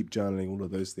health and keep journaling, all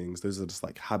of those things. Those are just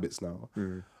like habits now.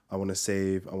 I want to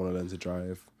save, I want to learn to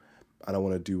drive, and I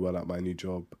want to do well at my new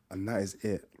job. And that is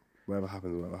it. Whatever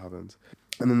happens.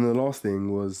 And then the last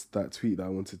thing was that tweet that I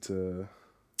wanted to...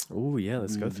 Oh, yeah,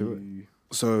 let's go through it.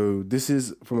 So this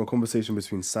is from a conversation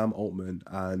between Sam Altman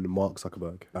and Mark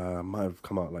Zuckerberg. Might have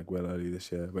come out like well early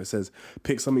this year, but it says,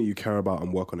 pick something you care about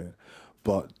and work on it,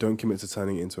 but don't commit to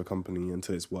turning it into a company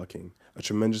until it's working. A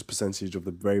tremendous percentage of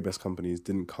the very best companies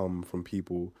didn't come from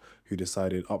people who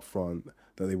decided upfront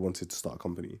that they wanted to start a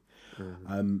company.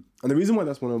 And the reason why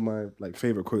that's one of my like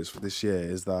favorite quotes for this year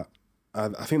is that I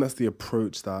think that's the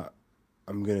approach that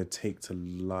I'm gonna take to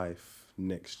life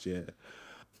next year.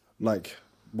 Like,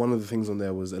 one of the things on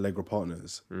there was Allegra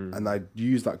Partners. And I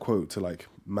used that quote to like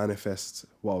manifest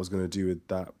what I was going to do with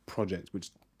that project, which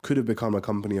could have become a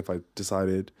company if I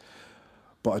decided.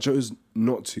 But I chose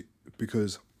not to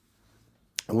because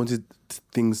I wanted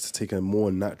things to take a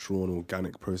more natural and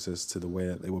organic process to the way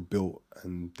that they were built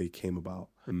and they came about.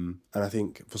 And I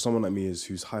think for someone like me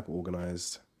who's hyper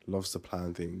organized, loves to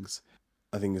plan things,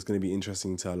 I think it's going to be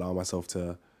interesting to allow myself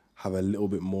to have a little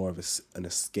bit more of an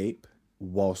escape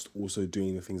whilst also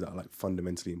doing the things that are like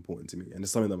fundamentally important to me. And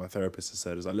it's something that my therapist has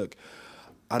said is like, look,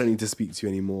 I don't need to speak to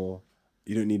you anymore.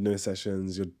 You don't need no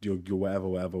sessions. You're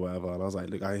whatever. And I was like,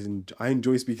 look, I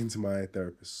enjoy speaking to my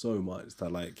therapist so much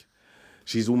that like,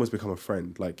 she's almost become a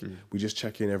friend. Like we just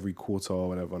check in every quarter or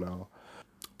whatever now.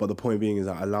 But the point being is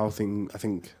that I think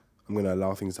I'm going to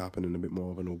allow things to happen in a bit more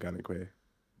of an organic way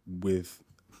with,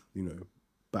 you know,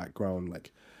 background,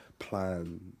 like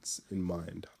plans in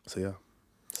mind. So yeah.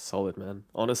 Solid, man.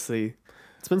 Honestly,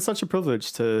 it's been such a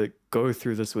privilege to go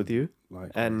through this with you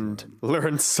and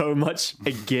learn so much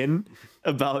again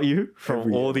about you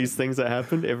from all these things that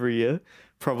happened every year.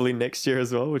 Probably next year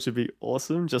as well, which would be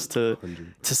awesome just to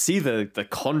see the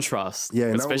contrast. Yeah,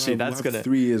 especially we'll that's gonna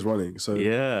 3 years running. So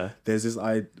yeah, there's this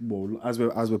as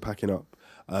we're packing up,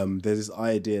 there's this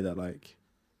idea that like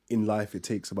in life it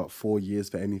takes about 4 years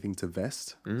for anything to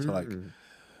vest. So like,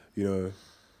 you know,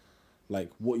 like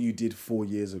what you did 4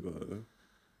 years ago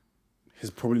is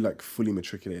probably like fully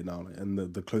matriculated now. Like, and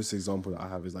the closest example that I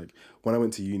have is like when I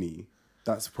went to uni,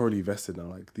 that's probably vested now.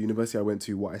 Like the university I went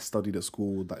to, what I studied at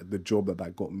school, the job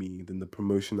that got me, then the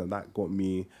promotion that got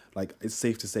me. Like it's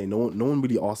safe to say no one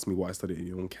really asked me what I studied.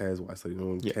 No one cares what I studied. No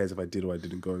one cares if I did or I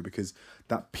didn't go because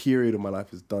that period of my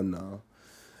life is done now.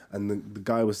 And the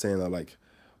guy was saying that like,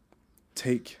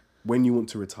 take when you want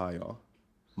to retire,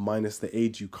 minus the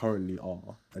age you currently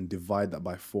are and divide that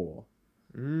by 4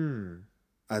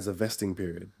 as a vesting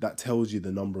period. That tells you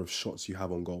the number of shots you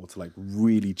have on goal to like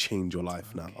really change your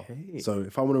life now. So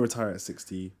if I want to retire at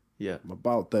 60, I'm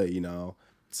about 30 now,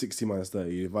 60 minus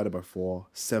 30 divided by 4,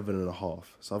 7.5.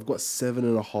 So I've got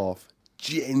 7.5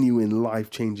 genuine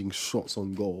life-changing shots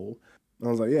on goal. And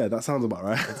I was like, yeah, that sounds about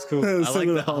right. That's cool.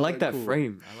 I like that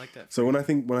frame. So when I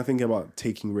think about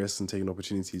taking risks and taking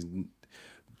opportunities,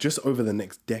 just over the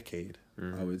next decade,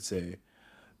 I would say,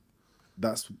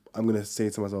 I'm going to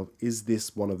say to myself, is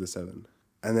this one of the 7?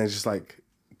 And then just like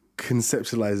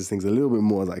conceptualizes things a little bit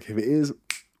more. Like if it is,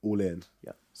 all in.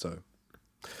 Yeah. So,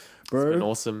 bro. It's been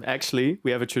awesome. Actually,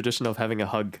 we have a tradition of having a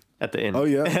hug at the end. Oh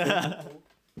yeah.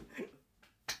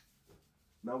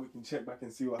 Now we can check back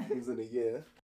and see what happens in a year.